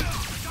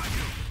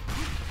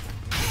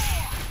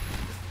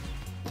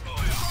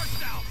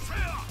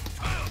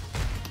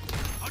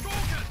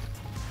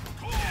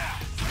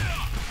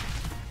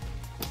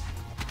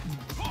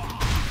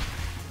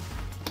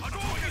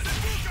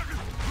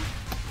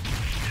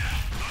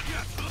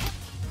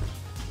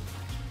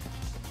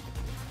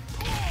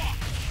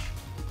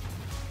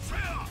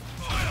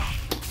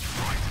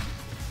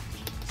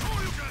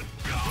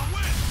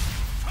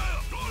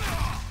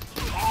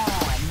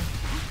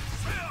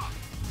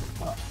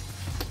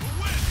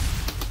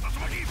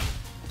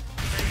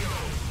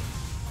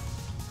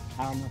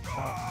 I messed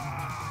up.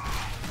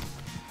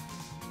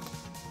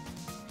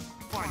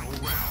 Final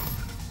round.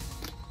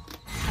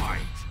 Fight.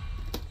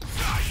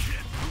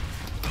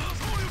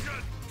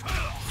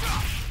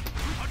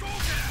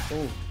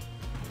 Oh.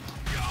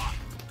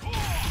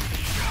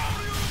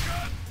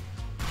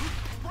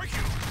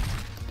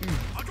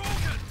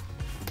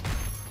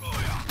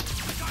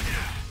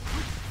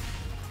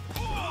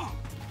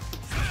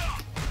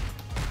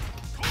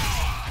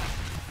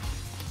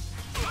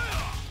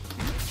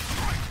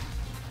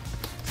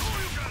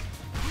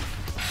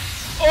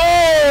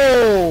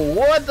 Oh,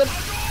 what the?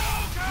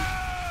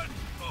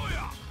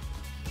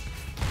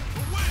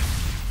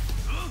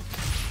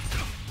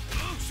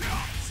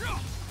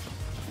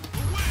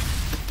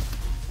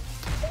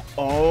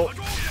 Oh,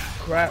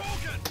 crap.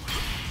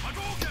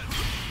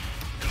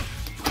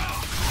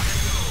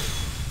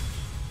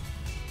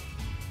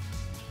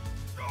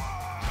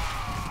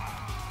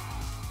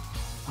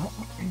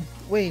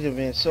 Wait a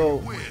minute.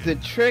 So the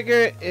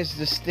trigger is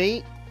the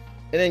state,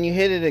 and then you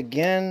hit it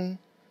again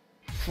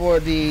for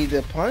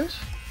the punch?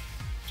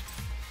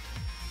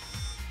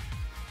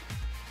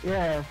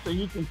 Yeah, so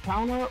you can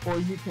counter or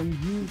you can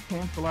use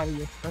cancel out of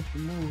your special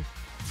move.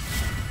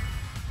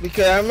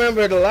 Because I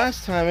remember the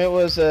last time it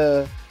was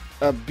a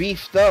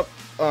beefed up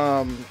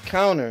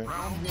counter.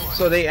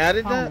 So they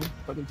added that? Counter,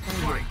 but they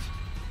changed it.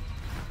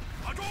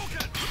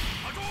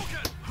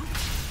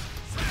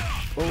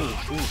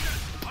 Oh, shoot.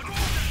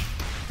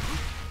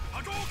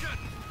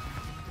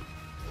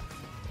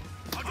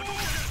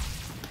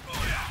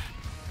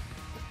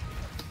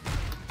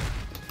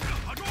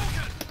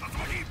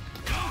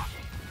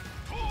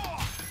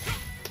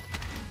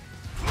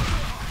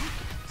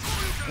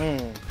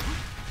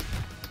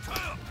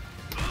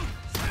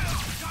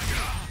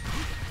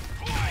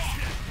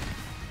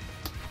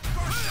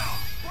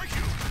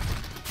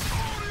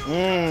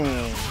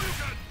 Mmm.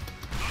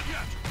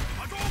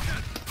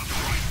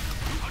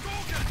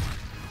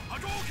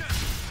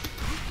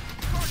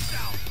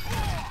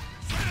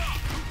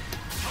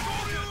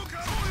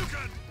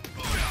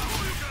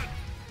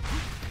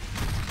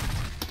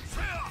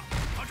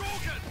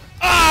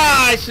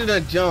 Ah, I should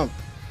have jumped.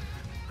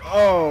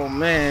 Oh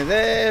man,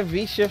 that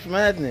V-shift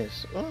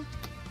madness. Huh?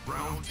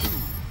 Round 2.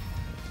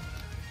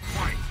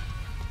 Fight.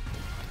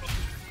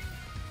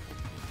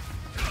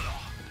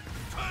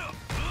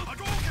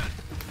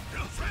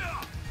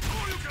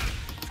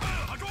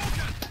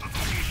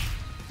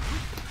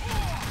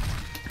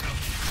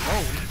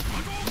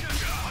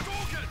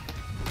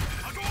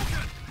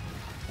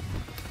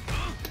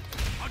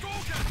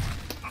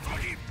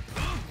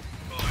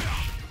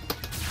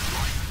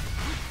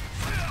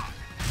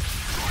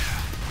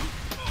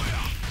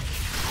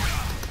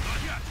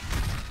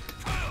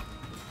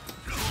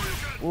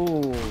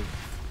 Ooh.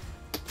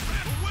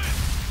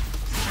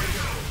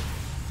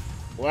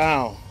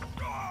 Wow.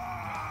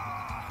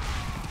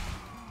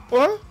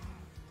 What?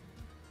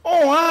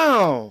 Oh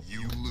wow.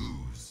 You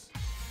lose.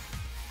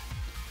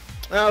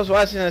 I was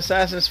watching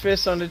Assassin's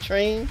Fist on the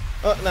train.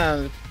 Oh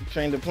no,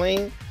 the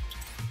plane.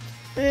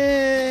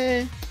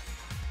 Eh.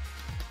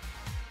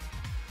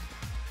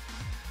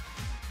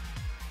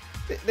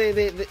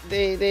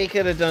 They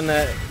could have done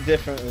that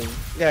differently.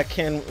 Got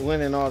Ken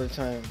winning all the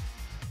time.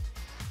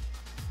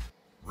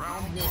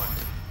 Round 1.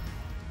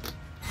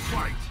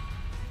 Fight.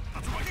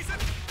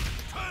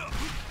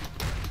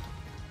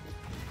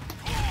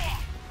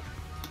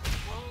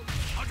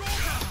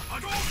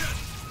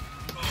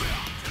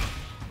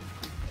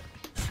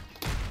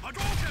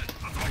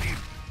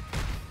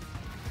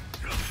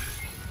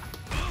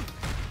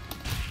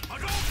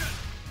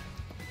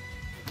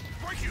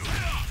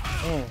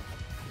 Mm.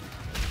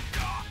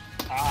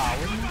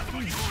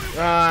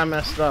 Ah, I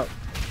messed up.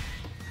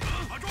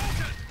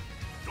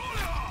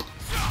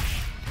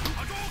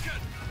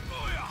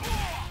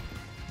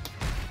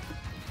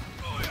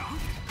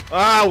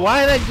 Ah,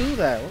 why did I do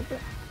that? What the?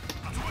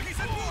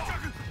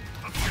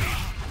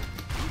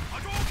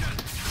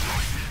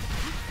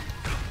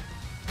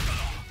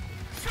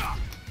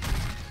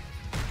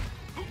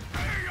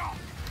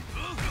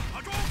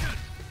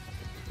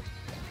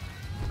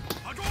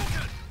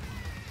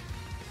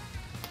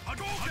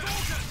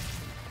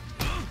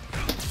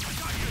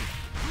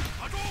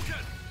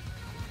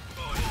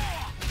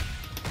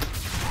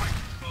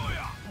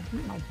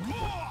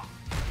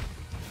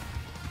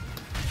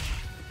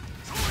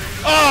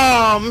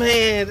 Oh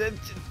man,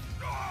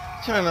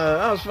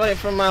 I was fighting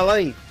for my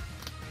life.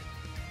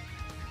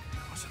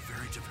 Was a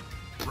very different.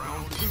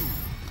 Round 2.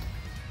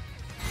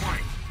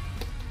 Fight.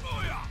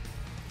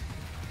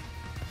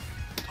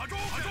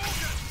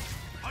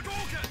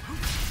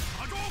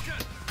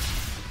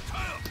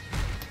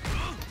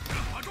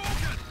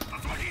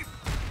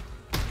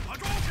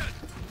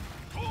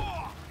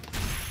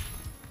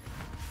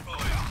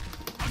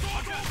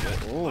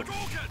 Ooh.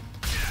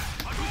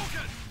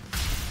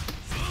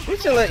 We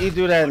should let you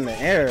do that in the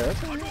air.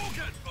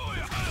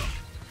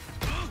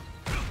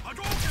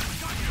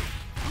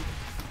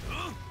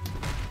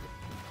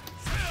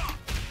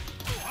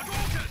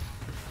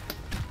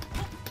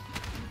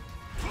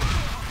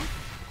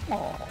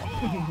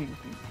 Okay.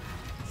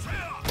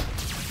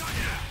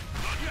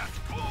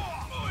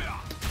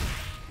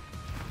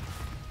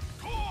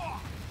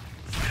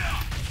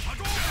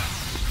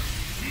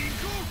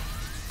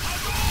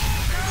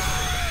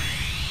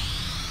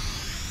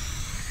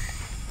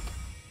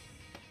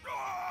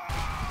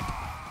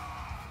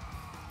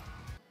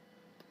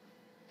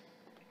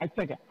 I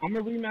take it. I'm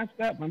gonna rematch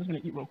that, but I'm just gonna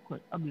eat real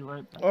quick. I'll be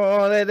right back.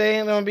 Oh, they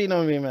ain't gonna be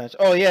no rematch.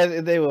 Oh yeah,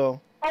 they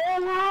will. Oh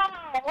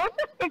wow! What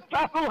the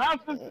fuck?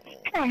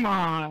 Come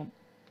on.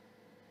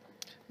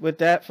 With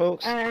that,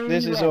 folks, And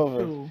this you is have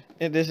over. two.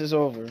 This is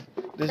over.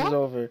 This is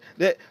over.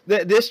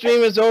 This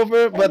stream is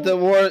over, but the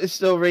war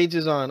still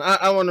rages on.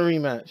 I want a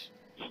rematch.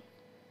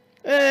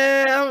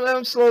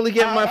 I'm slowly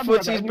getting my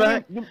footsies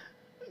back.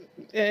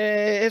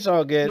 It's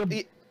all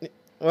good.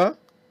 What?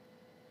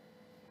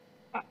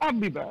 I'll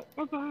be back.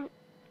 Okay.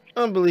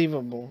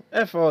 Unbelievable.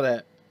 F all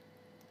that.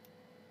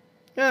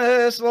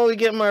 Yeah, slowly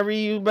getting my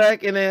Ryu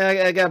back, and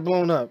then I got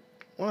blown up.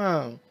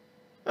 Wow.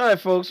 All right,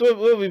 folks.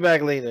 We'll be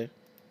back later.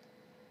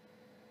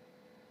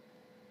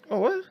 Oh,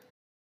 what?